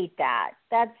 I hate that.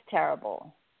 That's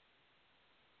terrible.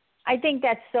 I think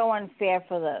that's so unfair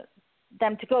for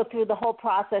them to go through the whole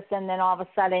process and then all of a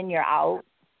sudden you're out.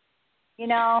 You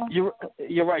know?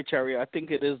 You're right, Cherry. I think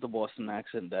it is the Boston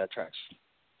accent that attracts you.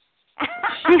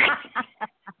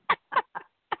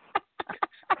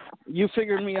 You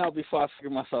figured me out before I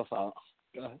figured myself out.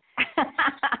 Go ahead.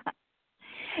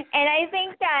 And I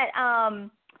think that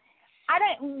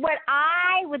what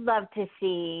I would love to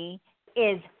see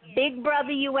is Big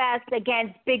Brother US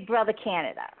against Big Brother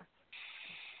Canada.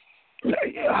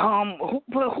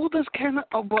 But who does Canada?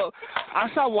 Oh, but I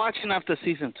stopped watching after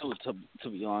season 2, to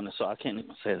be honest, so I can't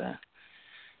even say that.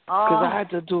 Because I had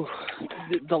to do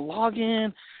the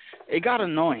login. It got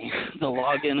annoying, the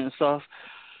login and stuff.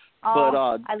 But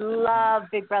I love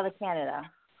Big Brother Canada.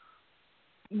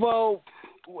 Well,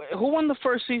 who won the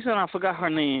first season? I forgot her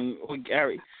name.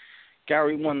 Gary.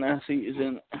 Gary won that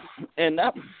season, and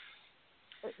that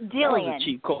Jillian. was a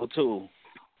cheat code too.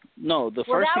 No, the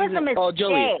first that season. Was a mistake.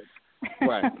 Jillian.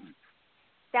 Right.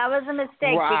 That was a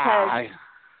mistake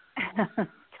because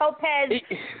Topaz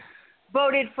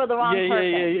voted for the wrong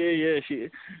person. Yeah.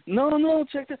 No,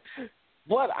 check that.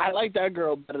 But I like that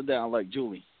girl better than I like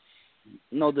Julie.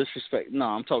 No disrespect. No,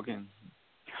 I'm talking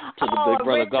to the Big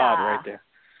Brother God right there.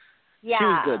 Yeah. She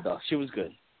was good, though. She was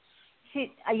good.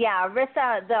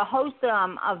 Arissa, the host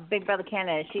of Big Brother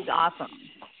Canada, she's awesome.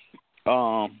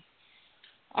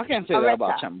 I can't say that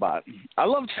about Chembot. I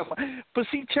love Chembot. But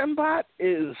see, Chembot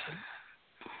they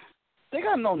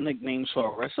got no nicknames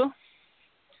for Arissa.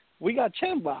 We got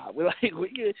Chembot. We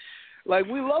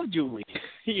love Julie.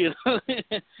 You know?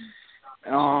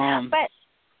 But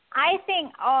I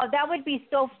think that would be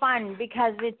so fun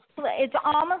because it's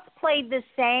almost played the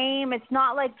same. It's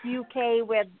not like UK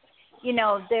where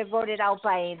they're voted out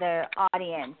by the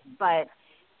audience, but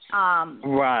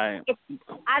right.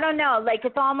 I don't know. Like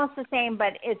it's almost the same,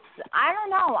 but I don't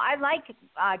know. I like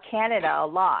Canada a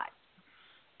lot,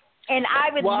 and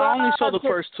I would. Well, love I only saw the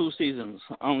first 2 seasons.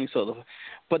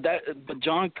 But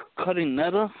John cutting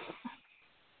Netta,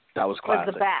 that was classic.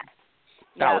 Was the best.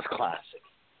 That was classic.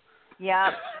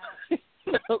 Yep.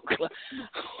 I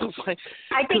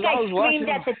think I screamed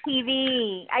at the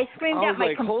TV. I screamed at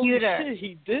my computer. Holy shit,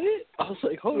 he did it! I was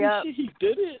like, holy shit, he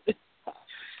did it!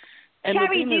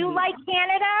 Terry, do you like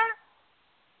Canada?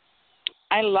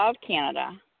 I love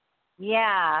Canada.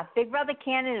 Yeah, Big Brother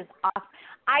Canada is awesome.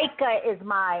 I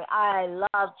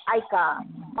love Ika.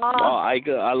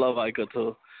 Ika, I love Ika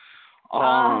too.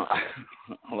 I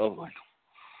love Ika.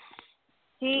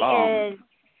 She is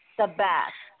the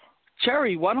best.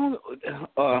 Cherry, why don't?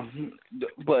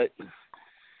 But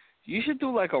you should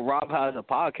do like a Rob has a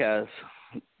podcast,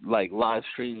 like live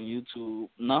stream YouTube,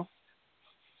 no?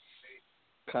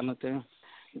 Kind of thing.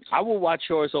 I will watch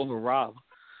yours over Rob.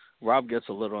 Rob gets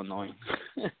a little annoying.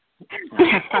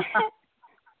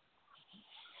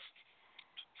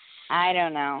 I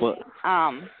don't know. What?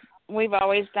 We've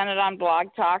always done it on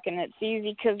Blog Talk, and it's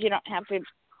easy because you don't have to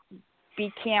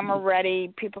be camera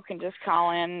ready. People can just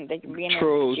call in. They can be in their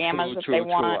pajamas if they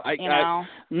want. You know.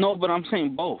 No, but I'm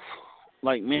saying both.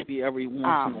 Like maybe every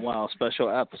once in a while, special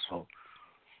episode.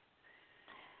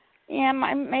 Yeah,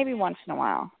 maybe once in a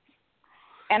while.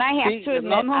 And I have to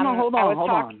admit, hold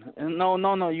on.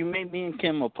 No, you made me and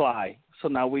Kim apply, so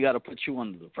now we got to put you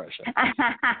under the pressure.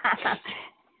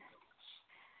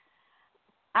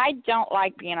 I don't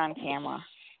like being on camera.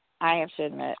 I have to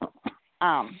admit.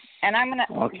 And I'm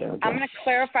gonna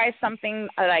clarify something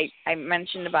that I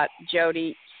mentioned about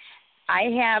Jody. I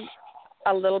have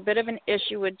a little bit of an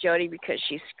issue with Jody because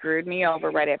she screwed me over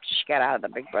right after she got out of the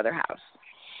Big Brother house.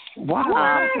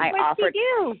 Wow. What did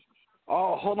you do?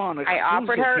 Oh, hold on.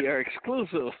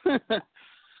 Exclusive.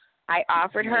 I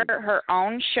offered her her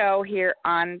own show here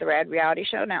on the Rad Reality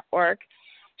Show Network.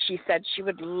 She said she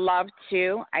would love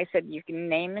to. I said, you can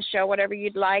name the show whatever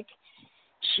you'd like.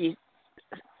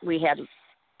 We had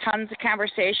tons of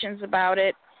conversations about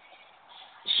it.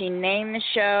 She named the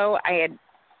show. I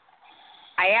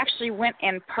actually went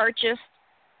and purchased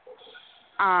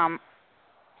her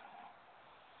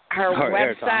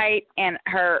website and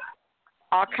her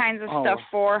all kinds of stuff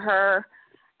for her.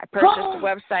 I purchased the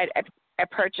website. I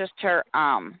purchased her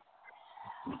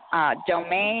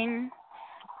domain.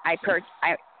 I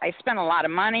spent a lot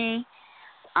of money.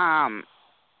 I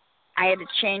had to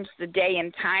change the day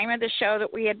and time of the show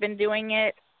that we had been doing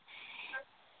it.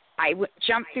 I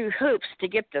jumped through hoops to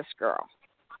get this girl.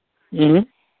 Mm-hmm.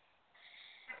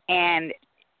 And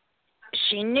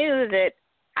she knew that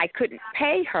I couldn't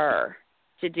pay her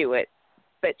to do it,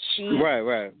 but she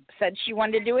said she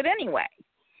wanted to do it anyway.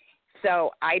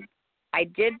 So I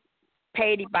did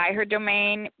pay to buy her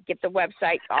domain, get the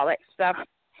website, all that stuff.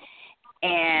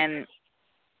 And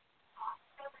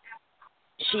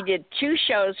she did 2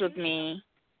 shows with me,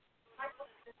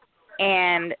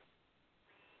 and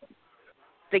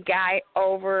the guy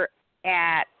over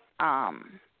at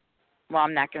well,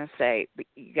 I'm not going to say, but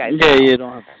you guys know, you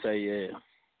don't have to say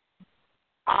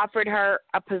offered her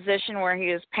a position where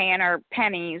he was paying her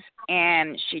pennies,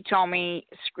 and she told me,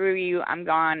 screw you, I'm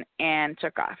gone, and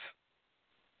took off.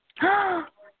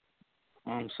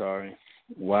 I'm sorry.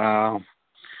 Wow.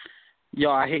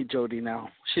 Yo, I hate Jody now.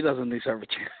 She doesn't deserve a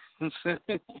chance.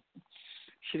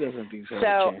 She doesn't deserve a chance.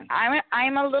 So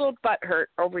I'm a little butthurt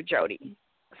over Jody.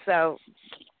 So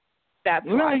that's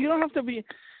why. You don't have to be.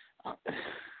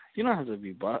 You don't have to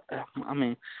be I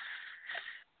mean,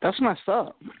 that's messed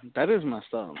up. That is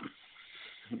messed up.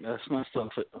 That's messed up.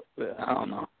 I don't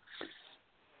know.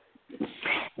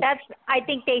 I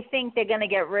think they think they're going to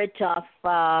get rich off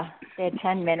their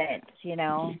 10 minutes, you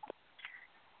know.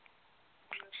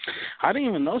 I didn't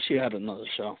even know she had another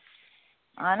show.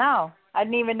 I know. I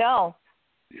didn't even know.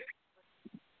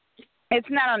 It's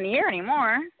not on the air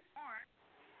anymore.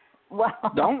 Well,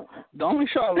 the only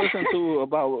show I listen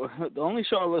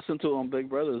to on Big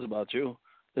Brother is about you.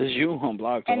 Is you on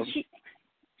Blog Talk.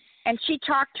 And she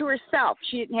talked to herself.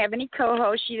 She didn't have any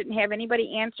co-hosts. She didn't have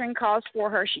anybody answering calls for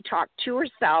her. She talked to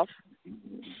herself,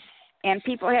 and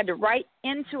people had to write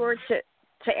into her to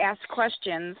ask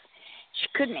questions. She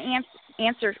couldn't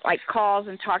answer like calls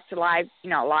and talk to live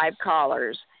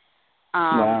callers.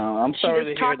 Wow, I'm sorry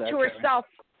to hear that. She just talked to herself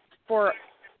for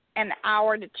an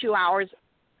hour to 2 hours.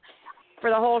 For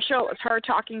the whole show, it was her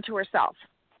talking to herself.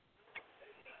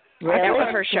 Really? That was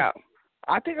her show.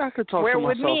 I think I could talk to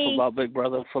myself about Big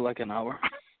Brother for like an hour.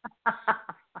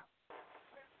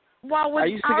 Well,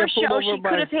 with our show, she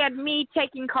could have had me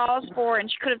taking calls for her, and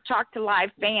she could have talked to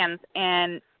live fans.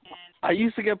 And I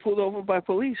used to get pulled over by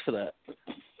police for that.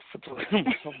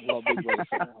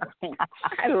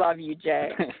 I love you,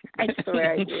 Jay. I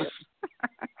swear I do.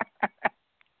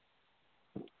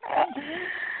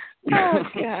 Oh,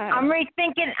 God. I'm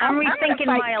rethinking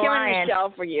my alliance.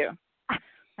 Michelle for you.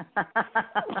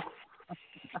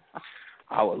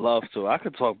 I would love to. I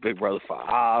could talk Big Brother for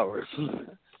hours.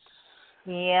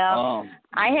 Yeah.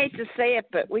 I hate to say it,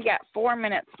 but we got 4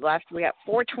 minutes left. We got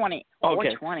 4:20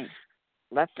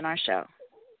 left in our show.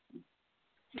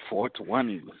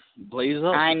 420. Blaze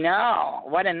up. I know.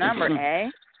 What a number, eh?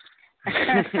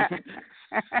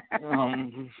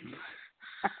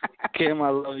 Kim, I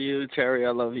love you. Terry,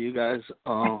 I love you guys.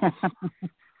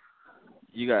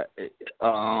 You got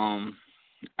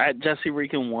at Jesse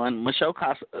Rican 1. Michelle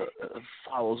Costa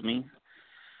follows me.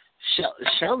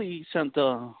 Shelly sent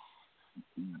the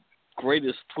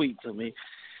greatest tweet to me.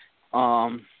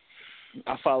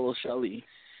 I follow Shelly,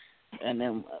 and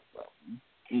then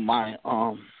my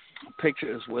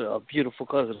pictures with a beautiful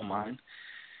cousin of mine,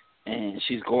 and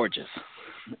she's gorgeous.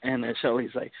 And then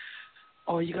Shelly's like,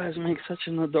 "Oh, you guys make such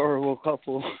an adorable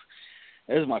couple."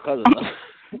 It's my cousin,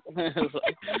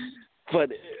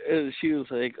 but she was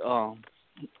like,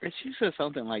 she said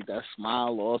something like that,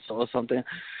 smile also or something.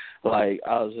 Like,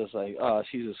 I was just like, oh,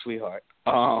 she's a sweetheart.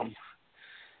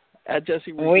 At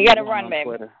Jesse, we got to run, baby.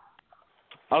 Twitter.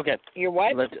 Okay. You're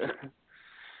what?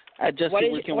 At Jesse, what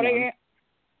are you?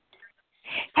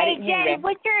 Hey, Jay,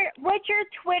 what's your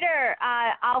Twitter?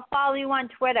 I'll follow you on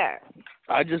Twitter. That's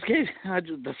what I just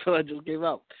gave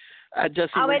out. At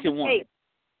Jesse Rican 1.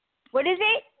 What is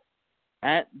it?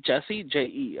 At Jesse,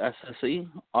 JESSE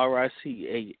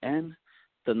RICAN,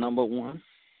 the number 1.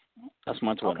 That's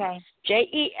my Twitter. Okay.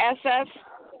 JESS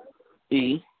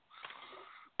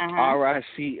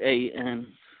RICAN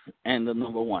and the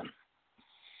number 1.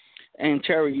 And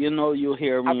Cherry, you'll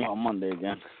hear me on Monday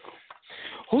again.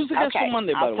 Who's the guest for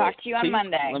Monday, by the way? I'll talk to you on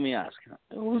Monday. Let me ask.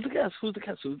 Who's the guest?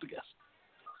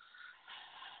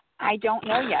 I don't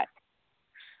know yet.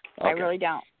 Okay. I really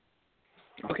don't.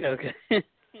 Okay.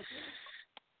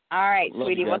 All right, Love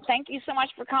sweetie. Well, thank you so much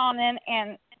for calling in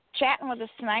and chatting with us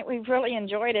tonight. We've really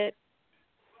enjoyed it.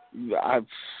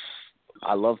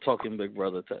 I love talking Big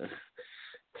Brother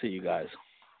to you guys.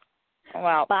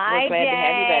 Well, bye, we're glad Jay. to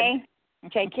have you,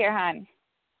 babe. Take care, hon.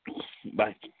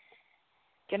 Bye.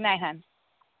 Good night, hon.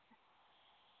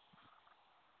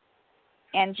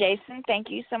 And Jason, thank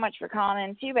you so much for calling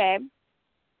in too, babe.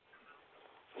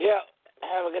 Yeah.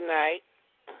 Have a good night.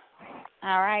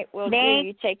 All right, we'll do.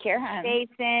 You take care, hon.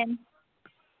 Jason.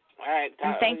 All right.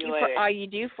 And thank you for all you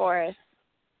do for us.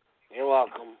 You're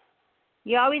welcome.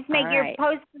 You always make your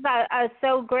posts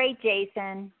so great,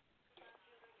 Jason.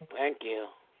 Thank you.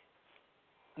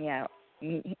 Yeah,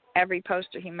 every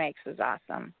poster he makes is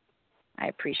awesome. I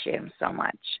appreciate him so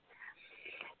much.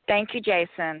 Thank you,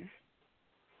 Jason.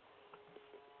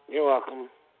 You're welcome.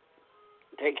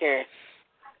 Take care.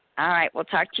 All right, we'll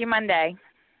talk to you Monday.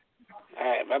 All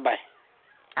right, bye-bye.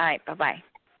 All right, bye-bye.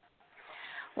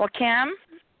 Well, Kim,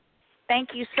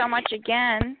 thank you so much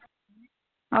again.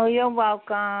 Oh, you're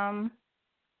welcome.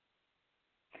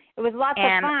 It was lots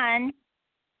of fun.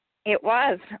 It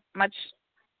was much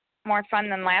more fun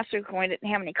than last week when we didn't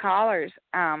have any callers.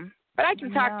 But I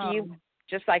can talk to you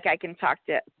just like I can talk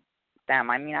to them.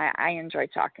 I mean, I enjoy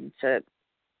talking to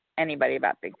anybody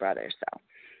about Big Brother.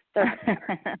 So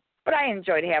but I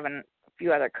enjoyed having a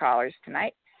few other callers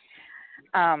tonight.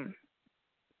 And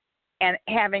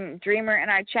having Dreamer in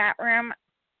our chat room.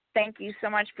 Thank you so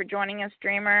much for joining us,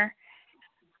 Dreamer.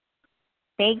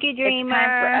 Thank you, Dreamer. It's time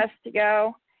for us to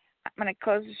go. I'm going to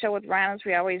close the show with Ryan, as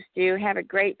we always do. Have a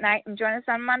great night, and join us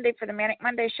on Monday for the Manic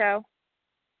Monday show.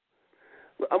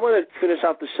 I'm going to finish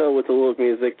off the show with a little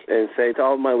music and say to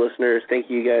all of my listeners, thank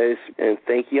you guys, and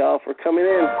thank you all for coming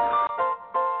in.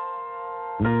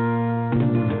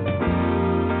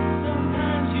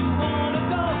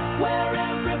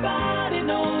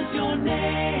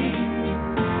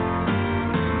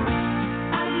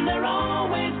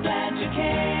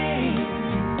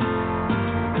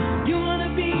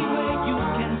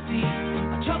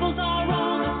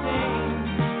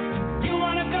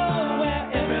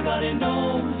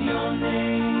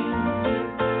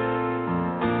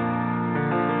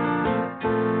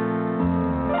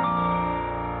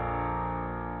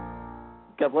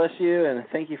 God bless you, and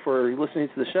thank you for listening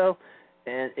to the show.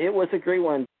 And it was a great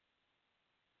one.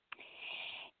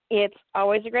 It's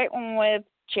always a great one with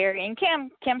Cherry and Kim.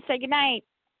 Kim, say good night.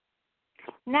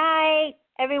 Night,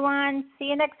 everyone. See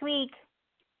you next week.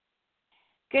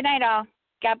 Good night, all.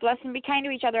 God bless and be kind to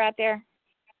each other out there.